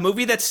a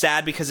movie that's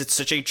sad because it's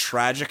such a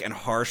tragic and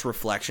harsh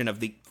reflection of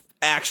the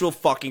actual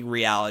fucking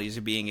realities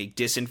of being a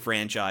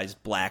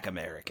disenfranchised black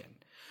American,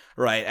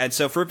 right? And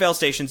so, Fruitvale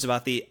Station's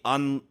about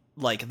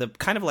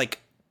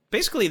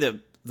basically the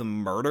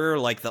murder,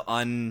 like the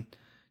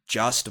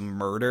unjust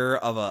murder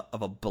of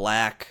a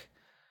black.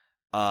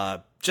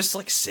 Just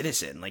like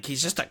citizen, like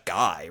he's just a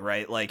guy,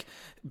 right? Like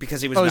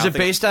because he was. Oh, is it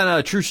based on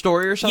a true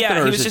story or something? Yeah,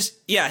 or he was just.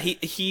 Yeah, and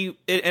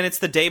it's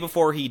the day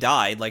before he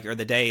died, like, or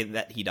the day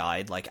that he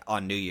died, like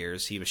on New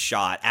Year's, he was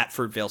shot at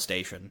Fruitvale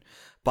Station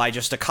by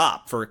just a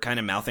cop for kind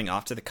of mouthing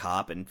off to the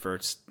cop and for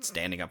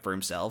standing up for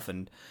himself.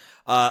 And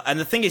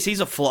the thing is, he's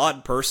a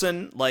flawed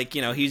person. Like,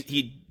 you know,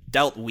 he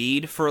dealt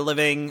weed for a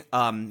living.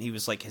 He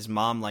was like his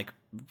mom like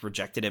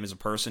rejected him as a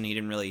person. He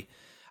didn't really.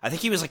 I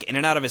think he was like in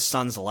and out of his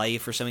son's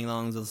life or something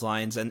along those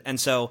lines. And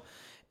so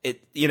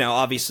it, you know,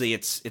 obviously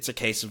it's a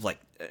case of like,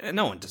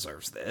 no one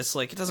deserves this.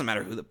 Like, it doesn't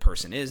matter who the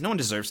person is. No one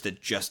deserves to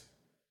just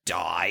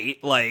die,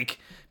 like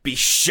be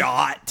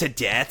shot to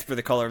death for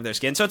the color of their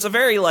skin. So it's a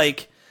very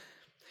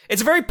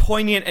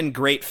poignant and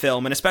great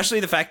film. And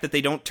especially the fact that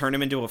they don't turn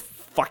him into a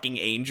fucking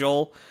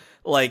angel,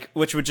 like,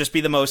 which would just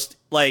be the most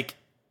like,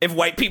 if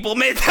white people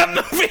made that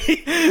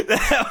movie,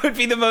 that would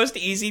be the most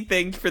easy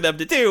thing for them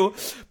to do.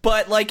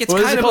 But like, it's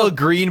kind of called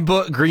Green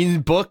Book,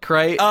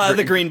 right?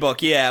 The Green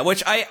Book, yeah.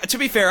 Which to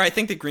be fair, I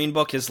think the Green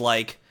Book is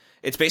like,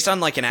 it's based on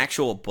like an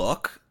actual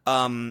book.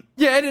 Yeah,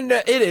 I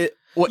didn't.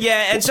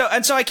 Yeah, and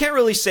so I can't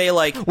really say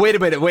like. Wait a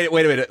minute.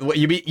 What,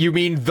 you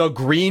mean the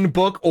Green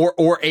Book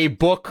or a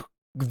book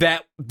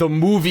that the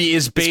movie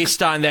is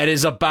based on that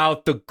is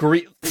about the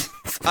green?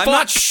 I'm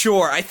not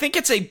sure. I think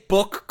it's a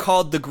book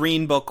called The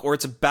Green Book, or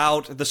it's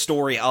about the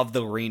story of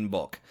the Green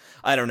Book.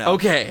 I don't know.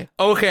 Okay.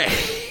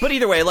 But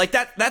either way, like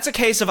that's a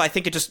case of, I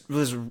think it just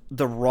was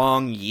the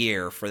wrong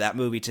year for that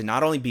movie to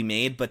not only be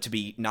made, but to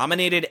be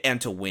nominated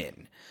and to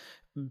win.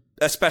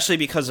 Especially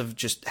because of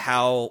just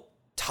how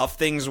tough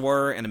things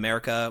were in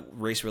America,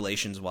 race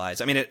relations wise.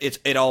 I mean,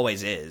 it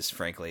always is,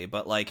 frankly,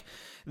 but like,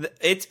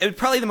 it's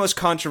probably the most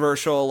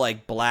controversial,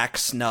 like, black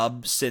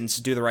snub since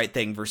Do the Right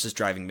Thing versus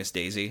Driving Miss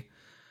Daisy.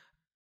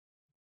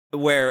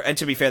 And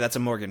to be fair, that's a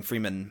Morgan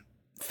Freeman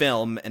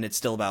film, and it's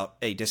still about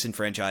a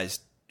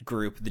disenfranchised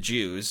group, the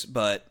Jews,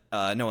 but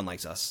no one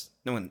likes us.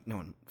 No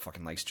one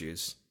fucking likes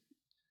Jews.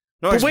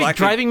 But wait,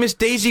 Driving Miss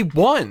Daisy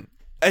won.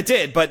 It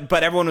did, but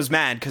everyone was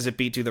mad because it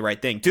beat Do the Right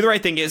Thing. Do the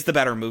Right Thing is the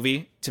better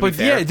movie, to be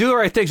fair. Yeah, Do the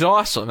Right Thing's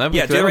awesome. Do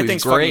the Right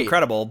Thing's fucking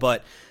incredible,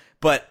 but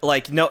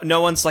like,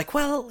 no one's like,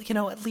 well, you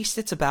know, at least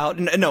it's about...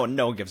 No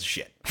one gives a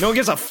shit. No one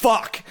gives a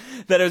fuck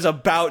that it was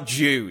about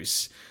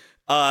Jews.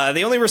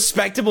 The only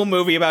respectable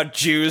movie about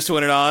Jews to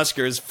win an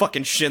Oscar is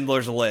fucking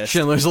Schindler's List.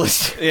 Schindler's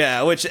List.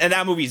 Yeah, and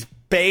that movie's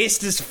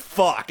based as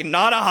fuck.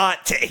 Not a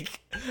hot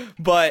take.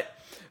 But,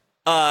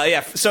 yeah,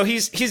 so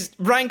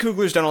Ryan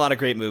Coogler's done a lot of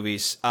great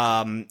movies.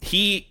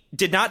 He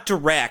did not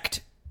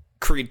direct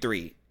Creed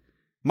 3.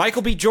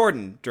 Michael B.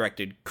 Jordan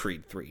directed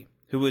Creed 3,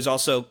 who was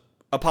also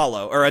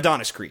Apollo, or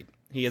Adonis Creed.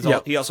 He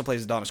also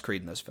plays Adonis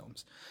Creed in those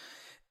films.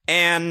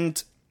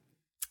 And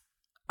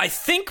I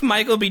think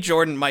Michael B.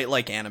 Jordan might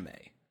like anime.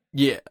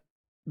 Yeah,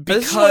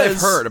 because this is what I've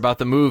heard about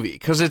the movie.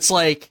 Because it's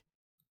like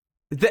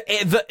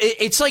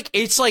it's like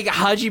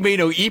Hajime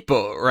no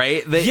Ippo,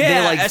 right?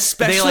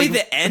 Especially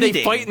the ending.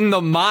 They fight in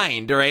the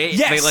mind, right?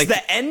 Yes,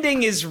 the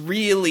ending is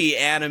really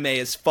anime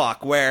as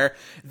fuck, where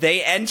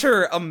they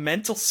enter a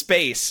mental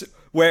space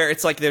where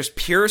it's like there's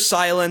pure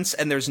silence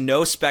and there's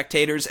no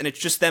spectators, and it's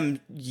just them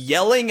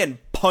yelling and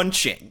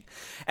punching.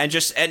 And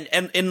just and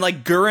in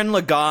like Gurren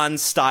Lagann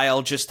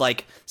style, just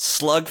like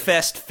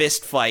slugfest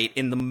fist fight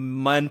in the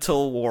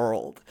mental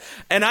world.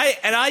 And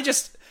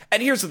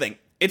here's the thing.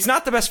 It's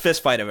not the best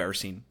fist fight I've ever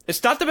seen.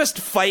 It's not the best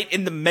fight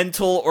in the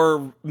mental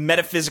or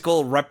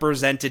metaphysical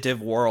representative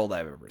world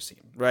I've ever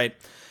seen, right?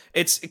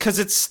 It's because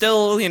it's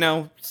still,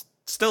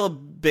 still a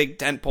big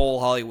tentpole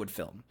Hollywood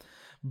film.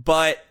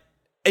 But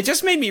it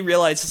just made me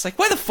realize, it's like,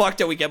 why the fuck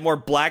don't we get more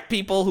black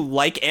people who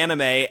like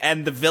anime,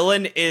 and the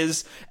villain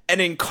is an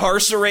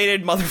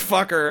incarcerated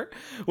motherfucker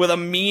with a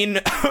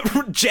mean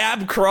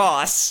jab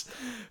cross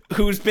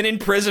who's been in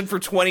prison for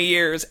 20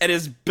 years and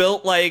is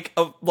built like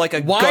a Why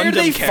Gundam are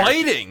they character.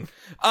 fighting?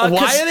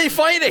 Why are they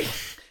fighting?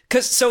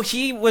 So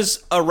he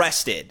was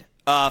arrested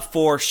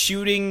for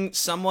shooting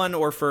someone,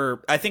 or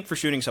for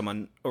shooting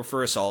someone, or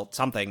for assault,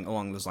 something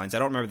along those lines. I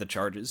don't remember the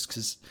charges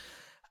because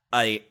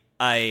I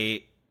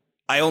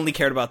only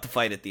cared about the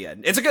fight at the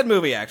end. It's a good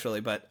movie, actually,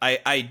 but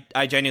I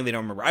genuinely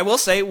don't remember. I will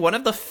say, one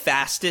of the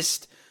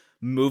fastest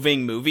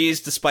moving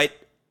movies, despite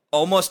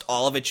almost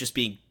all of it just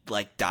being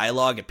like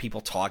dialogue and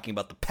people talking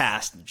about the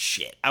past and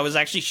shit. I was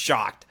actually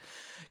shocked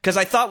because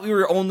I thought we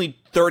were only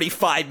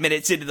 35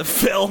 minutes into the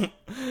film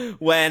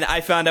when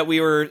I found out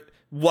we were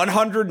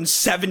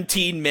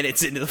 117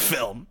 minutes into the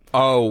film.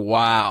 Oh,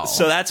 wow.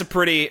 So that's a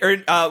pretty...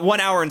 1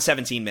 hour and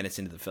 17 minutes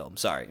into the film.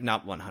 Sorry,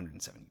 not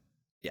 170.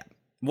 Yeah.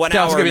 1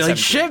 hour I was gonna be and like,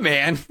 17. shit,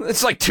 man.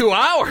 It's like 2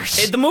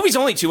 hours. The movie's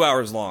only 2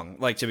 hours long,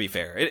 like, to be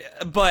fair.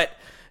 But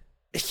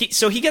he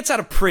gets out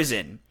of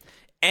prison,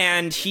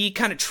 and he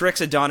kind of tricks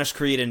Adonis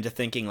Creed into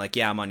thinking, like,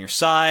 yeah, I'm on your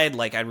side.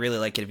 Like, I'd really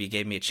like it if you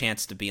gave me a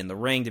chance to be in the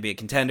ring, to be a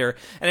contender.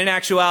 And in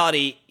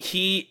actuality,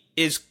 he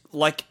is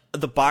like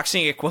the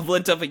boxing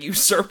equivalent of a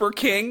usurper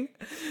king.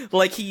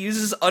 Like, he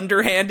uses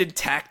underhanded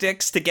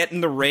tactics to get in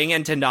the ring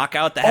and to knock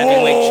out the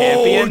heavyweight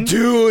champion.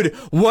 Dude,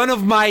 one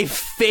of my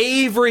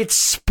favorite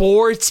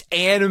sports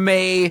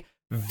anime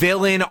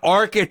villain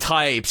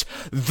archetypes,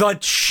 the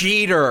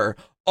cheater.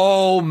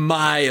 Oh,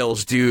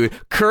 Miles, dude.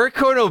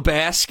 Kuroko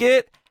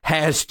Basket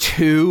has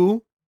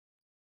two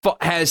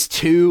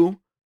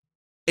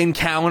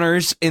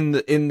encounters in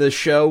the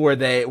show where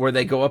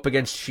they go up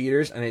against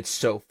cheaters, and it's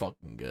so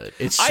fucking good.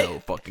 It's so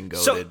fucking good.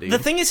 So dude. the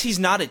thing is, he's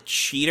not a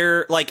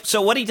cheater. Like,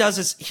 so what he does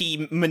is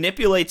he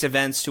manipulates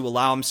events to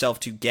allow himself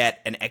to get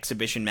an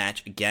exhibition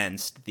match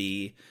against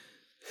the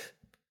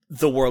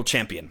world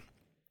champion,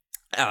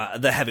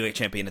 the heavyweight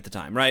champion at the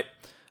time, right?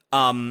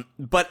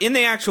 But in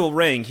the actual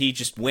ring, he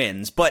just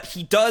wins. But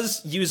he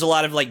does use a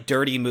lot of, like,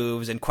 dirty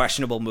moves and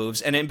questionable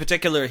moves. And in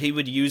particular, he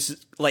would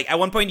use, like, at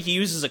one point he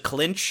uses a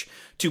clinch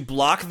to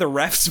block the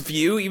ref's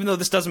view, even though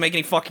this doesn't make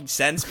any fucking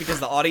sense because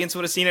the audience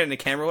would have seen it and the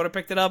camera would have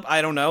picked it up.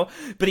 I don't know.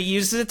 But he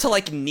uses it to,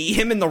 like, knee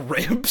him in the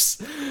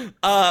ribs,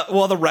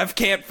 while the ref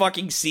can't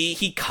fucking see.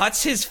 He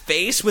cuts his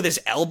face with his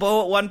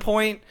elbow at one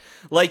point.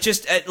 Like,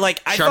 just,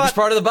 like, I Sharpest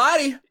part of the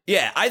body.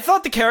 Yeah, I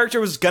thought the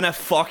character was gonna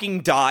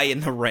fucking die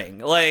in the ring.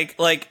 Like,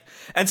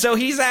 and so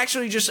he's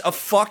actually just a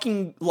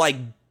fucking, like,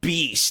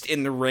 beast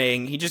in the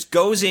ring. He just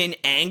goes in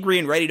angry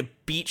and ready to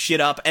beat shit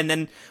up, and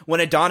then when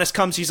Adonis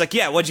comes, he's like,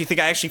 yeah, what'd you think?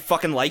 I actually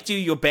fucking liked you?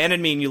 You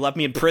abandoned me and you left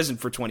me in prison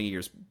for 20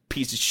 years,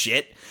 piece of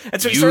shit.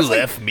 And so he starts,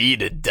 left me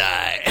to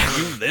die.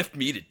 You left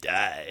me to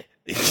die.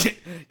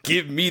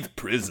 Give me the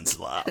prison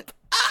slop.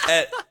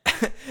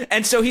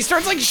 And so he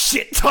starts, like,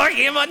 shit talking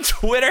him on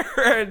Twitter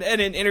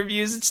and in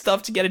interviews and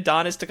stuff to get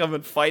Adonis to come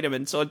and fight him.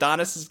 And so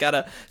Adonis has got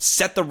to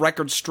set the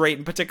record straight.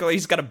 In particular,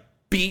 he's got to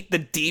beat the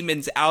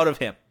demons out of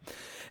him.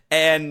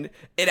 And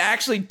it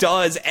actually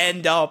does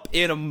end up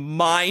in a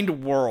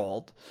mind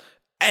world.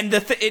 And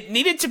it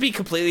needed to be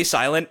completely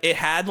silent. It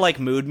had, like,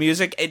 mood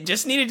music. It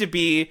just needed to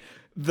be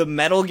the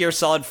Metal Gear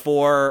Solid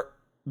 4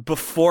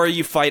 before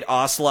you fight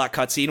Ocelot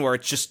cutscene, where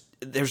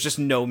there's just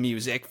no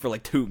music for,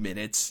 like, 2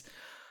 minutes.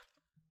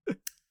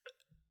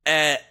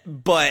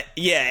 But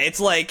yeah, it's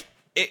like,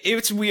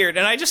 it's weird.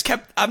 And I'm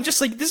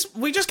just like,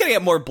 we just gotta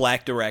get more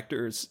black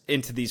directors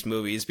into these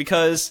movies,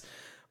 because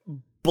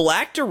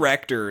black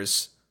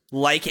directors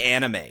like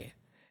anime,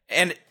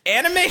 and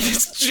anime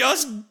is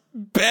just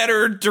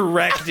better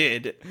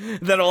directed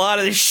than a lot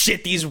of the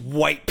shit these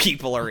white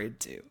people are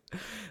into.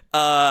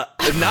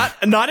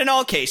 Not in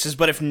all cases,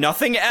 but if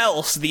nothing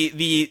else,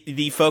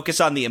 the focus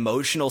on the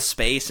emotional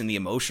space and the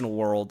emotional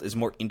world is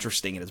more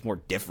interesting and is more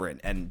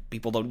different, and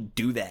people don't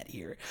do that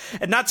here.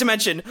 And not to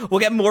mention, we'll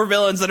get more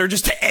villains that are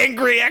just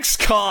angry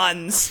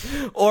ex-cons,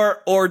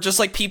 or just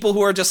like people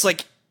who are just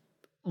like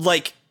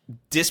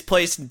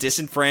displaced and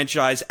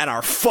disenfranchised and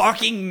are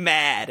fucking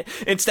mad,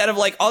 instead of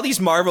like all these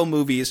Marvel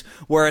movies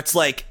where it's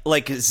like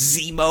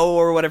Zemo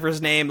or whatever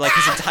his name, like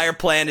his entire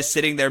plan is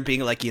sitting there being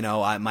like,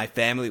 my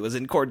family was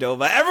in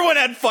Cordova. Everyone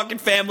had fucking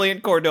family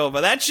in Cordova.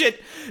 That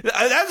shit,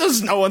 that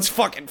was no one's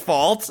fucking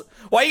fault.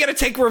 Why you gotta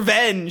take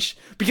revenge?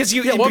 Because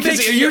what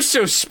makes you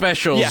so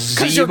special, yeah,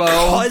 because your Zemo?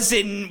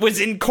 cousin was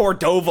in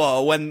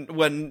Cordova when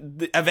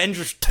the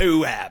Avengers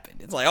 2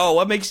 happened. It's like, oh,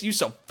 what makes you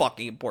so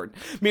fucking important?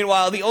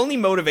 Meanwhile, the only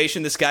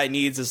motivation this guy guy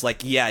needs is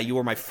like, yeah, you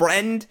were my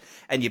friend,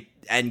 and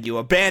you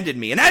abandoned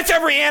me. And that's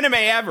every anime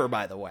ever,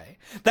 by the way.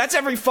 That's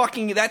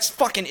fucking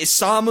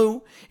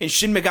Isamu in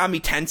Shin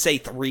Megami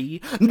Tensei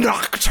 3,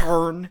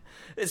 Nocturne.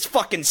 It's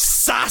fucking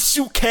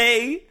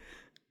Sasuke.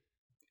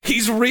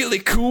 He's really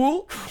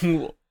cool.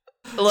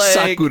 Like,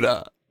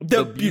 Sakura,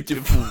 the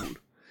beautiful.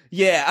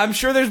 Yeah, I'm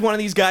sure there's one of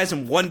these guys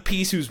in One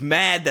Piece who's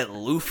mad that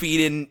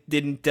Luffy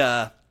didn't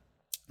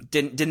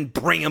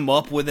bring him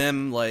up with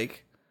him.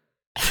 Like,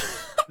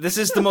 this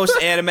is the most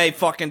anime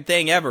fucking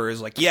thing ever.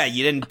 Is like, yeah,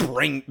 you didn't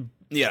bring,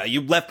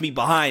 you left me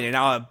behind, and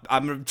now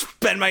I'm gonna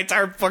spend my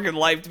entire fucking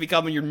life to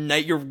become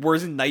your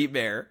worst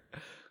nightmare.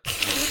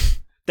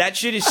 That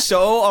shit is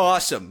so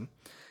awesome,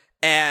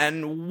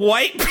 and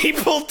white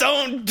people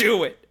don't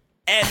do it,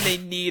 and they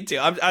need to.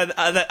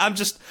 I'm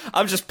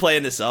just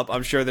playing this up.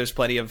 I'm sure there's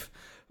plenty of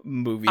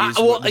movies.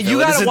 Well, you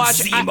gotta watch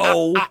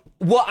Zemo.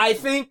 Well, I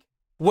think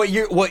what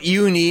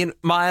you need,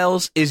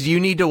 Miles, is you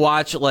need to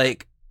watch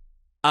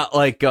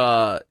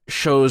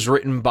shows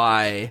written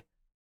by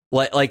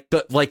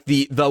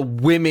the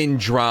women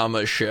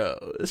drama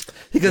shows,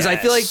 because I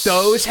feel like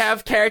those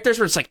have characters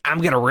where it's like,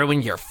 I'm gonna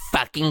ruin your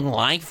fucking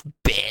life,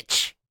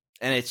 bitch.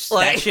 And it's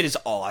like, that shit is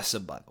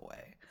awesome, by the way.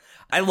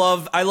 I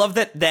love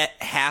that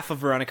half of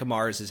Veronica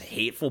Mars is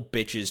hateful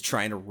bitches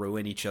trying to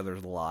ruin each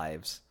other's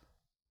lives.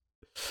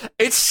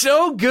 It's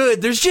so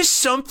good. There's just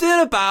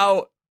something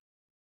about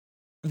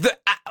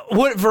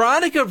what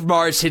Veronica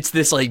Mars hits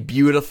this like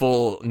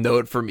beautiful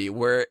note for me,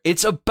 where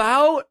it's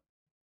about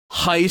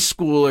high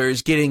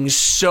schoolers getting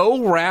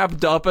so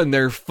wrapped up in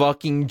their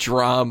fucking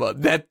drama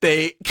that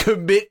they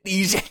commit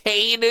these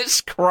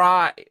heinous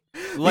crimes.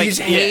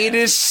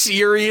 Heinous,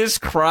 serious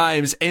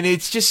crimes, and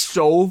it's just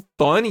so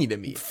funny to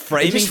me.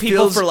 Framing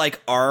people for like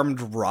armed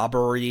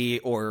robbery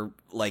or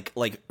like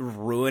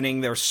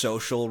ruining their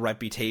social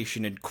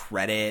reputation and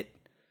credit.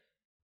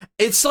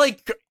 It's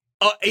like,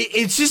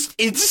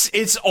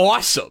 it's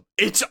awesome.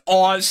 It's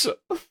awesome.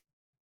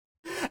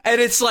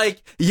 And it's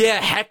like,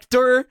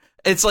 Hector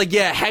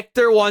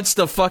wants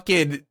to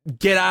fucking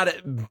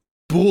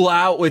bull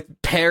out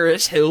with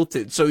Paris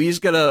Hilton, so he's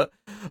gonna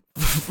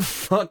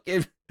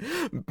fucking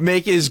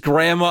make his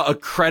grandma a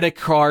credit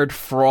card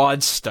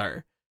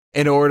fraudster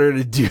in order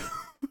to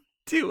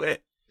do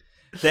it.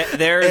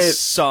 There's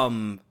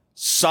some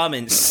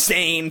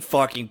insane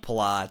fucking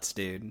plots,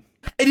 dude.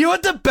 And you know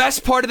what the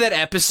best part of that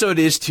episode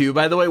is too,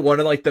 by the way?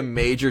 One of like the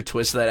major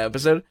twists of that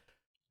episode.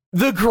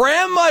 The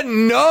grandma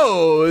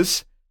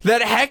knows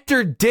that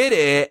Hector did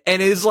it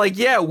and is like,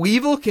 yeah,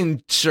 Weevil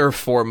can serve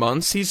 4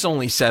 months. He's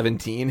only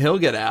 17. He'll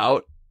get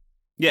out.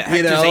 Yeah,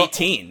 Hector's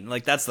 18.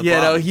 Like, that's the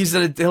problem.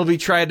 He'll be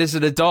tried as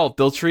an adult.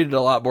 They'll treat it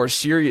a lot more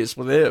serious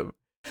with him.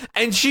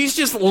 And she's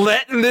just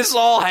letting this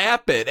all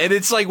happen. And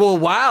it's like, well,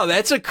 wow,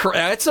 that's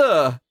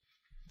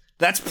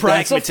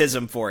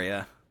pragmatism for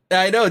you.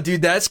 I know,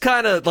 dude. That's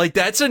kind of like,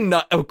 that's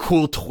a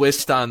cool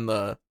twist on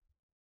the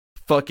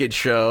fucking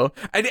show.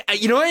 And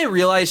you know what I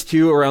realized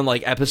too, around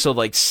like episode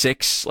like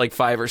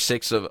 5 or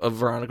 6 of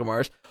Veronica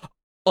Mars?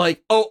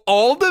 Like,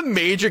 all the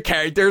major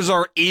characters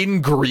are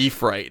in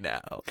grief right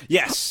now.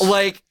 Yes.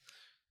 Like,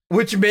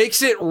 which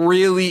makes it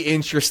really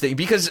interesting,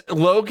 because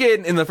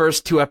Logan in the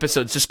first 2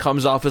 episodes just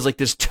comes off as like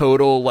this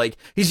total, like,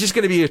 he's just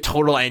going to be a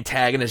total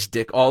antagonist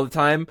dick all the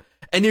time.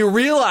 And you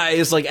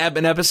realize, like,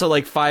 in episode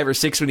like 5 or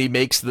 6, when he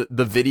makes the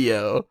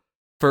video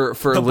for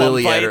the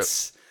Lily. Bum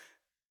fights.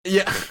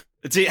 Yeah.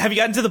 Have you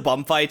gotten to the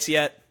bum fights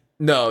yet?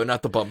 No,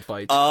 not the bum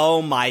fights.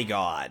 Oh my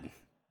god.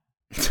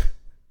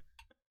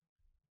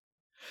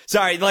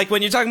 Sorry, like,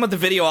 when you're talking about the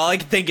video, all I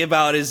can think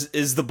about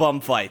is the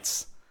bum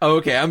fights.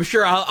 Okay, I'm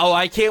sure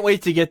I can't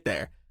wait to get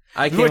there.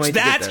 You want to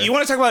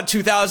talk about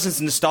 2000s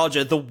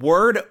nostalgia, the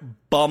word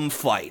bum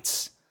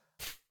fights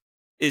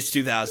is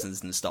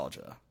 2000s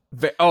nostalgia.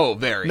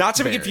 Very. Not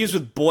to be confused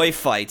with boy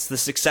fights, the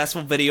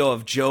successful video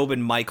of Job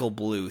and Michael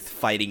Bluth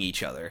fighting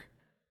each other.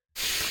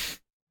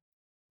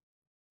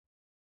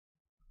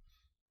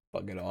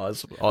 Fucking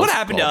awesome. What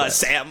happened to us,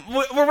 Sam?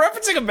 We're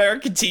referencing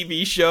American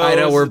TV shows. I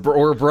know,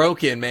 we're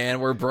broken, man.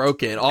 We're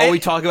broken. All we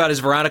talk about is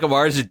Veronica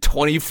Mars at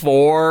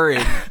 24.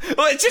 And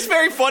well, it's just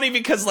very funny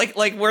because like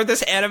we're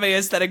this anime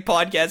aesthetic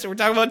podcast and we're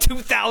talking about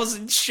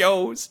 2000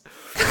 shows.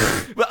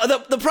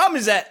 But the problem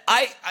is that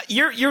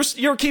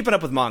you're keeping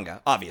up with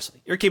manga,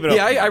 obviously. You're keeping up.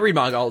 Yeah, I read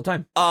manga all the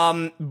time.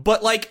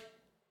 But like,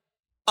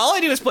 all I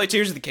do is play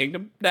Tears of the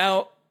Kingdom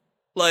now,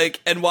 like,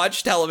 and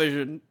watch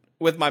television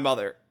with my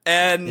mother,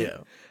 and yeah.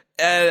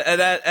 And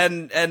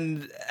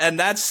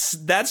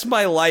that's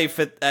my life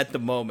at the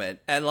moment.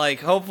 And like,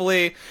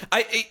 hopefully,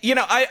 I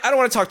don't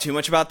want to talk too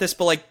much about this,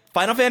 but like,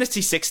 Final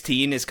Fantasy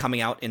 16 is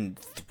coming out in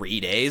 3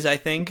 days, I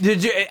think.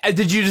 Did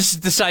you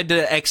just decide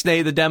to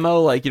X-nay the demo?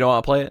 Like, you don't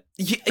want to play it?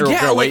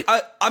 Yeah, like,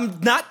 I'm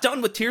not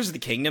done with Tears of the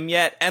Kingdom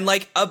yet, and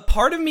like, a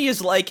part of me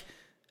is like,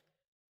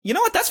 you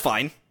know what? That's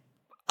fine.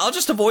 I'll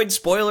just avoid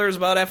spoilers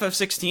about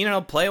FF16 and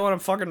I'll play it when I'm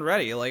fucking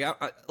ready. Like,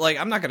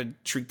 I'm not gonna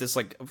treat this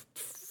like a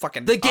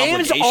fucking the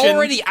game's obligation.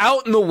 Already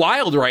out in the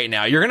wild right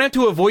now. You're gonna have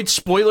to avoid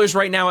spoilers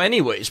right now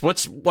anyways.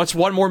 What's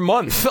one more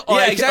month?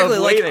 Yeah, exactly.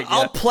 Like,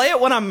 I'll play it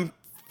when I'm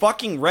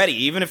fucking ready,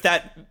 even if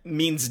that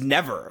means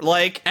never.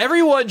 Like,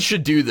 everyone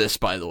should do this,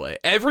 by the way.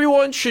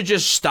 Everyone should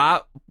just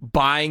stop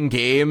buying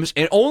games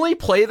and only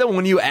play them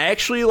when you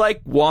actually, like,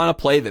 want to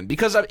play them.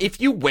 Because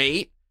if you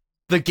wait,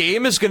 the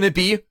game is going to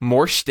be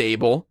more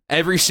stable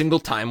every single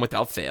time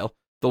without fail.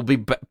 There'll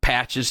be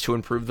patches to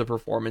improve the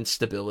performance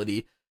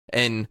stability,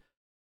 and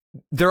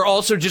there are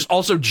also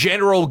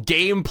general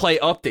gameplay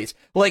updates.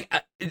 Like,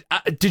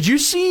 did you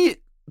see?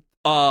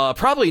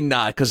 Probably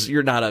not, because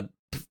you're not a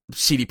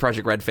CD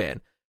Projekt Red fan.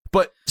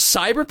 But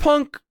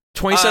Cyberpunk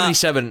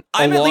 2077.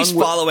 I'm at least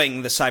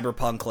following the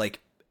Cyberpunk, like,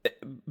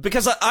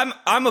 because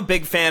I'm a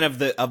big fan of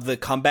the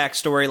comeback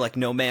story, like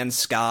No Man's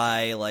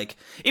Sky. Like,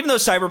 even though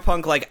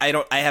Cyberpunk, like,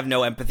 I have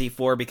no empathy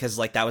for, because,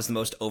 like, that was the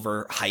most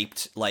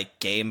overhyped, like,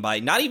 game by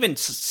not even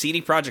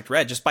CD Projekt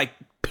Red, just by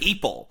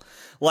people.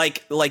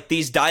 Like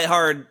these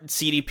diehard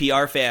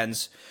CDPR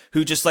fans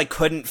who just, like,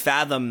 couldn't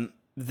fathom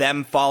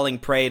them falling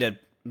prey to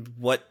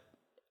what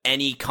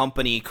any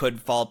company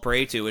could fall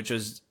prey to, which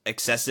was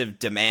excessive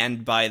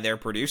demand by their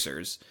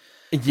producers.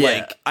 Yeah.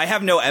 Like, I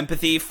have no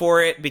empathy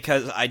for it,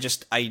 because I have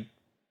empathy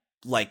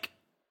for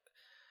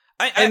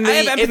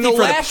the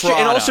product.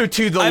 And also,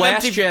 too, the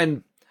last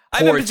gen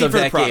ports of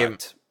that game.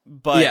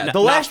 But yeah, the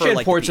last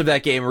gen ports of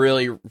that game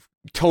really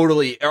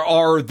totally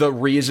are the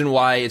reason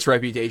why its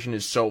reputation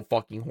is so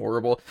fucking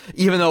horrible.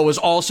 Even though it was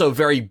also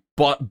very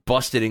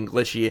busted and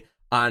glitchy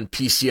on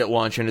PC at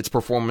launch, and its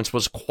performance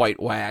was quite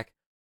whack.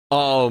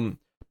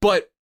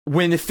 But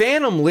when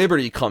Phantom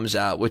Liberty comes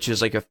out, which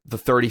is like the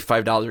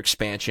 $35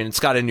 expansion,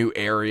 it's got a new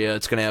area.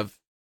 It's going to have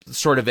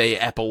sort of a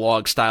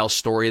epilogue style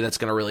story that's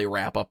going to really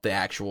wrap up the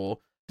actual,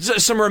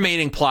 some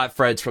remaining plot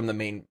threads from the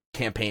main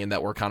campaign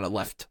that were kind of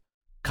left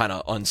kind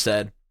of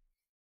unsaid.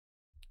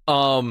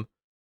 But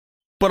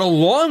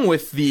along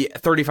with the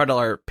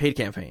 $35 paid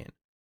campaign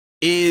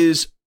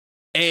is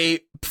a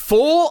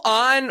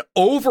full-on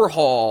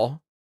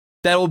overhaul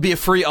that will be a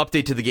free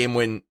update to the game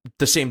when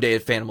the same day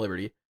as Phantom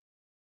Liberty.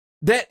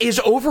 That is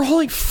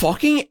overhauling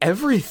fucking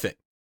everything.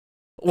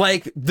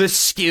 Like, the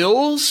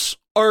skill trees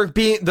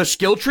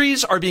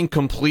are being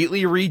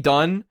completely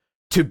redone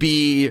to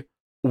be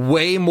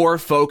way more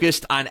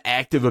focused on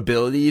active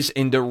abilities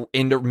and to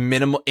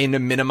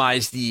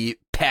minimize the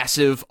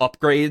passive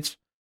upgrades.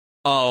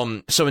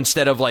 So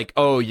instead of like,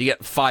 oh, you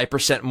get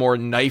 5% more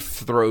knife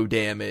throw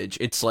damage,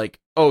 it's like,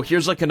 oh,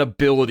 here's like an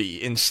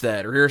ability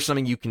instead, or here's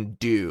something you can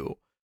do.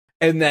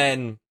 And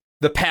then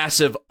the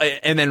passive,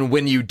 and then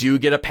when you do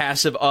get a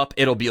passive up,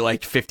 it'll be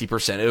like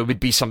 50%. It would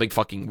be something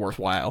fucking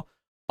worthwhile.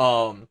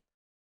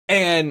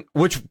 And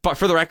but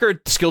for the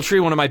record, the skill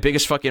tree, one of my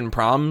biggest fucking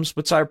problems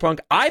with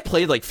Cyberpunk. I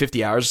played like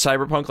 50 hours of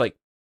Cyberpunk, like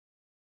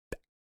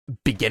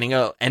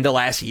end of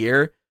last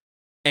year,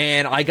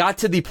 and I got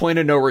to the point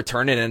of no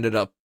return and ended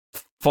up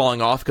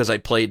falling off because I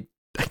got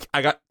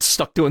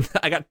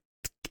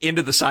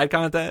into the side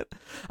content.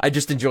 I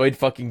just enjoyed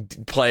fucking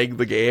playing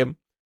the game.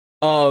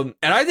 And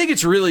I think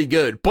it's really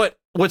good, but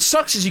what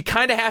sucks is you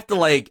kind of have to,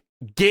 like,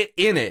 get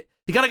in it.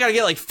 You gotta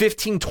get, like,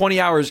 15, 20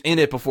 hours in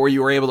it before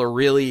you were able to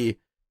really,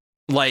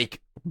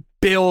 like,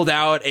 build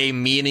out a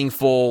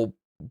meaningful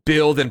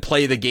build and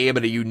play the game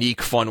in a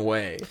unique, fun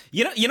way.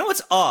 You know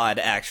what's odd,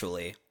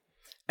 actually?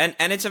 And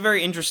it's a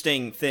very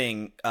interesting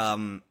thing,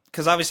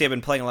 because obviously I've been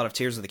playing a lot of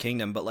Tears of the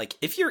Kingdom, but, like,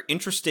 if you're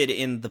interested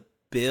in the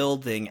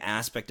building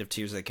aspect of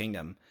Tears of the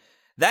Kingdom,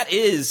 that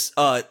is,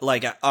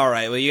 like,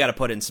 alright, well, you gotta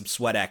put in some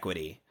sweat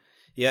equity.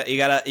 Yeah, you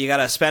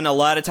gotta spend a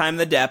lot of time in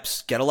the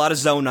depths, get a lot of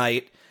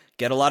zonite,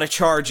 get a lot of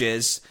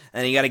charges,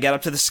 and you gotta get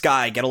up to the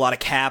sky, get a lot of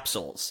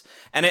capsules.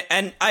 And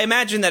I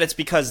imagine that it's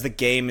because the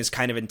game is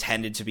kind of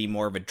intended to be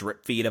more of a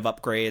drip feed of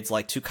upgrades,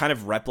 like to kind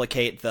of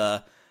replicate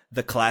the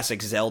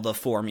classic Zelda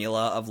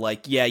formula of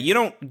like, yeah,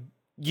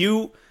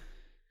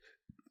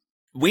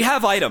 we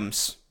have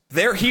items,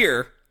 they're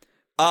here,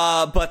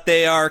 but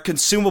they are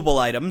consumable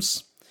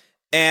items,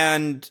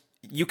 and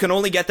you can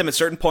only get them at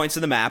certain points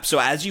in the map, so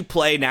as you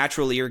play,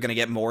 naturally, you're going to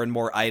get more and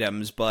more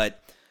items, but,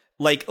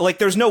 like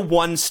there's no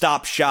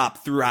one-stop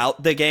shop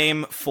throughout the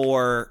game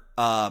for,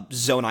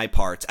 Zonai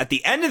parts. At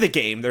the end of the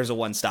game, there's a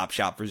one-stop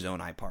shop for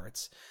Zonai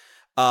parts.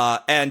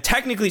 And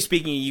technically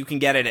speaking, you can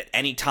get it at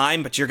any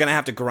time, but you're going to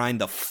have to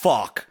grind the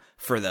fuck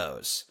for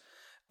those.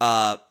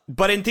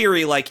 But in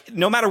theory, like,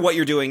 no matter what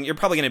you're doing, you're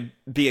probably going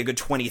to be a good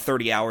 20,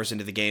 30 hours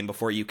into the game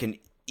before you can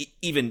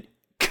even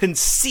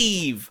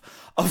conceive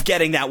of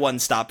getting that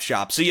one-stop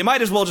shop. So you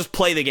might as well just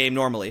play the game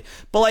normally.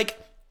 But, like,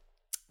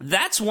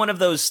 that's one of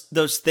those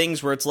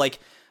things where it's like,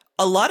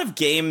 a lot of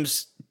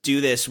games do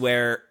this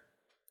where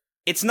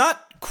it's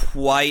not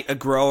quite a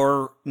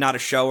grower, not a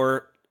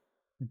shower,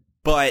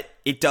 but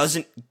it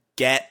doesn't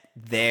get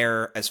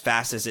there as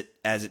fast as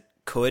it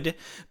could,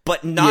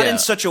 but not in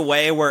such a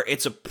way where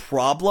it's a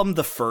problem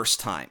the first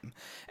time.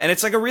 And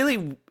it's like a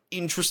really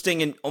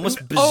interesting and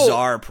almost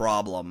bizarre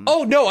problem.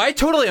 Oh, no, I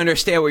totally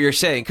understand what you're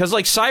saying, because,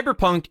 like,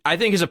 Cyberpunk, I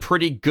think, is a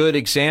pretty good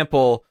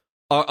example,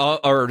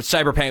 or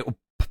Cyberpunk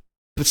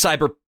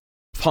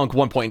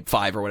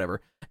 1.5 or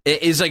whatever,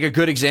 it is, like, a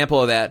good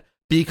example of that,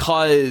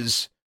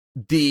 because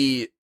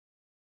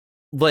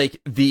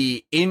like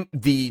the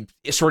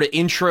sort of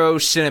intro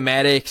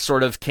cinematic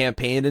sort of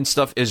campaign and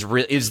stuff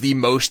is the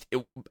most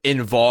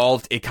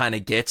involved it kind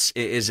of gets.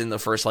 It is in the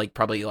first like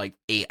probably like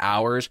 8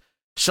 hours.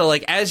 So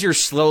like as you're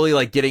slowly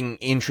like getting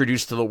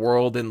introduced to the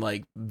world and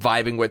like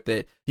vibing with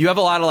it, you have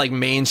a lot of like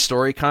main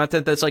story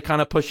content that's like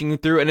kind of pushing you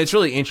through, and it's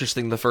really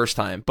interesting the first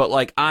time. But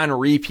like on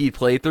repeat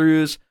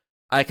playthroughs,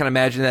 I can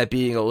imagine that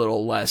being a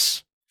little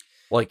less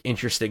like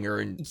interesting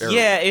or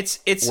yeah,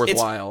 it's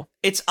worthwhile.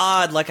 It's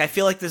odd. Like I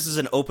feel like this is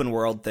an open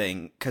world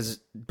thing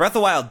because Breath of the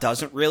Wild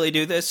doesn't really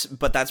do this,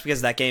 but that's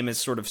because that game is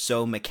sort of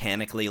so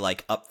mechanically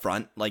like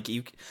upfront. Like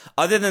you,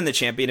 other than the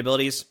champion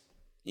abilities,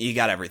 you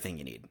got everything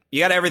you need. You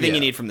got everything you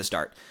need from the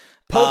start.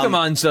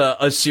 Pokemon's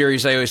a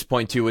series I always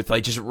point to with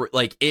like just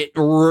like it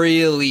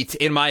really,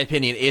 in my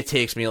opinion, it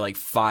takes me like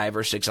 5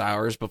 or 6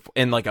 hours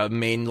in like a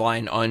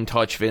mainline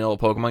untouched vanilla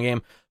Pokemon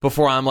game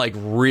before I'm like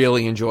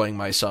really enjoying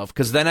myself.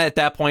 Because then at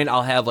that point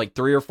I'll have like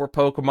 3 or 4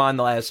 Pokemon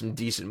that'll have some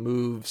decent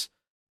moves,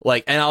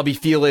 like, and I'll be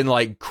feeling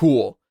like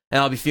cool. And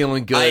I'll be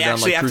feeling good. I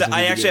actually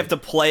have to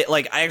play.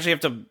 Like I actually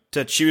have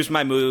to choose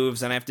my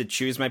moves, and I have to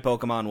choose my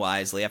Pokemon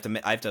wisely. I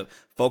have to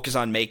focus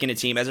on making a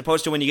team, as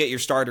opposed to when you get your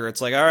starter.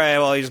 It's like, all right,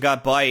 well, he's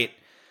got bite.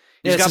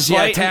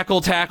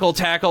 Tackle.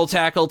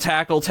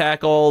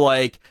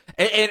 Like,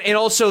 and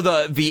also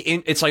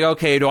it's like,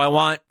 okay, do I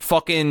want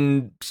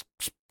fucking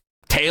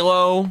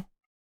Talo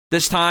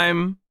this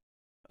time?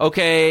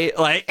 Okay,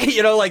 like,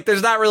 you know, like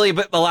there's not really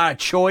a lot of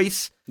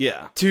choice.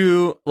 Yeah.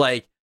 To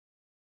like.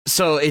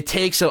 So it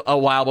takes a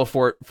while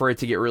for it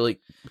to get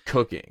really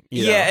cooking.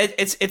 Yeah,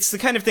 it's the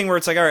kind of thing where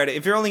it's like, all right,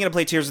 if you're only going to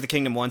play Tears of the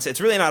Kingdom once,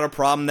 it's really not a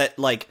problem that,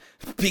 like,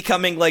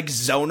 becoming, like,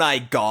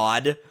 Zonai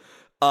God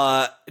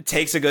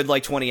takes a good,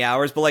 like, 20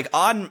 hours. But, like,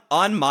 on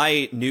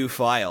my new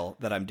file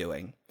that I'm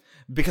doing,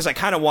 because I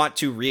kind of want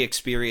to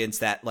re-experience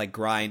that, like,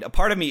 grind, a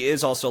part of me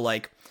is also,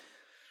 like,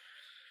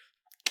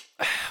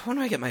 when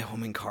do I get my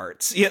homing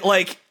carts? Yeah,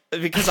 like,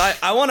 because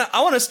I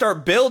want to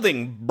start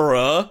building,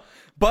 bruh.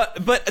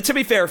 But to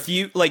be fair, if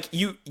you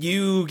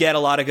get a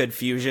lot of good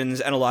fusions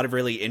and a lot of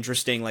really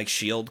interesting like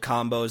shield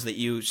combos that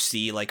you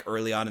see like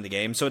early on in the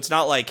game. So it's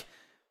not like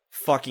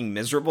fucking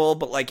miserable,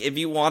 but like if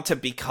you want to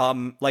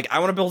become like, I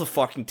want to build a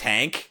fucking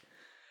tank,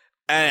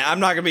 and I'm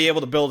not gonna be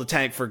able to build a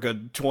tank for a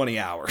good 20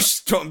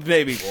 hours,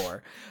 maybe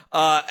more.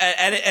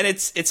 And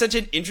it's such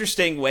an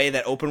interesting way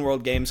that open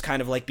world games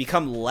kind of like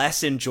become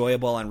less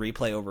enjoyable on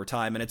replay over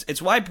time, and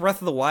it's why Breath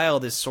of the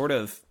Wild is sort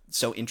of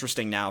so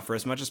interesting now. For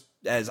as much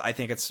as I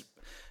think it's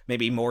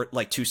maybe more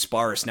like too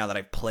sparse now that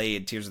I've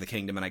played Tears of the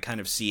Kingdom, and I kind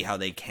of see how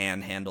they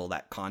can handle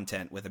that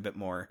content with a bit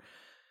more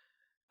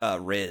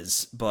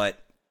riz. But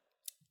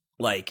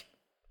like,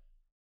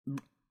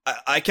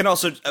 I can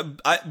also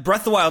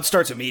Breath of the Wild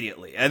starts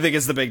immediately. I think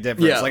is the big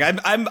difference. Yeah. Like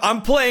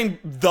I'm playing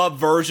the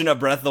version of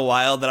Breath of the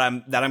Wild that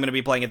I'm going to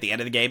be playing at the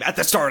end of the game at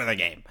the start of the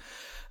game.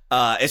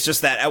 It's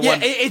just that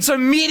it's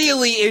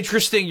immediately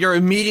interesting. You're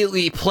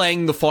immediately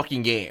playing the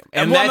fucking game,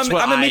 and that's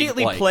what I'm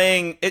immediately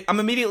playing.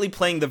 I'm immediately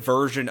playing the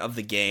version of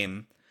the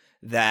game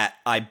that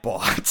I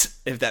bought,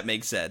 if that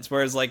makes sense.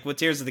 Whereas, like with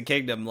Tears of the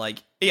Kingdom,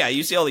 like yeah,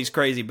 you see all these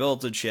crazy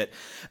builds and shit.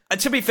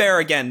 To be fair,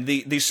 again,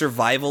 the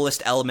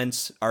survivalist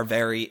elements are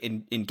very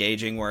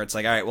engaging. Where it's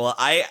like, all right, well,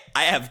 I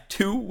have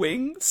 2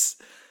 wings.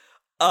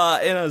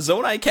 In a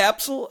Zonai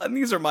capsule, and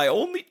these are my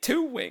only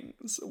 2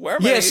 wings. Where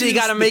am I? So you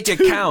got to make it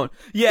count.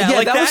 Yeah,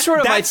 like that was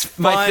sort of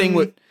my thing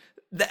with,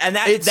 and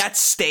that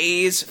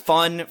stays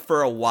fun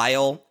for a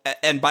while.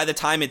 And by the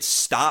time it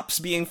stops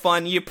being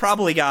fun, you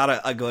probably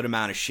got a good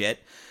amount of shit.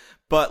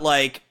 But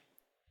like,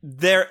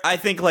 I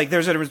think like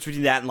there's a difference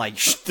between that and like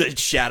the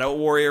Shadow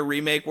Warrior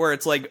remake, where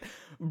it's like,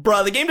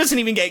 bruh, the game doesn't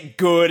even get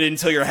good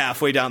until you're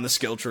halfway down the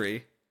skill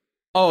tree.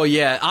 Oh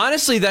yeah,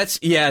 honestly, that's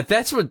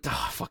what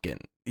fucking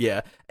yeah,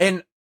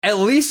 and. At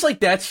least,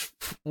 like, that's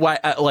why,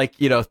 like,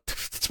 you know,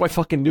 that's why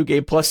fucking New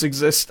Game Plus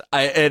exists,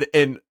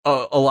 and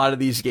a lot of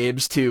these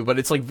games, too, but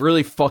it's, like,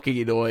 really fucking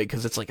annoying,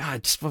 because it's like,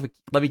 just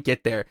let me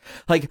get there.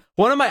 Like,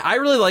 I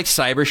really like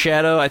Cyber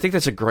Shadow. I think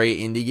that's a great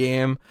indie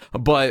game,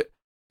 but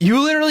you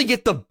literally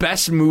get the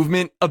best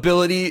movement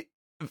ability,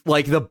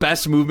 like, the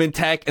best movement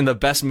tech and the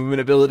best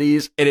movement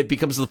abilities, and it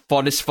becomes the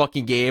funnest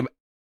fucking game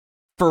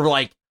for,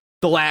 like,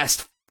 the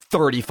last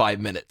 35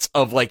 minutes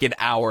of like an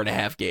hour and a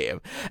half game.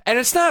 And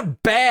it's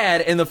not bad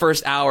in the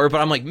first hour,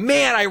 but I'm like,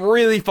 man, I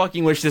really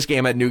fucking wish this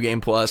game had New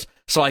Game Plus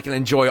so I can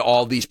enjoy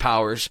all these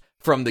powers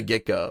from the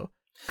get-go.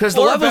 Because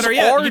the levels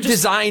are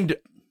designed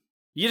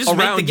just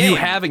around you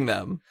having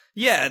them.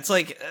 Yeah, it's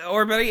like,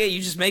 or better yet,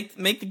 you just make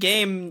the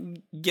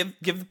game, give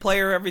the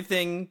player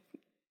everything.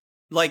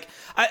 Like,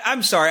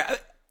 I'm sorry,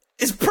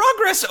 is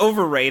progress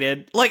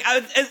overrated? Like,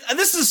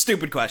 this is a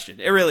stupid question.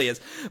 It really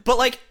is. But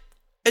like,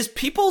 is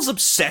people's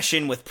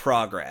obsession with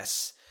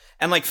progress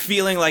and like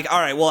feeling like, all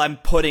right, well, I'm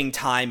putting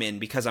time in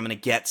because I'm going to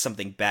get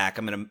something back,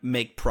 I'm going to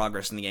make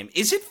progress in the game,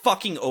 is it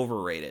fucking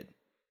overrated?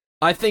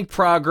 I think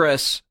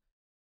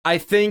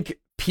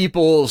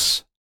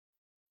people's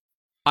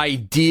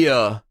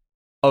idea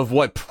of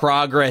what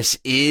progress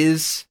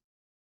is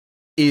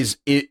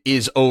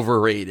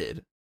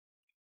overrated.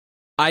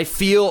 I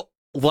feel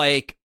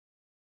like,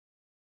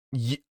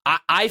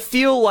 I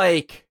feel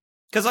like,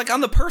 because like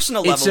on the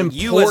personal level,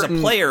 you as a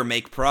player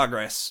make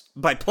progress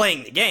by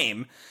playing the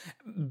game,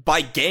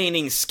 by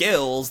gaining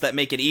skills that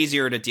make it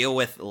easier to deal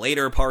with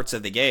later parts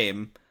of the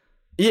game.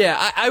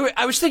 Yeah,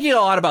 I was thinking a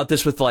lot about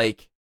this with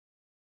like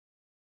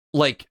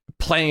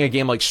playing a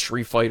game like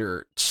Street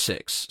Fighter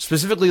 6,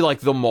 specifically like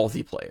the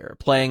multiplayer,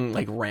 playing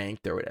like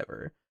ranked or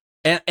whatever.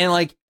 And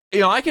like, you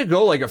know, I could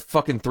go like a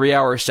fucking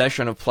 3-hour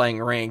session of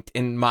playing ranked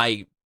and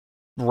my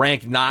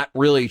rank not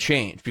really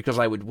change because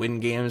I would win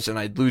games and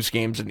I'd lose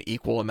games in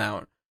equal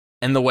amount.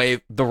 And the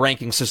way the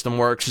ranking system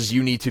works is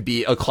you need to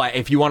be a class.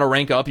 If you want to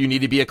rank up, you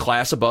need to be a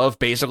class above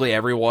basically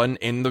everyone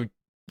in the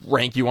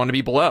rank you want to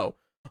be below.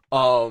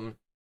 And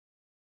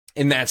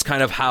that's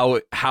kind of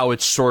how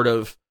it's sort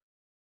of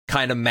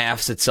kind of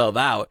maths itself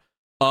out.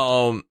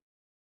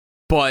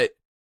 But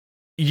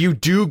you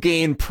do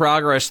gain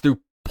progress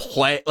through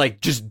play,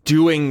 like just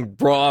doing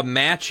raw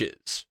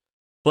matches.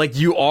 Like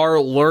you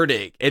are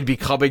learning and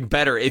becoming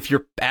better if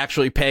you're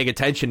actually paying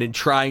attention and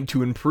trying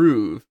to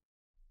improve.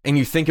 And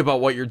you think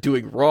about what you're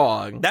doing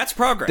wrong. That's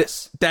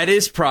progress. That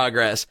is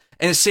progress.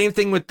 And the same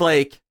thing with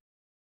like,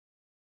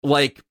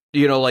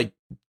 you know, like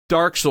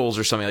Dark Souls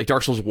or something, like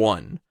Dark Souls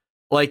 1.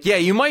 Like, yeah,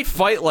 you might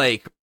fight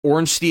like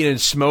Ornstein and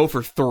Smo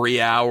for 3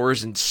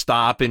 hours and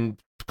stop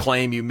and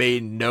claim you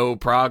made no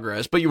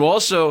progress, but you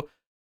also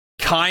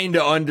kind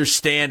of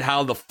understand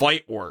how the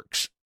fight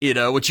works, you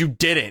know, which you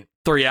didn't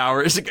 3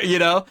 hours ago, you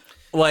know?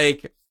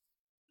 Like...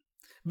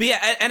 But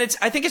yeah, and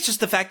I think it's just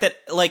the fact that,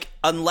 like,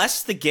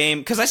 unless the game,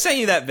 because I sent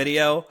you that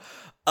video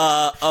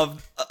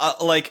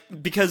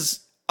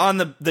because on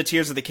the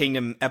Tears of the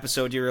Kingdom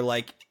episode, you were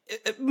like,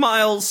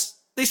 Miles,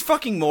 these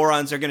fucking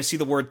morons are going to see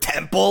the word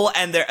temple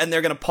and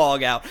they're going to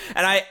pog out.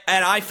 And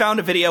I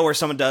found a video where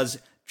someone does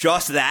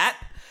just that,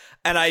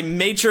 and I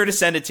made sure to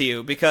send it to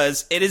you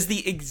because it is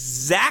the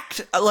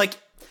exact, like,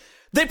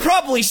 they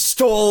probably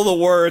stole the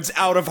words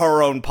out of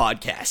our own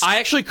podcast. I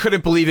actually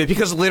couldn't believe it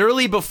because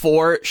literally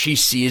before she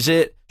sees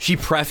it, she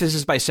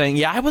prefaces by saying,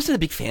 "Yeah, I wasn't a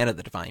big fan of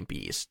the Divine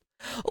Beast.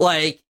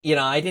 Like, you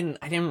know, I didn't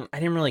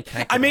really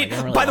connect." I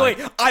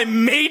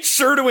made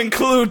sure to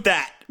include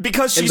that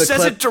because she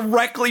says it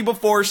directly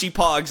before she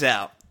pogs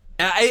out.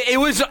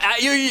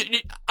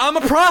 I'm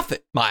a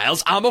prophet,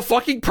 Miles. I'm a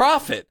fucking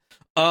prophet.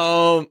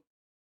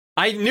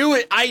 I knew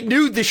it. I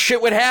knew this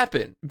shit would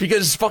happen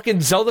because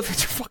fucking Zelda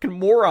fans are fucking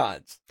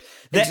morons.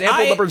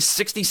 Example number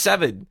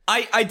 67.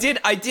 I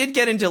did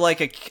get into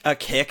like a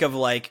kick of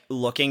like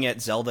looking at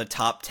Zelda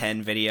top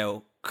 10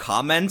 video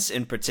comments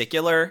in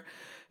particular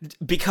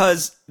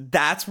because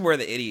that's where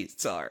the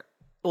idiots are.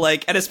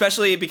 Like, and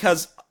especially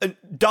because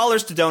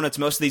dollars to donuts,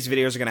 most of these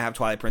videos are going to have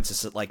Twilight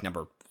Princess at like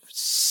number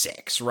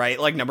 6, right?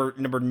 Like number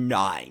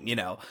 9, you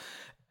know.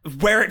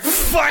 Where it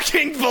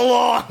fucking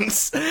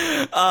belongs.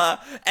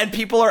 And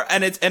people are,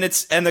 and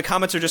the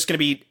comments are just gonna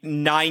be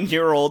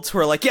 9-year-olds who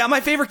are like, yeah, my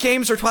favorite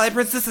games are Twilight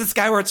Princess and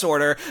Skyward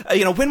Sword, or,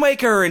 you know, Wind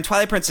Waker and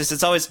Twilight Princess.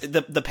 It's always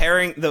the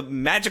pairing, the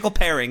magical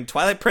pairing,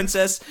 Twilight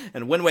Princess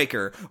and Wind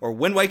Waker, or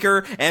Wind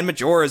Waker and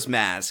Majora's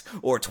Mask,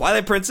 or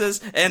Twilight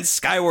Princess and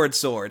Skyward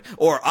Sword,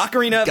 or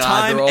Ocarina of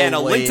Time and A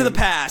Link to the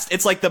Past.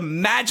 It's like the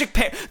magic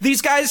pair.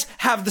 These guys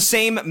have the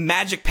same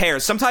magic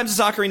pairs. Sometimes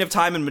it's Ocarina of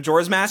Time and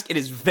Majora's Mask. It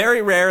is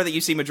very rare that you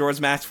see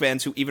Majora's Mask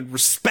fans who even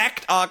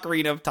respect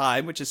Ocarina of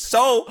Time, which is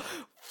so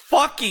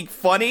fucking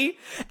funny.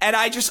 And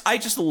I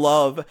just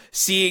love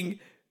seeing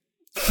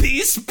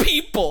these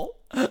people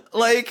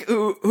like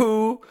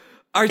who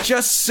are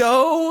just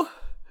so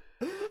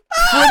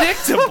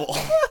predictable.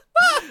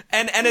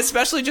 And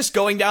especially just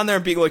going down there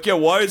and being like, yeah,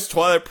 why is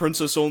Twilight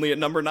Princess only at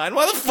number 9?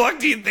 Why the fuck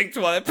do you think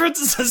Twilight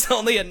Princess is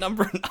only at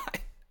number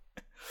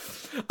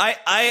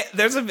 9?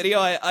 There's a video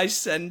I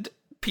send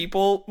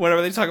people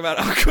whenever they talk about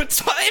how good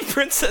Twilight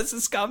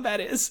Princess's combat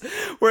is,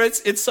 where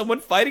it's someone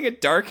fighting a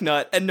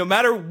Darknut, and no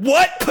matter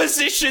what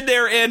position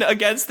they're in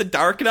against the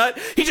Darknut,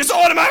 he just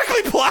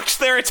automatically blocks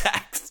their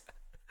attacks.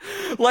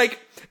 Like,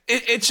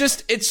 it's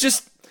just,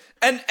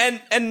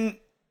 and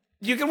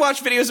you can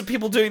watch videos of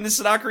people doing this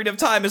in Ocarina of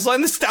Time. As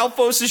long as the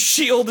Stalfos'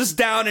 shield is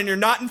down and you're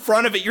not in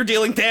front of it, you're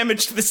dealing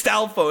damage to the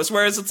Stalfos,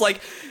 whereas it's like,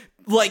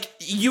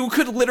 you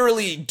could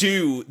literally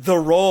do the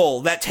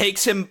roll that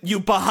takes you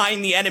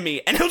behind the enemy,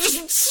 and he'll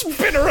just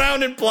spin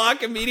around and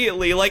block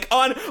immediately. Like,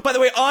 by the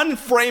way, on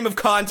frame of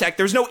contact,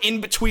 there's no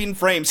in-between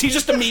frames. He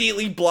just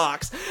immediately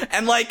blocks.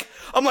 And, like,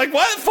 I'm like,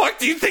 why the fuck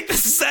do you think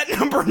this is at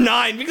number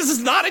 9? Because it's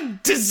not a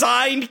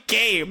designed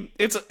game.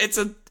 It's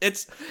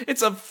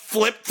a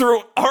flip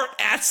through art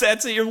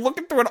assets, and you're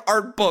looking through an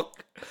art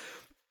book.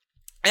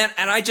 And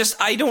I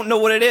don't know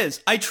what it is.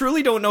 I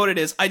truly don't know what it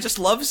is. I just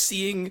love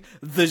seeing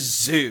the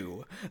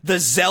zoo, the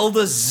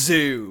Zelda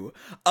zoo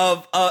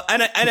of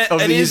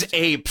these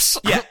apes,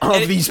 yeah,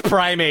 of these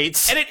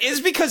primates. And it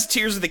is because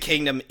Tears of the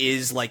Kingdom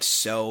is like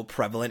so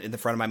prevalent in the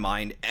front of my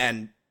mind,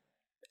 and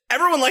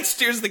everyone likes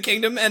Tears of the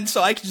Kingdom, and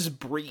so I can just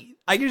breathe.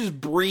 I can just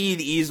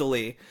breathe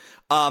easily.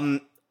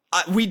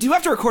 We do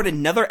have to record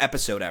another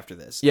episode after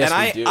this. Yes,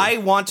 and we do. I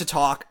want to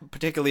talk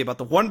particularly about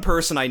the one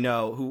person I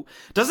know who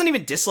doesn't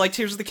even dislike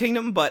Tears of the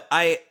Kingdom, but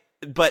I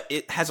but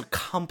it has a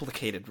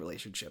complicated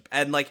relationship,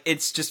 and like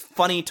it's just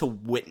funny to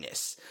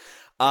witness.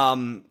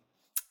 And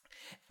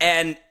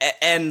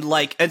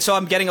so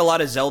I'm getting a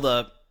lot of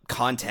Zelda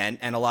content,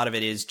 and a lot of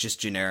it is just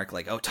generic,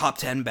 like, oh, top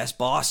 10 best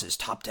bosses,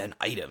 top 10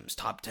 items,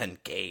 top 10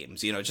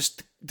 games, you know,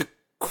 just the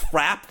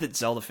crap that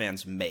Zelda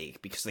fans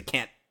make, because they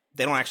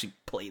don't actually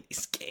play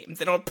these games.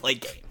 They don't play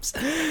games.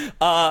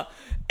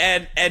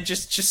 And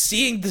just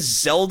seeing the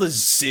Zelda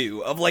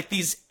zoo of like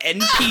these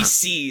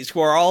NPCs who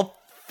are all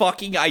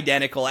fucking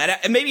identical,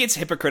 and maybe it's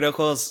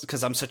hypocritical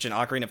because I'm such an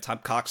Ocarina of Time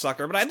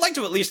cocksucker, but I'd like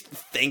to at least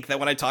think that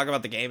when I talk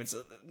about the game, it's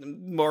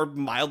more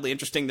mildly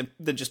interesting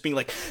than just being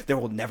like, there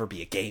will never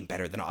be a game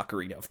better than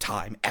Ocarina of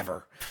Time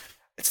ever.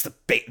 It's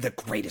the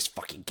greatest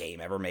fucking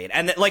game ever made.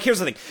 And like, here's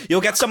the thing: you'll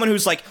get someone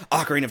who's like,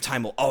 Ocarina of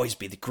Time will always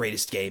be the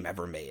greatest game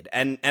ever made,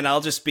 and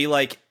I'll just be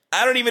like,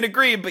 I don't even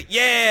agree, but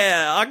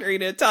yeah,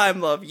 Ocarina of Time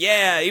love,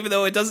 yeah, even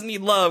though it doesn't need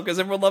love because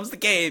everyone loves the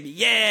game,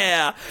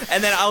 yeah.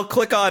 And then I'll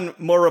click on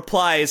more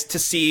replies to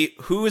see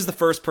who is the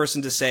first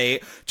person to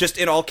say, just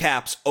in all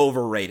caps,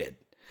 overrated.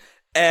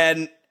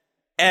 And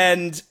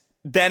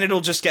then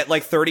it'll just get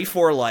like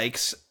 34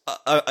 likes,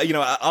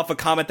 off a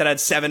comment that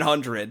had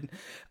 700.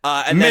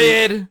 And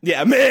mid. Then,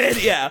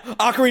 yeah,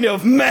 Ocarina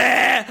of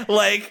meh.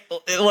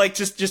 Like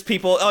just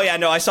people. Oh yeah,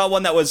 no, I saw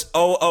one that was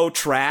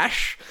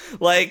trash.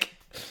 Like,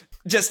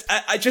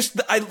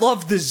 I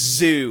love the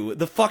zoo,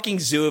 the fucking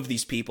zoo of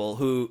these people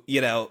who, you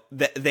know,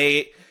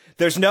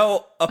 there's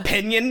no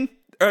opinion,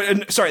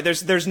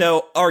 there's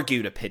no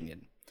argued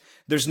opinion.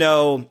 There's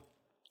no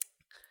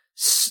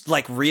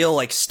like real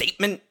like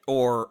statement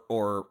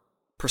or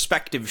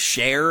perspective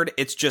shared.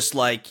 It's just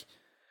like,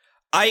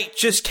 I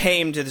just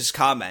came to this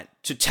comment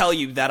to tell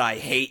you that I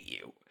hate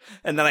you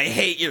and that I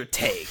hate your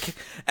take,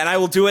 and I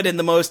will do it in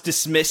the most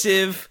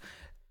dismissive.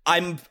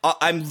 I'm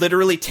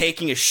literally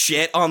taking a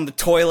shit on the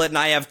toilet, and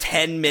I have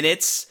 10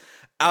 minutes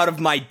out of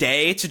my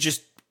day to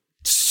just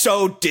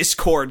sow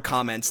Discord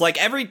comments. Like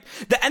and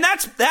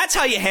that's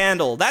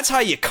how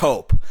you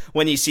cope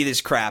when you see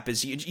this crap.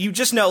 Is you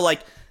just know,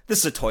 like, this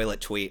is a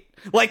toilet tweet.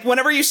 Like,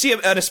 whenever you see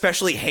an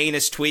especially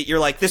heinous tweet, you're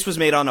like, this was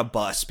made on a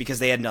bus because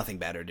they had nothing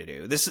better to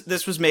do.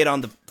 This was made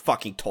on the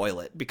fucking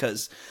toilet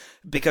because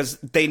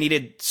they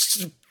needed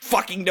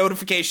fucking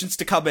notifications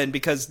to come in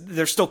because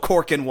they're still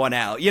corking one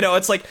out. You know,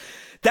 it's like,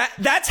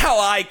 that's how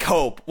I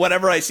cope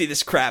whenever I see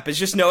this crap, is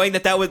just knowing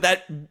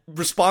that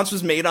response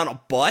was made on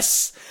a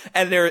bus,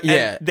 and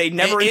they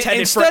never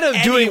intended instead for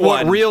of doing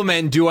what real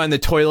men do on the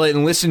toilet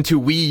and listen to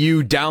Wii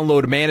U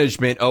download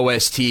management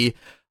OST,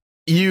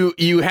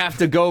 you have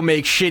to go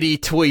make shitty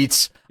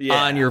tweets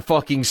on your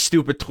fucking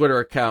stupid Twitter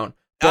account.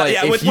 But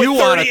if you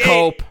want to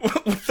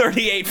cope with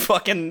 38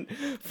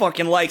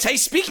 fucking likes. Hey,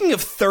 speaking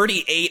of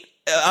 38,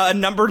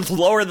 numbers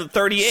lower than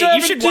 38,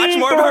 you should watch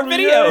more of our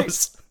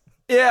videos.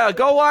 Yeah,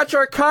 go watch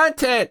our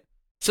content.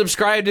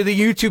 Subscribe to the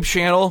YouTube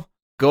channel.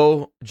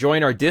 Go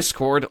join our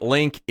Discord,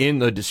 link in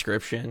the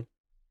description.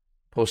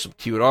 Post some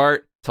cute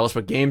art. Tell us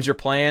what games you're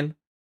playing.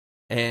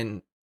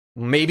 And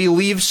maybe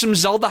leave some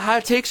Zelda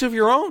hot takes of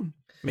your own.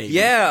 Maybe.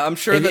 Yeah, I'm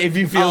sure if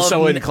you feel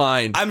so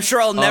inclined. I'm sure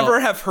I'll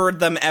never have heard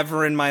them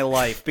ever in my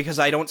life because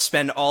I don't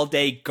spend all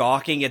day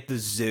gawking at the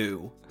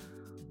zoo.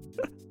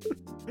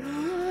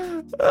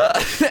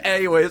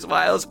 Anyways,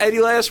 Miles, any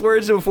last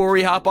words before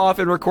we hop off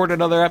and record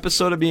another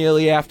episode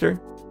immediately after?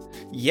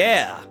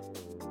 Yeah.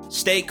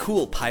 Stay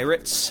cool,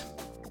 pirates.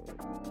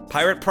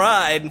 Pirate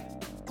pride.